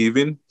was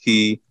given,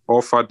 he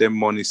offered them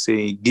money,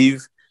 saying,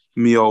 Give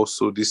me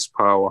also this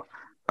power,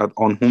 that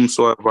on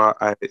whomsoever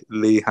I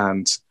lay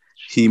hands,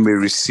 he may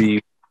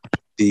receive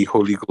the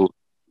Holy Ghost.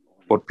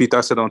 But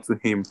Peter said unto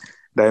him,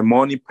 Thy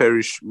money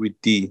perish with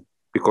thee,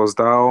 because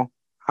thou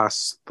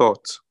hast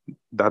thought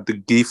that the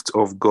gift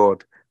of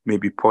God may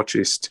be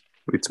purchased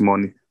with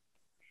money.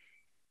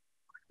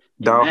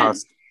 Thou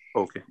hast,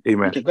 okay,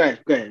 amen. Okay, go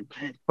ahead.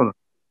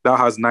 Thou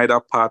hast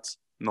neither part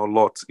nor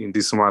lot in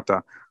this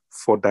matter,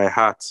 for thy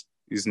heart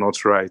is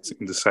not right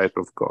in the sight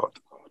of God.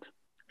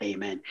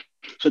 Amen.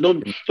 So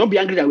don't be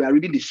angry that we are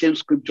reading the same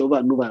scripture over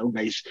and over and over.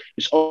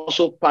 It's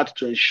also part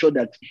to ensure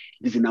that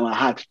it's in our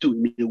heart too,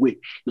 in a way.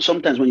 So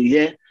sometimes when you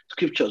hear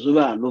scriptures over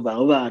and over,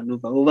 all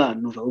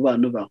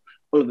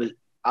of it,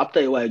 after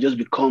a while, it just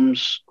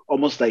becomes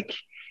almost like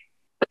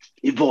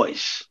a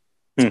voice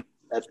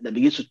that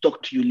begins to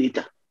talk to you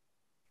later.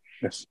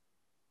 Yes.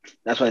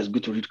 That's why it's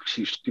good to read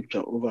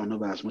scripture over and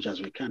over as much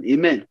as we can.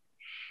 Amen.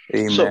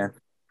 Amen. So,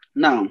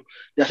 now,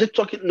 they're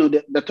talking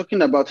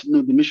about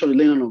the mission of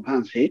the laying on of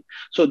hands here.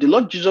 So the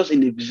Lord Jesus,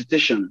 in the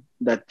visitation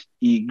that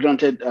he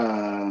granted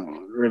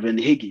Reverend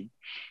Hagin,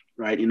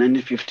 right, in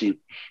 1915,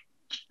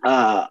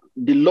 the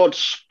Lord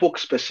spoke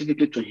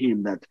specifically to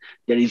him that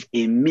there is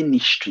a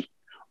ministry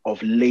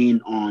of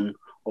laying on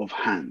of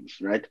hands,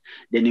 right?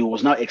 Then he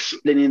was now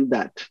explaining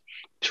that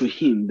to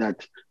him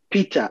that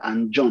Peter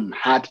and John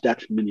had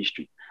that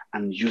ministry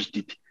and used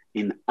it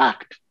in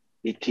Act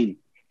 8,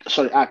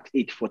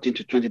 14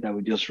 to 20 that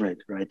we just read,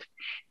 right?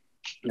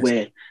 Yes.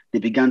 Where they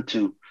began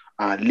to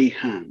lay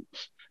hands.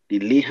 They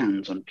lay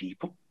hands on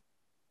people.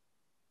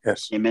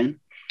 Yes. Amen.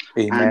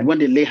 Amen. And when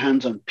they lay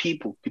hands on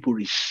people, people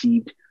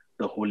received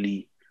the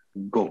Holy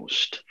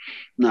Ghost.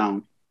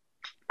 Now,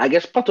 I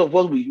guess part of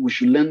what we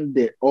should learn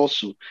there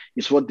also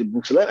is what the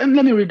book says. And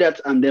let me read that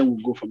and then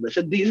we'll go from there.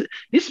 So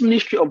this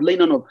ministry of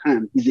laying on of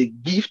hands is a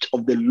gift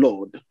of the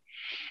Lord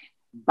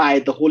by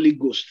the Holy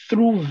Ghost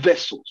through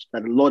vessels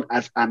that the Lord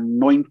has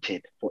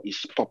anointed for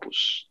his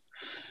purpose.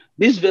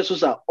 These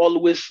vessels are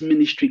always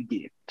ministry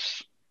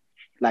gifts,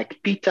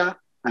 like Peter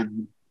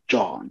and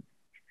John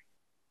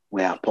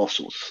were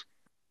apostles,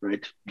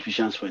 right?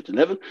 Ephesians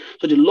 4:11.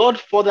 So the Lord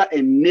further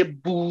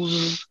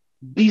enables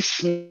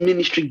these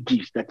ministry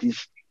gifts, that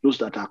is, those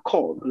that are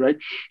called, right,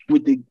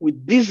 with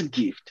this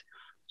gift,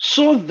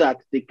 so that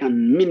they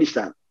can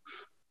minister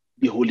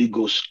the Holy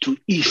Ghost to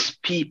his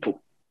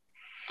people.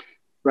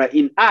 Right,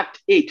 in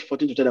Act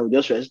 8:14 to 20, we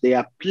just read, they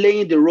are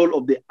playing the role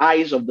of the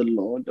eyes of the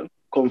Lord,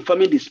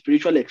 confirming the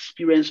spiritual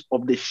experience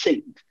of the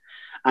saint,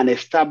 and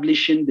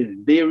establishing the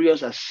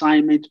various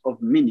assignments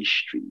of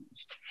ministries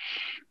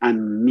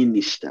and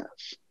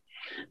ministers.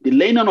 The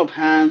laying on of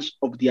hands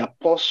of the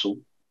apostle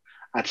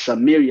at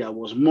Samaria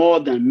was more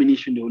than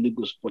ministering the Holy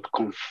Ghost, but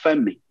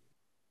confirming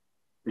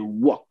the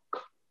work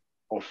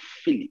of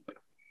Philip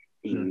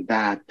in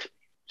that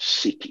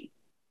city.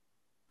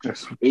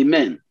 Yes.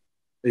 Amen.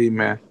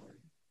 Amen.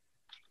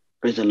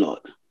 Praise the Lord.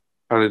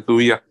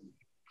 Hallelujah.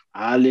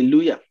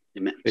 Hallelujah.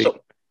 Amen.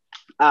 So,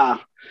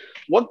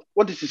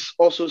 what this is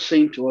also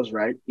saying to us,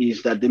 right,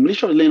 is that the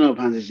ministry of the laying on of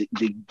hands is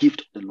the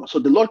gift of the Lord. So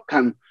the Lord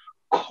can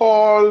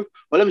call,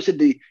 or let me say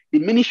the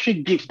ministry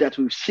gift that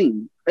we've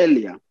seen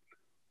earlier,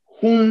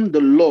 whom the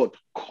Lord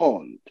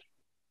called.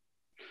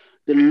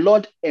 The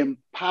Lord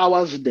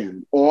empowers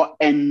them or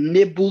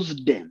enables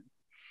them,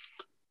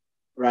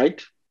 right?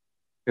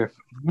 Yes.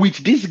 With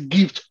this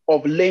gift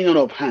of laying on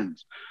of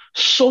hands,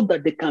 so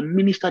that they can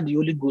minister the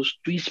Holy Ghost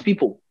to his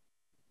people.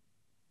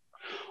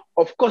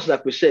 Of course,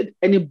 like we said,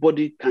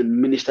 anybody can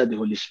minister the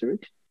Holy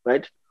Spirit,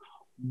 right?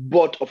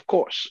 But of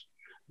course,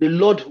 the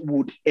Lord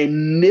would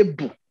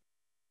enable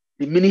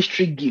the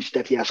ministry gifts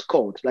that he has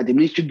called, like the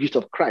ministry gifts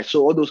of Christ.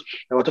 So all those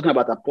that we're talking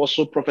about,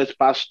 apostles, prophets,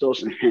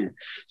 pastors,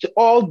 so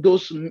all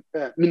those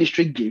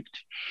ministry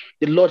gifts,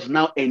 the Lord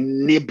now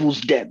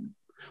enables them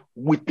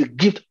with the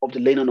gift of the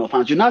laying on of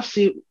hands. You now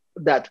see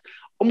that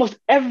almost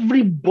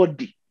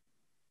everybody,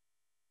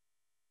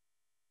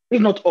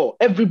 if not all,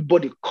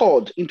 everybody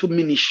called into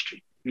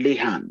ministry lay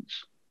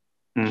hands.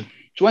 So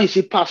when you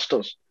see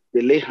pastors, they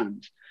lay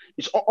hands.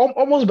 It's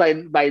almost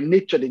by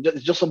nature,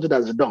 it's just something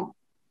that's done,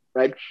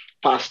 right?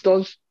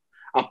 Pastors,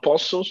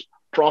 apostles,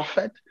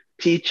 prophets,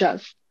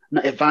 teachers,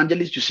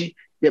 evangelists, you see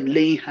them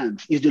laying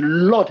hands. It's the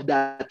Lord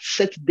that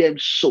sets them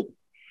so.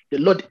 The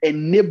Lord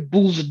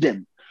enables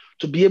them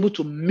to be able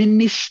to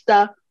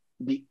minister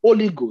the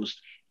Holy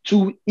Ghost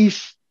to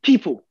his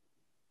people.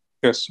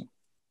 Yes.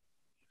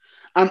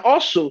 And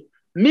also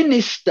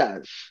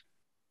ministers,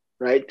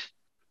 right?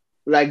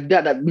 Like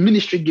that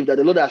ministry gift that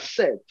the Lord has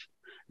set,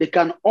 they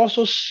can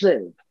also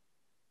serve,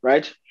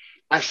 right?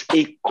 As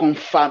a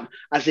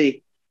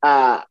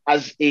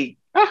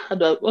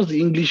what's the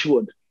English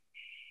word?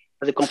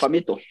 As a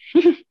confirmator.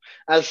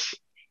 As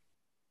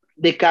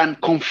they can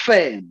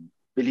confirm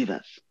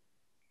believers.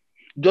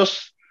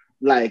 Just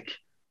like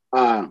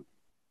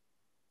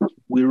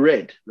we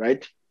read,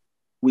 right?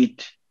 With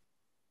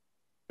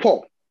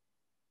Paul,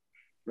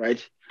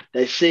 right?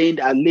 They're saying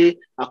I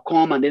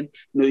come and then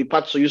he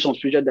parts to you some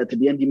spiritual that at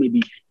the end he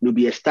may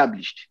be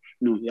established.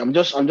 I'm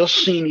just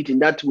seeing it in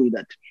that way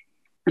that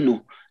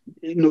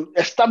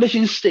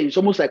establishing saints,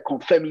 almost like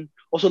confirming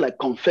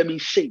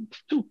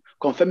saints too,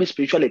 confirming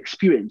spiritual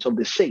experience of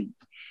the saint,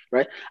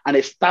 right? And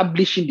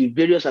establishing the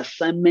various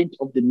assignments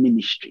of the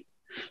ministry.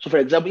 So, for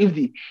example, if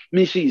the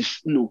ministry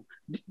is,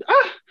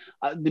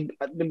 I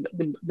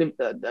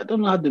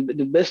don't know how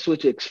the best way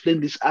to explain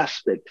this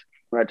aspect,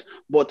 right?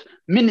 But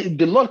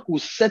the Lord will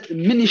set a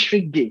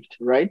ministry gift,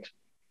 right?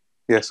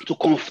 Yes. To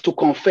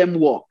confirm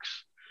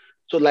works.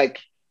 So, like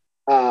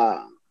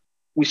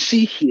we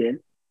see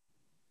here.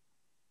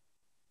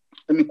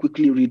 Let me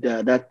quickly read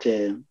that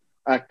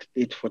Act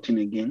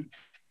 8:14 again.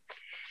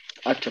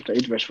 Act chapter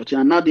 8, verse 14.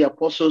 And now the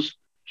apostles,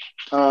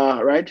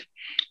 right,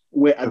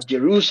 were at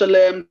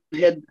Jerusalem,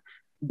 heard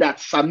that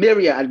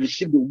Samaria had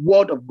received the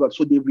word of God.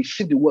 So they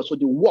received the word. So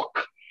the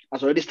work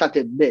has already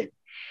started there.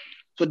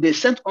 So they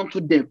sent unto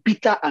them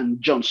Peter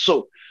and John.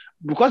 So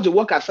because the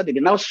work has started, they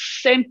now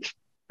sent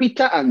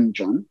Peter and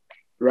John,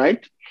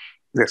 right?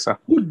 Yes, sir.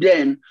 Who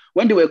then,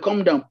 when they were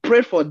come down,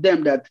 prayed for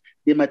them that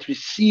they might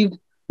receive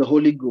the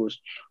Holy Ghost.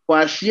 For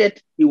as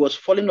yet, it was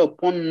falling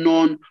upon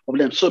none of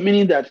them. So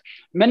meaning that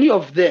many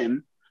of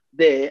them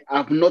there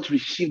have not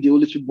received the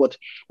Holy Spirit. But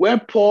when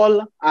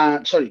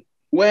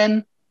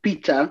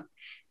Peter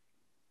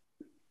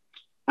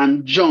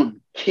and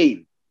John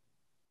came,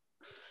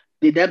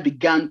 they then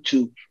began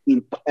to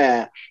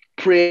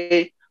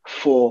pray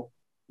for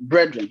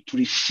brethren to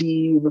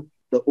receive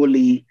the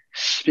Holy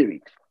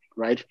Spirit,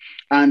 right?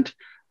 And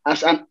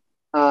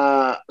for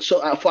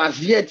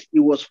as yet it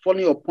was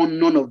falling upon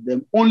none of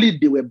them, only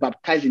they were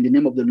baptized in the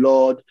name of the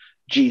Lord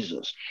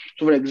Jesus.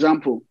 So, for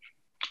example,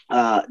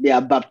 they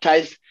are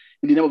baptized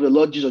in the name of the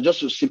Lord Jesus.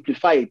 Just to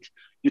simplify it,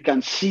 you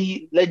can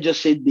see, let's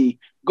just say they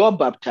got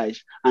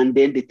baptized and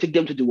then they take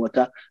them to the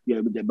water.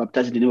 They're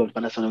baptized in the name of the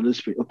Father, Son, and Holy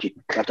Spirit. Okay,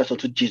 baptized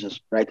unto Jesus,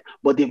 right?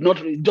 But they've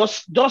not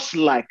just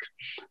like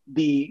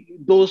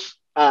those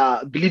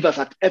believers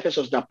at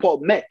Ephesus that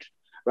Paul met,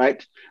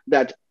 right?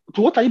 That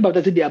to what are you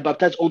baptized? They are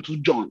baptized unto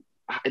John.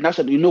 And I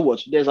said, you know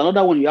what? There's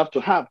another one you have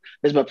to have.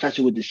 Let's baptize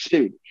you with the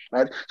Spirit,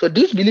 right? So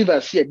these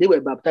believers here, they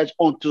were baptized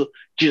unto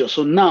Jesus.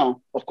 So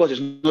now, of course,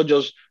 it's not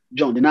just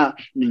John. Now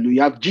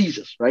you have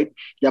Jesus, right?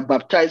 They are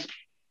baptized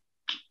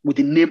with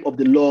the name of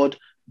the Lord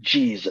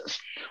Jesus.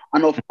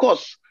 And of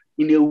course,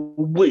 in a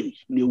way,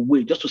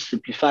 just to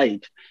simplify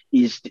it,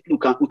 is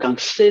we can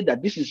say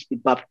that this is the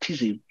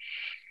baptism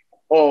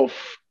of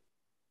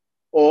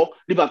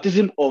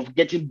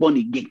getting born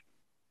again,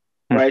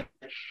 right?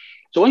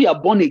 So when you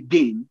are born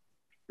again,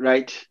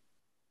 right,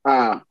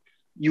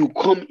 you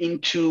come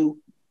into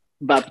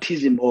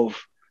baptism of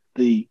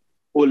the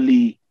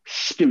Holy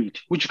Spirit,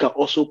 which you can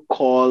also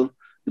call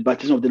the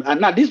baptism of the.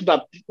 And now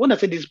when I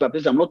say this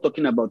baptism, I'm not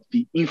talking about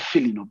the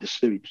infilling of the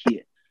Spirit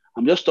here.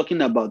 I'm just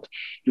talking about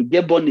you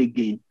get born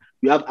again,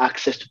 you have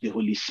access to the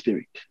Holy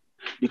Spirit.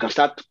 You can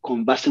start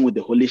conversing with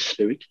the Holy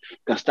Spirit. You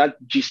can start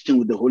gisting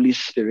with the Holy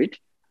Spirit,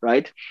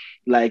 right?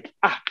 Like,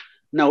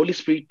 now Holy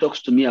Spirit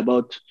talks to me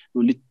about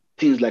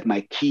things like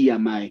my key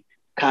and my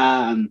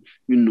car, and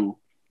you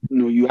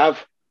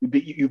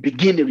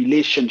begin a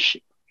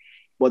relationship.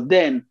 But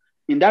then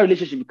in that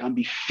relationship, you can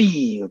be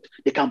filled.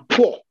 They can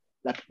pour,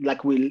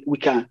 like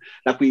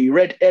we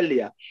read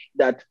earlier,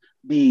 that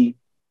the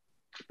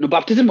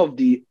baptism of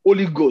the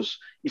Holy Ghost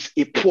is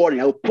a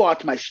pouring. I will pour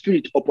out my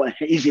Spirit upon.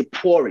 Is a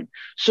pouring.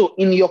 So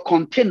in your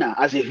container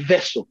as a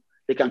vessel,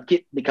 they can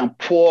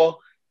pour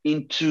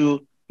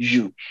into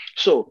you.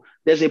 So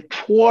there's a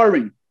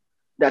pouring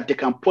that they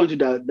can point to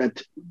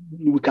that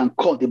we can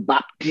call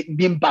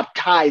being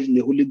baptized in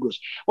the Holy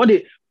Ghost. When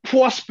they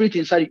pour Spirit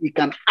inside you, it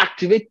can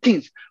activate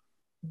things,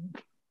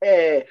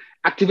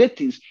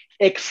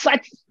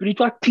 excite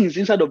spiritual things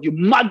inside of you,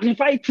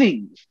 magnify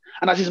things.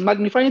 And as it's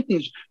magnifying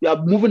things, you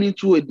are moving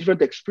into a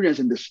different experience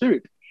in the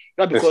Spirit.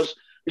 Right? Because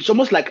it's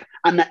almost like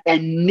an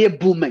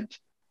enablement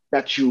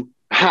that you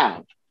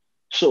have.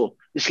 So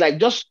it's like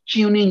just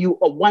tuning you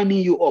up, winding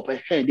you up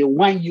ahead.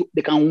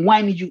 They can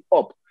wind you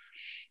up.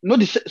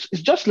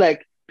 It's just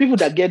like people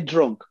that get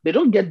drunk. They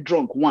don't get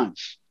drunk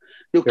once.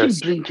 They'll keep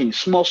drinking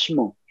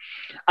small.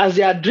 As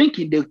they are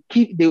drinking,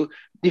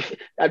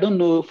 I don't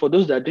know, for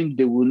those that drink,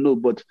 they will know.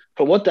 But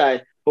from what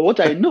I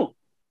know,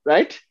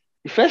 right?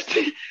 The first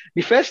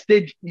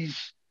stage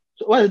is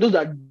those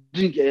that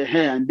drink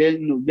and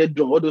then get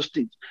drunk, all those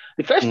things.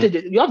 The first stage,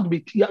 you have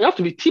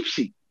to be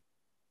tipsy.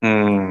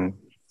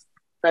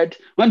 Right?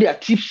 When they are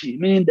tipsy,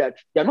 meaning that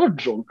they are not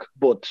drunk,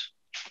 but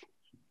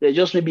there's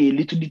just maybe a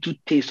little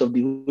taste of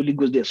the Holy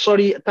Ghost there.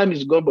 Sorry, time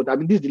is gone, but I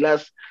mean this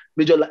is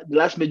the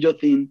last major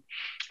thing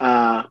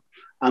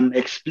I'm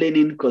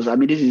explaining, because I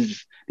mean this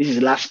is the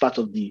last part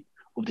of the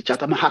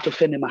chapter.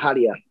 Mahatofene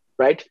Maharia,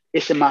 right?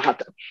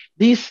 Esemahata.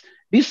 This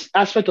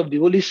aspect of the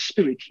Holy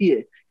Spirit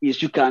here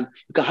is you can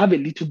have a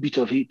little bit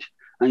of it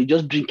and you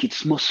just drink it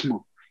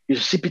small. You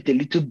sip it a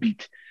little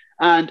bit.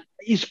 And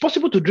it's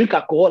possible to drink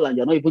alcohol and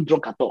you're not even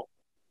drunk at all.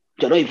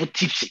 You're not even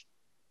tipsy.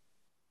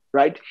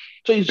 Right?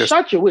 So in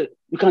such a way,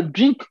 you can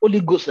drink Holy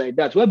Ghost like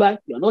that, whereby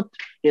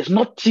there's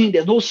no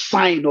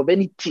sign of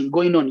anything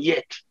going on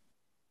yet.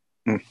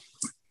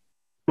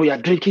 We are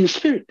drinking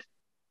Spirit.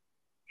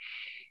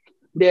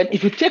 Then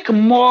if you take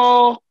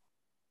more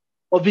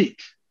of it,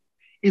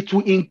 it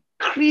will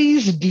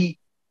increase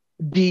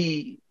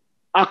the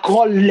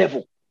alcohol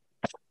level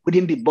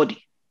within the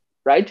body,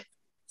 right?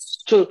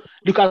 So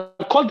you can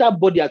call that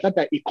body as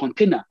a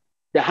container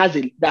that has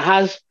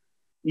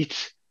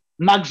its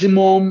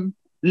maximum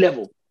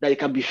level that it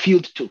can be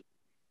filled to,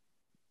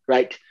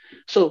 right?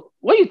 So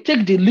when you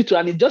take the little,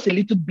 and it's just a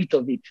little bit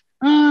of it,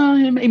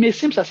 it may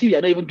seem as if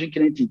you're not even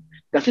drinking anything.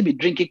 You can still be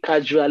drinking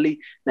casually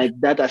like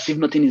that, as if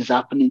nothing is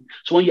happening.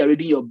 So when you're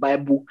reading your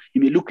Bible,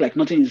 it may look like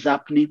nothing is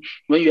happening.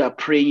 When you are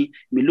praying, it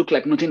may look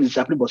like nothing is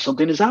happening, but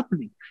something is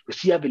happening. You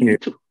still have a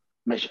little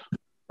measure,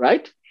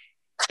 right?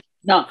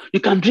 Now, you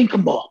can drink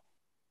more.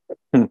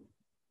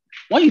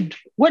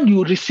 When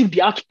you receive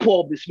the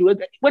outpour of the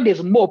Spirit, when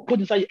there's more put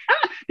inside you,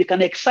 they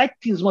can excite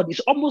things more. It's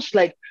almost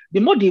like the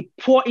more they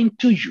pour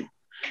into you,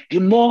 the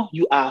more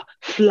you are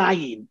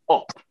flying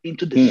up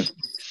into the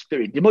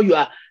Spirit. The more you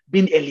are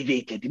being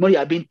elevated, the more you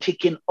are being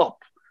taken up.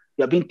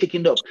 You are being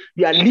taken up.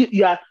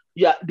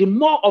 The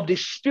more of the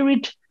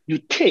Spirit you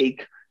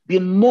take, the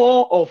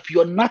more of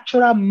your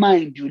natural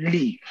mind you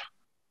live,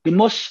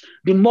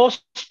 the more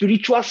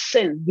spiritual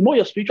sense, the more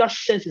your spiritual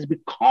senses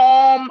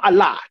become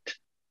alert.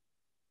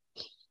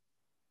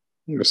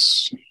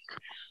 Yes.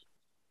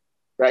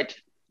 Right?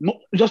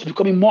 Just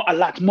becoming more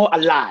alert, more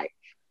alive.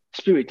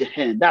 Spirit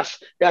hand. That's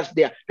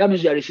there. That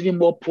means you are receiving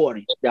more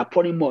pouring. They are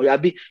pouring more. You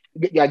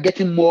are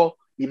getting more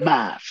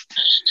immersed.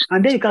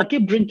 And then you can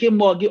keep drinking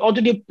more, or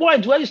to the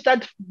point where you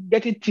start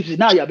getting tipsy.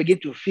 Now you are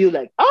beginning to feel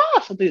like,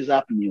 something is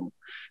happening.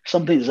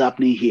 Something is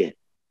happening here.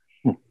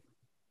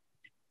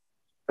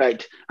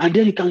 Right? And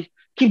then you can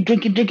keep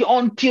drinking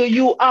until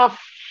you are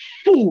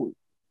full.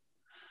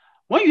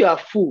 When you are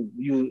full,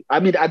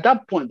 at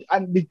that point,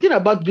 and the thing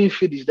about being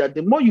filled is that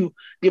the more you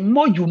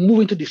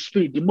move into the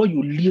spirit, the more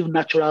you leave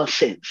natural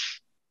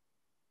sense.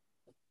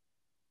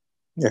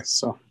 Yes,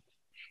 sir.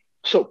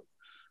 So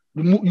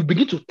you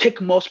begin to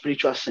take more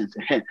spiritual sense.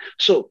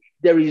 So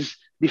there is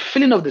the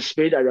feeling of the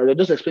spirit. I'll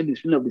just explain the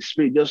feeling of the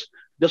spirit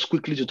just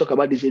quickly to talk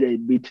about this area a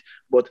bit.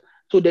 But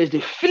so there's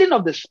the feeling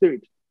of the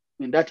spirit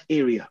in that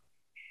area.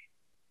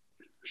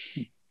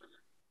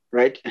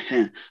 Right?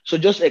 So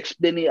just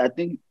explaining, I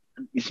think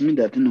it's mean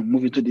that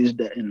moving to this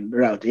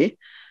route,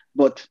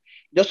 but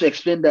just to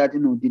explain that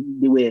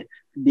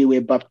they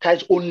were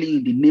baptized only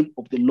in the name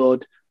of the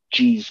Lord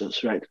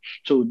Jesus, right?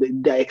 So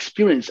their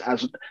experience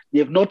as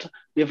they've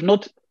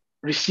not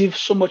received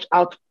so much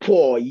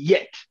outpour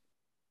yet,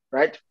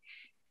 right?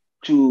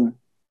 To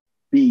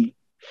be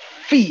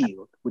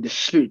filled with the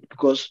Spirit,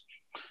 because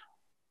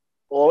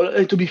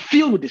or to be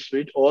filled with the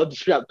Spirit, or the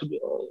Spirit to be.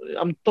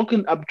 I'm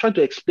trying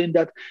to explain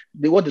that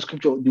the word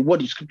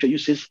in Scripture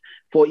uses,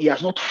 for he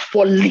has not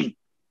fallen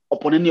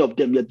upon any of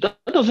them yet. That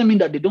doesn't mean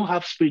that they don't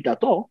have Spirit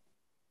at all.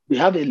 They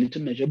have a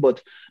little measure,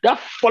 but that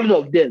falling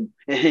of them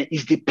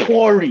is the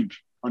pouring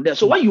on them.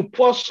 So when you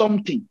pour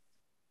something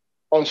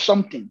on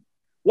something,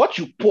 what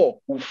you pour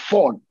will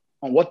fall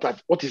on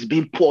what is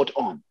being poured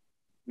on.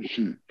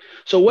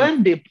 So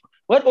when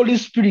Holy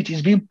Spirit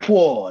is being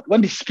poured,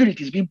 when the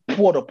Spirit is being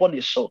poured upon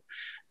a soul,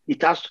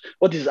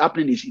 what is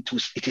happening is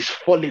it is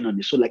falling on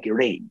the soul like a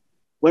rain.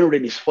 When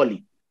rain is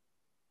falling,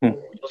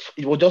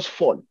 it will just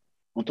fall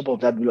on top of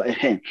that below.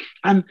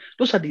 And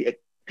those are the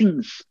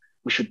things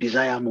we should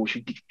desire more. We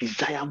should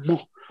desire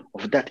more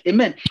of that.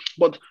 Amen.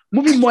 But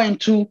moving more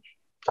into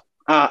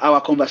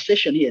our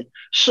conversation here.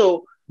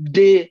 So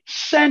they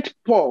sent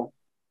Paul.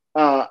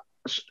 I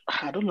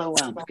don't know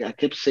why I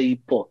kept saying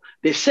Paul.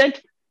 They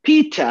sent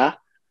Peter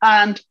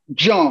and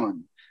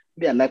John.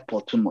 Maybe I like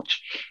Paul too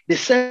much. They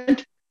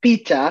sent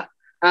Peter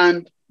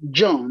and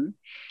John,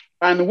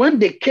 and when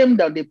they came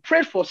down, they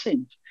prayed for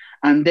saints,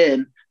 and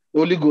then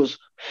the Holy Ghost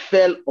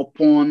fell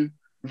upon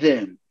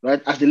them.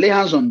 Right, as they lay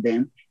hands on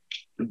them,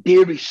 they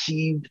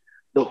received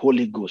the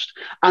Holy Ghost,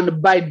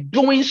 and by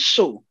doing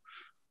so,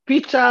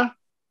 Peter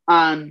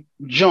and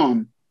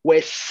John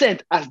were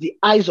sent as the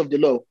eyes of the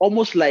Lord,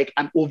 almost like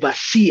an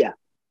overseer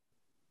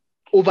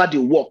over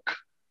the work.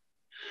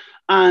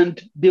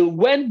 And they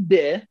went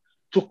there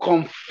to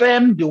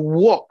confirm the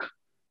work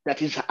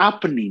that is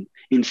happening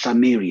in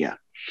Samaria.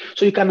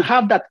 So you can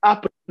have that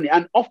happening.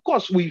 And of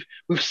course, we've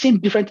seen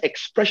different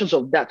expressions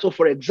of that. So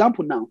for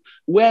example, now,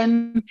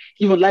 when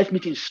even Life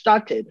Meeting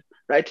started,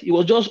 right, it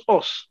was just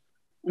us,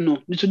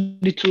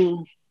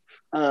 little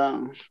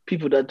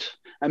people that,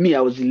 I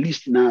was the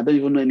least now. I don't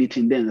even know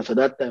anything then. So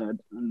that time,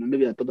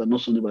 maybe I thought I know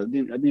something, but I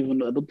don't even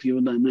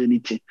know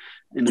anything.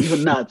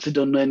 Even now, I still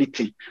don't know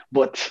anything.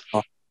 But,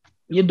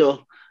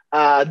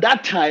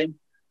 that time,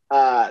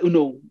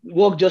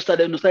 work just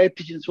started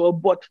teaching as well.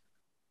 But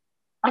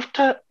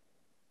after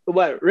a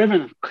while,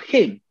 Reverend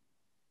came,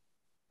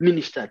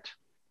 ministered.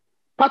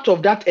 Part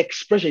of that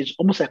expression is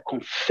almost like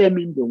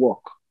confirming the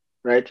work,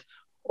 right?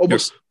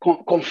 Almost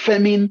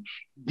confirming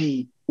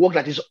the work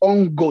that is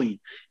ongoing,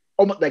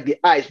 almost like the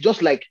eyes,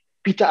 just like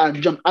Peter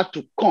and John had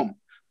to come,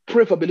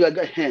 pray for believers.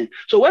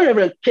 So when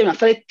Reverend came and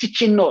started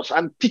teaching us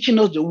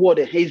the word,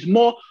 he's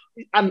more,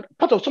 and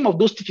part of some of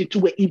those teaching too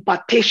were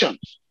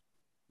impartations.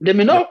 They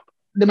might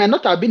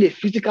not have been a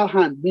physical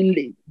hand being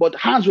laid, but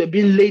hands were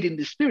being laid in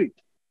the spirit.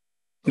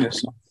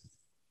 Yes.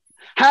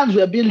 Hands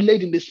were being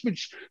laid in the spirit.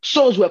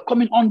 Souls were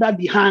coming under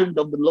the hand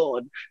of the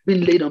Lord,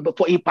 being laid on, but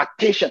for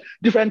impartation.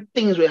 Different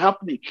things were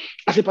happening.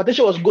 As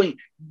impartation was going,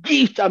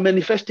 gifts are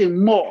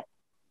manifesting more,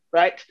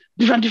 right?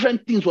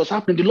 Different things was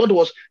happening. The Lord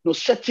was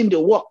setting the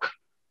work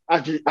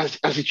as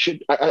it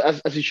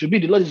should be.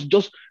 The Lord is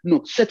just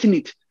setting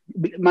it.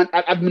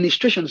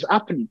 Administration is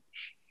happening,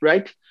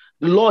 right?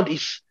 The Lord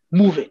is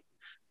moving.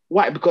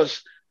 Why?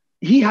 Because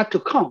he had to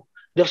come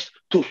just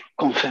to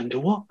confirm the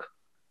work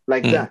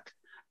like that.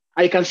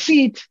 I can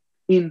see it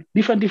in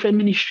different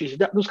ministries.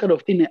 Those kind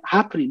of things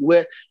happening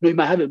where you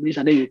might have a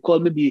minister and then you call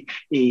maybe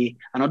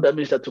another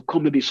minister to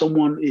come, maybe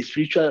someone, a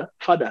spiritual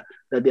father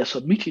that they are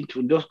submitting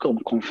to, just come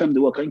confirm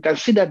the work. And you can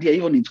see that there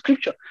even in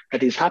scripture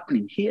that is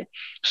happening here.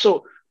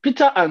 So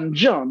Peter and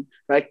John,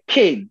 right,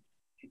 came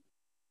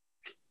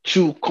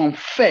to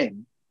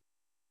confirm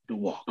the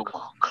work.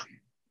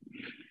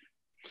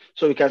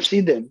 So we can see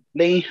them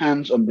laying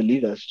hands on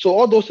believers. So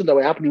all those things that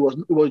were happening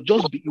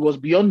it was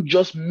beyond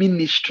just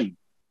ministering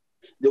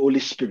the Holy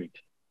Spirit.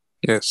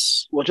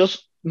 Yes. It was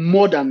just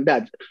more than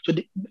that. So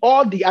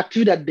all the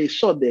activity that they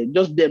saw there,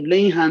 just them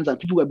laying hands and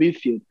people were being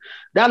filled,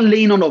 that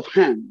laying on of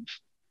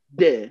hands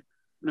there,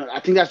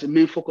 I think that's the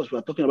main focus we're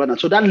talking about now.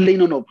 So that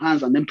laying on of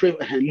hands and then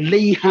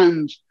laying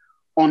hands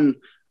on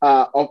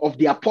of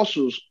the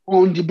apostles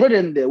on the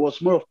brethren there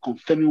was more of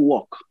confirming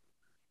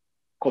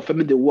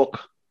the work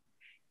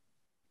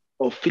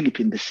of Philip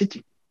in the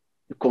city.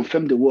 You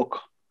confirm the work.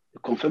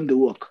 I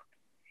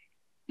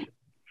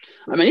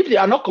mean, if they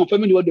are not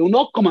confirming the work, they will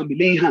not come and be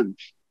laying hands.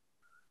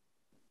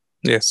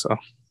 Yes, sir.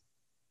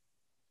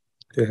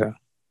 Yeah.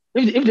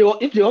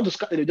 If they want to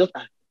scatter, they just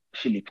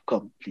Philip,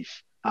 come,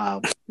 please.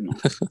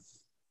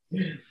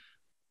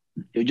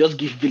 You just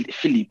give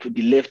Philip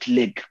the left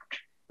leg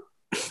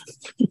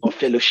of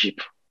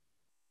fellowship.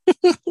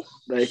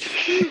 Right?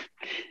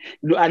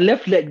 And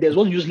left leg, there's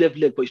one use left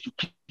leg for is to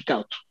kick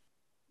out.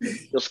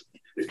 Just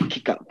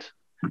kick out.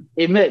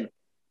 Amen.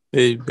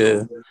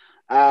 Amen.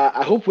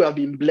 I hope we have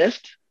been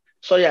blessed.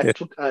 Sorry, I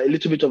took a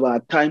little bit of our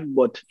time,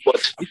 but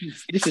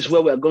this is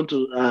where we are going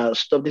to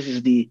stop. This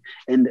is the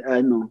end.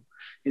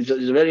 It's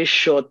a very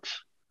short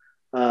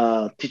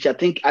teach. I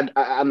think, and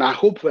I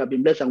hope we have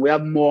been blessed and we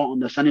have more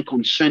understanding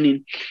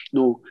concerning,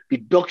 the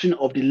doctrine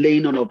of the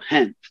laying on of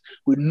hands.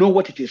 We know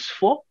what it is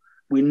for.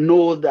 We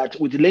know that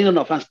with the laying on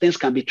of hands, things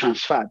can be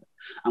transferred.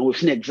 And we've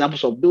seen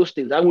examples of those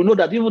things. And we know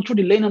that even through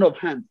the laying on of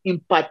hands,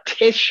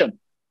 impartation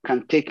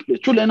can take place.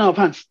 Through laying on of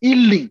hands,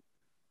 healing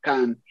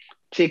can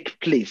take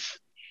place.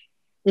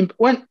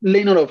 When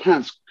laying on of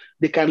hands,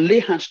 they can lay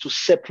hands to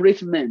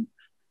separate men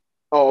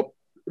or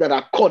that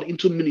are called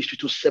into ministry,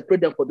 to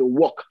separate them for the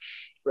work.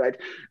 Right?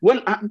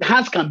 When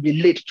hands can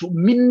be laid to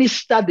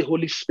minister the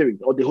Holy Spirit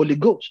or the Holy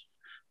Ghost,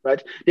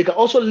 right? They can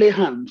also lay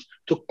hands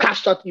to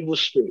cast out evil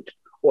spirit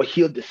or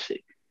heal the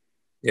sick.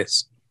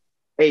 Yes.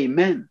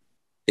 Amen.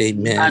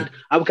 Amen.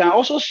 And we can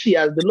also see,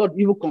 as the Lord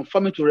even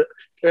confirming to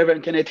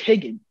Reverend Kenneth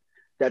Hagin,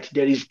 that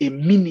there is a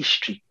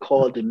ministry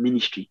called the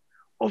ministry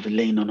of the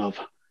laying on of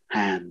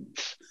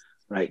hands,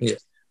 right?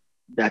 Yes.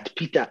 That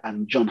Peter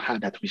and John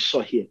had, that we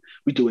saw here,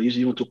 which they were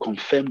using even to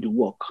confirm the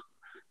work,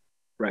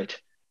 right,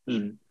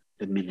 in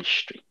the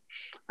ministry.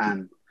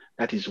 And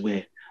that is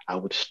where I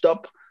would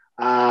stop.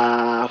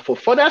 For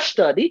further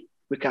study,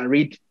 we can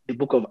read the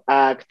book of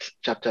Acts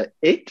chapter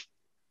 8,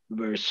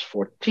 verse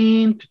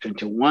 14 to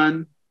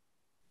 21.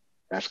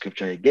 That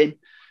scripture again.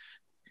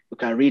 We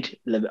can read,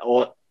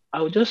 or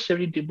I will just say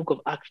read the book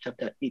of Acts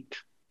chapter 8.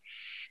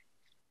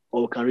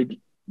 Or we can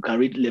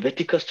read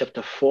Leviticus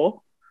chapter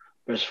 4,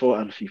 verse 4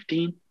 and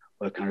 15.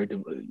 Or we can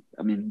read,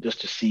 just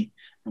to see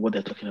what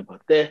they're talking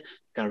about there.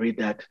 You can read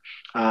that.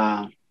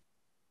 I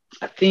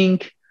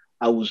think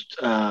I will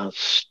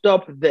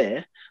stop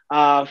there.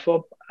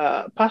 For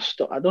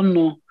Pastor, I don't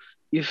know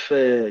if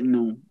I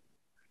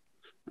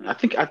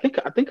think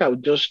I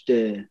would just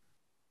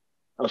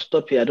I'll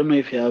stop here. I don't know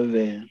if you have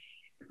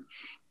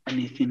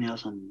anything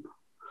else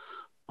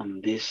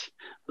on this.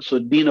 So,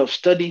 Dean of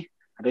Study,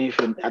 I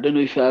don't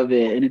know if you have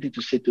anything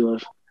to say to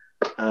us.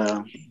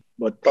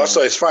 But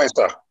Pastor, it's fine,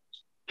 sir.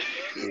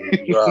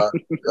 You are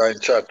in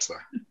charge,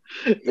 sir.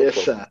 No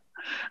yes, problem. Sir.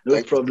 No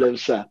Thank problem, you,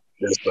 sir.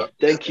 Yes, sir.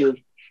 Thank you.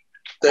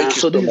 Thank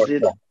you so much.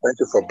 Thank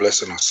you for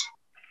blessing us.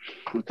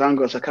 Well, thank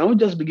God, sir. Can we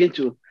just begin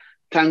to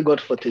thank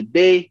God for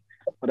today?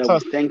 Father,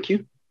 we thank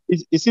you.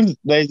 It seems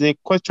there is a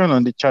question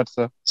on the chat,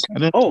 sir.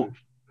 I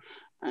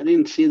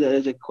didn't see there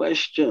is a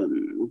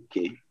question.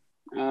 Okay.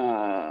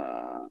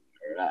 Right.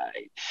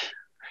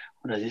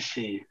 What does it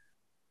say?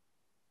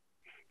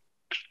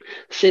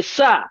 Say,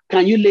 sir,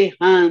 can you lay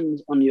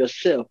hands on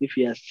yourself if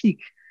you are sick,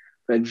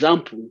 for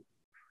example,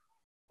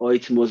 or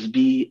it must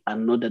be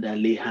another that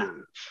lay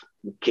hands?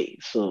 Okay,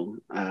 so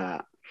I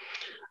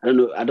don't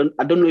know. I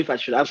don't know if I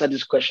should answer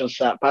this question,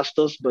 sir,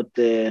 pastors, but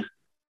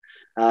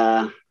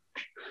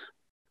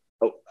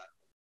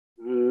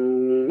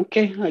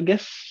okay, I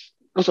guess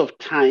because of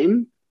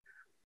time,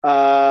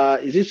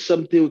 is it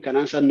something we can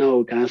answer now?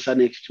 We can answer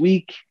next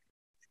week.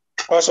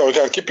 Also, we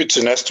can keep it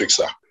to next week,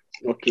 sir.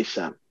 Okay,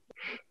 sir.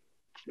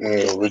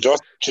 We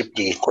just keep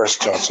the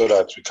question so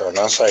that we can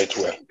answer it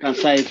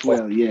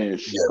well.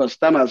 Yes, because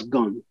time has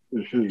gone.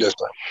 Mm-hmm. Yes,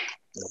 sir.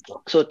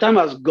 So time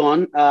has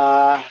gone.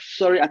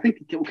 Sorry, I think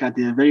we look at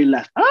the very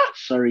last.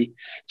 Sorry.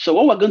 So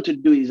what we're going to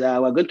do is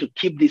we're going to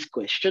keep this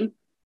question.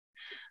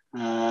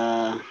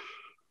 And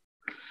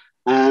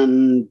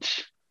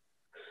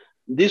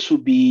this will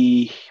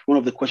be one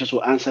of the questions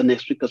we'll answer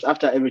next week, because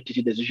after every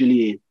teaching, there's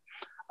usually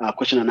a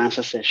question and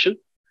answer session.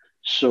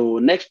 So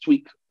next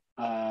week,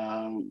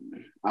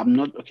 I'm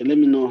not, okay, let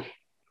me know,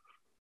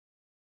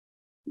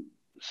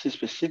 say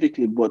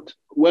specifically, but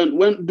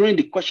when during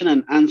the question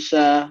and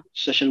answer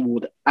session, we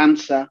would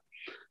answer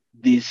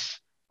this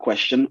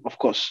question. Of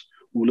course,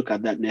 we'll look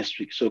at that next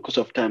week. So because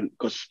of time,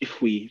 because if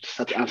we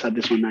start to answer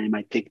this one now, it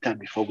might take time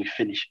before we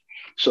finish.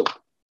 So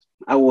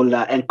I will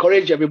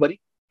encourage everybody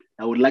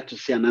I would like to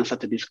see an answer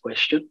to this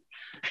question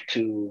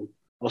to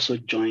also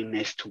join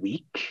next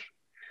week.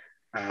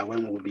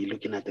 when we'll be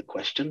looking at the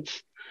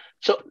questions.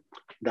 So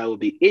that will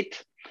be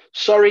it.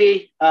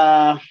 Sorry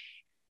that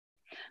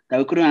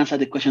we couldn't answer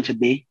the question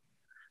today.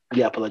 I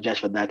really apologize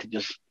for that,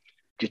 just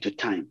due to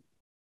time.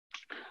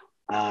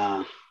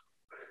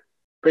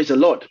 Praise the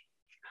Lord.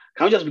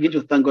 Can we just begin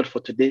to thank God for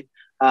today?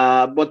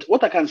 But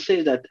what I can say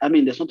is that,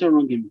 there's nothing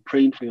wrong in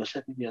praying for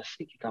yourself. If you are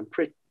sick, you can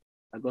pray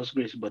by God's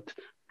grace. But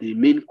the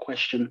main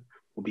question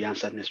will be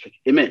answered next week.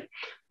 Amen.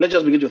 Let's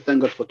just begin to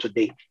thank God for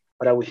today.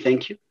 Father, we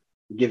thank you.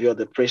 We give you all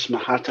the praise.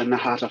 Mahata,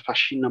 Nahata,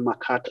 Fashina,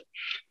 Makata.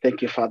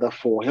 Thank you, Father,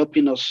 for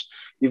helping us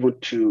even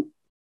to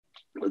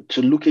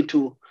look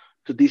into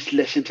this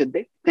lesson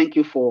today. Thank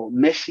you for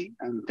mercy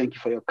and thank you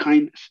for your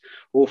kindness.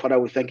 Oh, Father,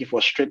 we thank you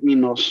for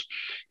strengthening us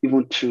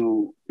even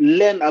to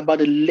learn about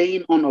the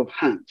laying on of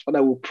hands.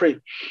 Father, we pray,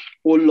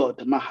 oh Lord,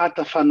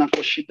 Mahata Fana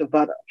Koshita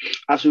Vada,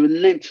 as we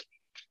learned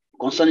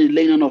concerning the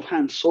laying on of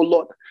hands, so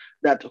Lord,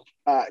 that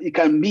it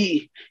can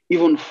be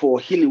even for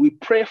healing. We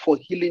pray for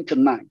healing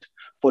tonight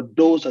for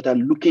those that are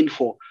looking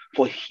for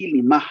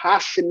healing.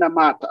 Mahasina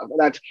Mata,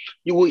 that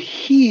you will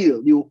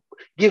heal, you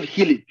give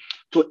healing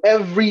to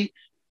every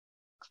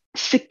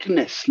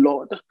sickness,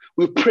 Lord.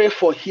 We pray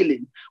for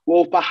healing.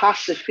 Well,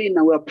 perhaps we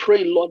are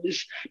praying, Lord,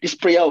 this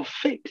prayer of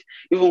faith,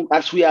 even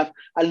as we have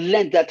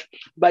learned that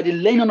by the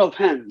laying on of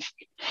hands,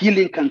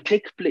 healing can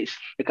take place.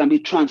 There can be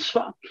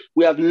transfer.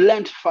 We have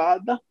learned,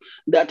 Father,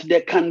 that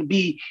there can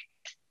be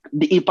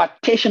the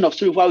impartation of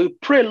spirit. While we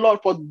pray, Lord,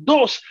 for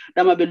those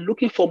that might be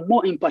looking for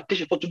more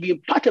impartation, for to be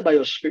imparted by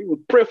your spirit, we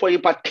pray for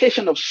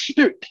impartation of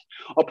spirit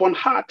upon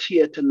heart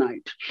here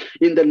tonight.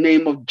 In the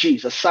name of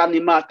Jesus.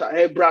 Sanimata,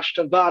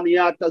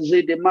 Ebrashtavaniata,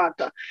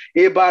 Zedemata,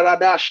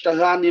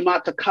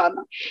 Ebaradashtahanimata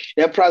Kana,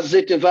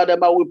 Eprazete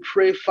Vadama. We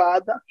pray,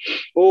 Father,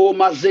 oh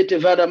Mazete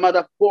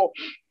Vadamada,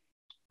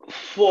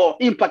 for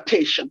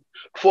impartation,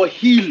 for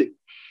healing,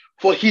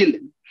 for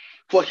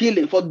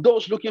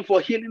those looking for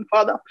healing,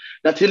 Father,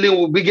 that healing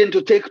will begin to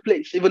take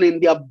place even in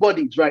their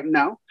bodies right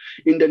now,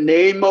 in the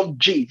name of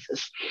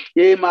Jesus.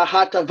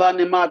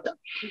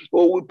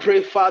 Oh, we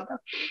pray, Father,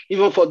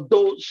 even for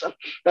those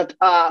that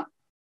are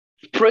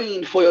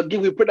praying for your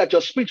gift. We pray that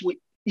your spirit will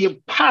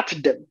impart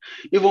them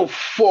even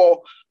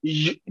for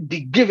the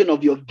giving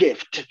of your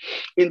gift,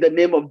 in the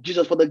name of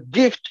Jesus, for the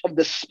gift of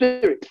the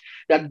Spirit,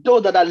 that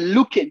those that are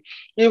looking,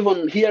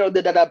 even here or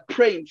there, that are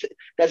praying,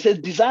 that says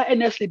desire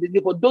earnestly,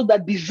 for those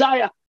that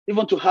desire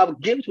even to have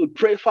gifts, we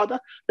pray, Father,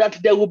 that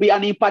there will be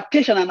an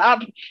impartation, an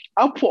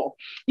outpour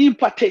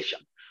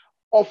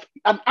of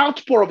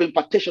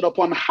impartation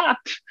upon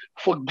heart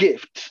for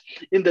gifts,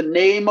 in the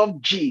name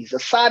of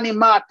Jesus.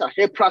 Sanimata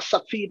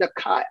heprasafida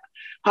kaya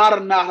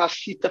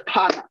harnahasita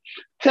pana.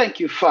 Thank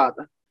you,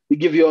 Father. We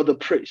give you all the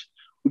praise.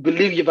 We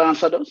believe you've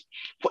answered us,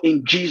 for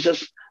in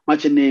Jesus'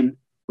 mighty name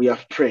we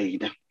have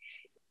prayed.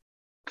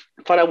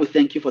 Father, we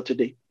thank you for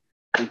today.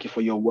 Thank you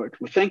for your word.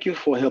 We thank you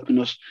for helping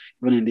us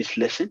even in this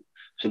lesson.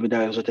 So be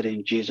that exalted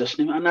in Jesus'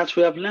 name. And as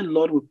we have learned,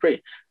 Lord, we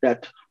pray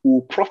that we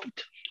will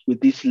profit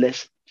with this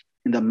lesson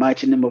in the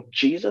mighty name of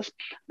Jesus,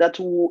 that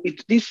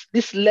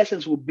these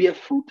lessons will bear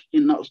fruit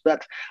in us,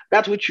 that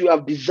which you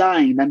have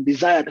designed and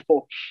desired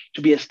for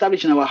to be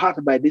established in our heart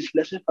by this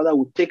lesson, Father,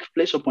 will take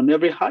place upon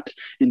every heart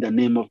in the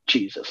name of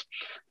Jesus.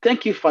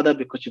 Thank you, Father,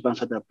 because you've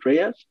answered our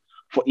prayers,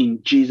 for in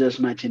Jesus'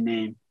 mighty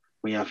name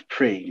we have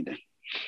prayed.